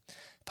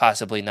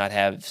possibly not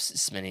have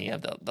as many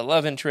of the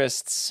love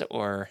interests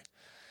or...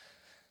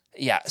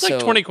 Yeah, It's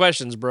 20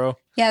 questions, bro.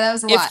 Yeah, that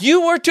was a lot. if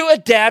you were to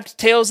adapt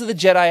Tales of the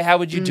Jedi, how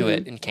would you do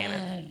it in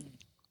canon?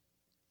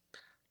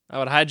 I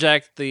would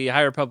hijack the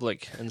High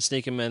Republic and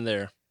sneak him in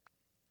there.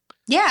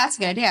 Yeah, that's a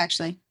good idea,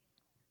 actually.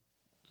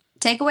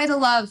 Take away the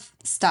love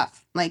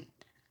stuff.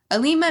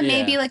 Alima, Yeah.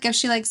 maybe like if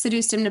she like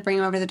seduced him to bring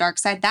him over to the dark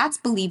side, that's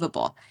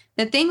believable.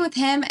 The thing with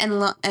him and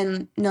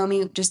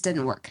Nomi just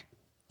didn't work.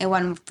 It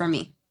wasn't for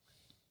me.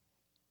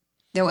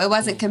 It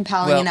wasn't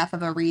compelling Well- enough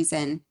of a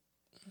reason.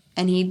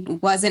 And he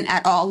wasn't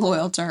at all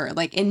loyal to her.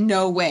 Like, in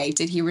no way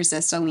did he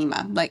resist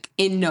Alima. Like,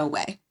 in no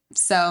way.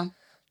 So,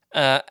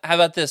 How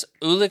about this?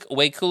 Ulic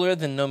way cooler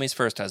than Nomi's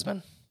first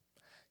husband.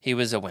 He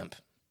was a wimp.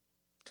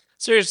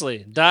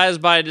 Seriously, dies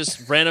by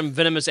just random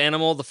venomous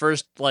animal. The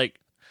first, like,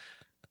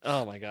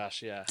 oh my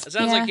gosh, yeah. It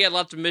sounds Yeah. like he had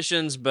lots of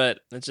missions,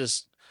 but it's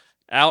just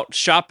out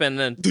shopping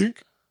and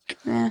dink,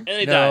 yeah. and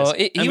he No, dies.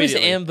 he was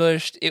immediately.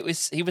 ambushed.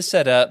 He was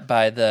set up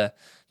by the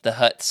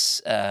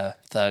Hutt's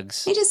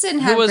thugs. He just didn't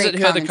Who have was great it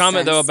who had the common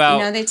comment, though, sense. about-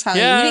 You know, they tell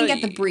Yeah, you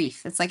didn't get the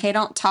brief. It's like, hey,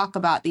 don't talk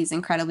about these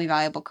incredibly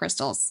valuable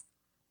crystals.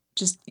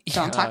 Just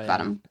don't talk Oh, about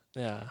yeah. them.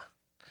 Yeah,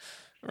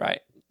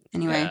 Right.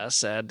 Anyway. yeah.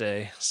 Sad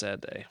day.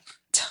 Sad day.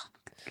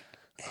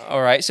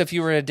 All right. So if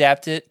you were to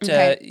adapt it,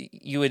 Okay.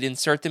 you would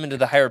insert them into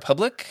the High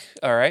Republic.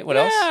 All right. What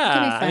else? Yeah,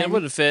 I mean, it fun.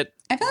 wouldn't fit.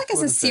 I feel like as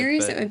a Wouldn't fit,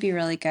 series, but- it would be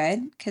really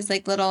good. Because,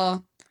 like,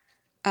 little...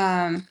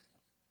 It'd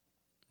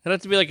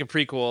have to be like a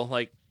prequel,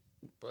 like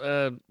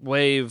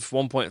Wave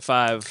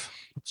 1.5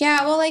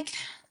 Yeah, well, like...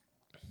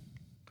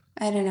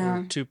 I don't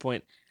or know.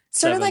 2.0.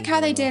 Sort of like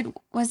how they I don't did...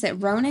 Was it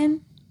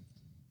Ronin?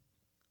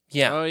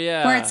 Yeah. Oh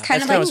yeah, Where it's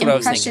kind That's of kinda like what I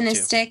was thinking, too.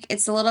 impressionistic.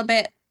 It's a little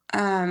bit...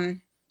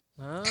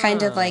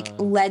 kind of like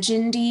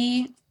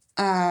legendy,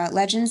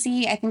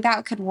 legendsy. I think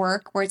that could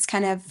work where it's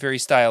kind of Very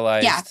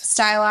stylized. yeah,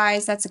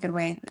 stylized. That's a good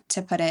way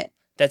to put it.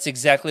 That's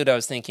exactly what I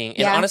was thinking. And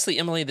Yeah. honestly,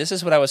 Emily, this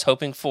is what I was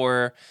hoping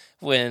for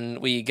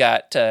when we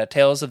got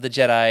Tales of the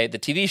Jedi, the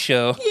TV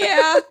show.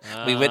 Yeah.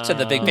 We went to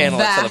the big panel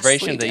at Vastly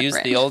Celebration. They used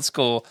the different. old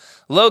school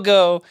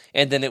logo,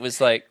 and then it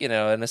was like, an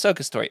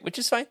Ahsoka story, which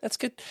is fine. That's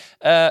good.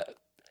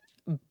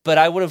 But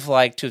I would have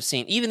liked to have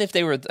seen, even if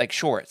they were like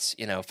shorts,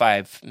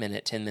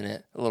 5-minute,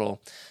 10-minute little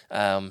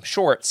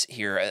shorts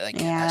here, like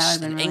Yeah, that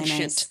would've been an really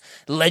ancient, nice.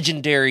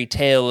 legendary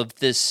tale of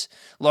this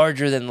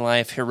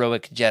larger-than-life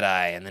heroic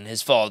Jedi, and then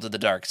his fall to the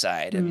dark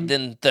side, Mm-hmm. and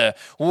then the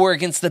war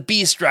against the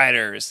Beast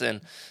Riders,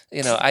 and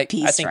I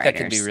Beast think that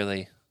could be Riders.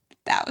 really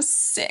That was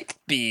sick.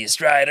 Beast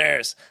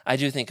Riders. I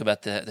do think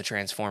about the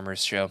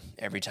Transformers show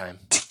every time.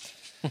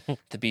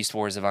 The Beast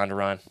Wars of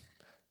Onderon.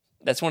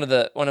 That's one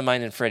of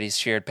mine and Freddie's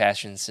shared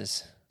passions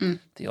is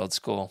the old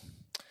school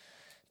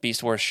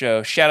Beast Wars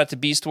show. Shout out to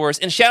Beast Wars,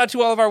 and shout out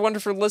to all of our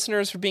wonderful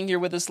listeners for being here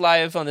with us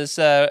live on this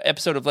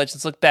episode of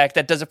Legends Look Back.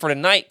 That does it for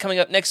tonight. Coming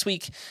up next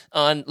week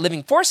on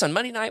Living Force on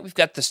Monday night, we've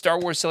got the Star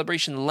Wars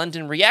Celebration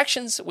London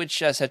reactions, which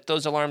set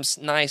those alarms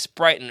nice,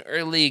 bright, and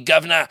early,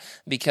 governor,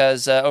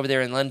 because over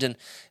there in London,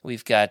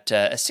 we've got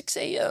a 6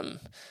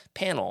 a.m.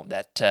 panel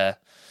that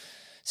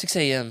 6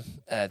 a.m.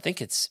 I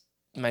think it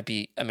might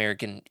be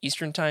American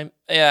Eastern time.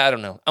 Yeah, I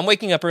don't know. I'm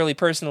waking up early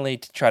personally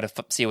to try to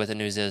see what the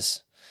news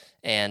is.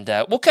 And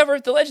we'll cover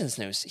the Legends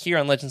news here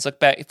on Legends Look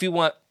Back. If you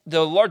want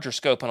the larger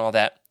scope on all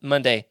that,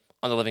 Monday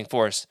on the Living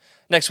Force.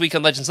 Next week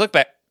on Legends Look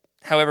Back,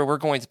 however, we're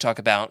going to talk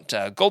about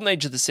Golden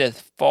Age of the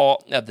Sith,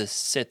 Fall of the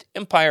Sith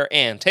Empire,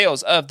 and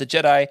Tales of the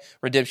Jedi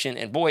Redemption.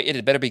 And boy, it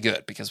had better be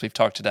good because we've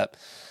talked it up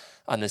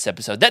on this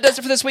episode. That does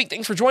it for this week.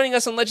 Thanks for joining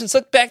us on Legends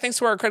Look Back. Thanks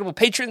to our incredible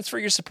patrons for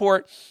your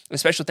support. A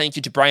special thank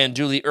you to Brian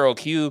Dooley, Earl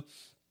Q,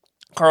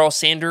 Carl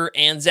Sander,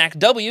 and Zach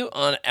W.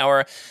 on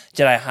our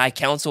Jedi High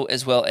Council,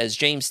 as well as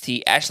James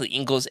T., Ashley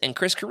Ingalls, and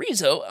Chris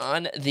Carrizo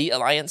on the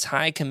Alliance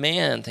High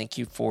Command. Thank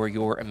you for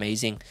your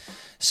amazing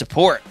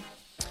support.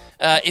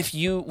 If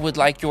you would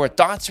like your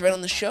thoughts read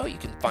on the show, you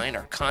can find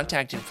our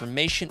contact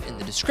information in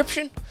the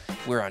description.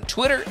 We're on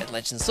Twitter at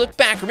Legends Look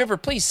Back. Remember,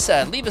 please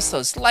leave us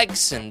those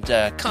likes and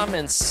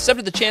comments, sub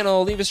to the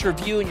channel, leave us a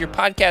review in your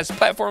podcast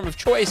platform of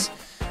choice.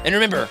 And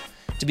remember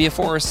to be a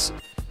force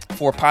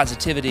for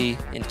positivity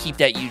and keep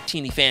that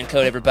teeny fan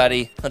code,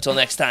 everybody. Until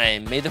next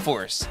time, may the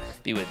Force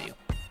be with you.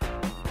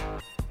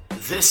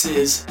 This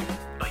is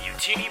a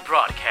Utini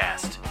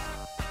broadcast.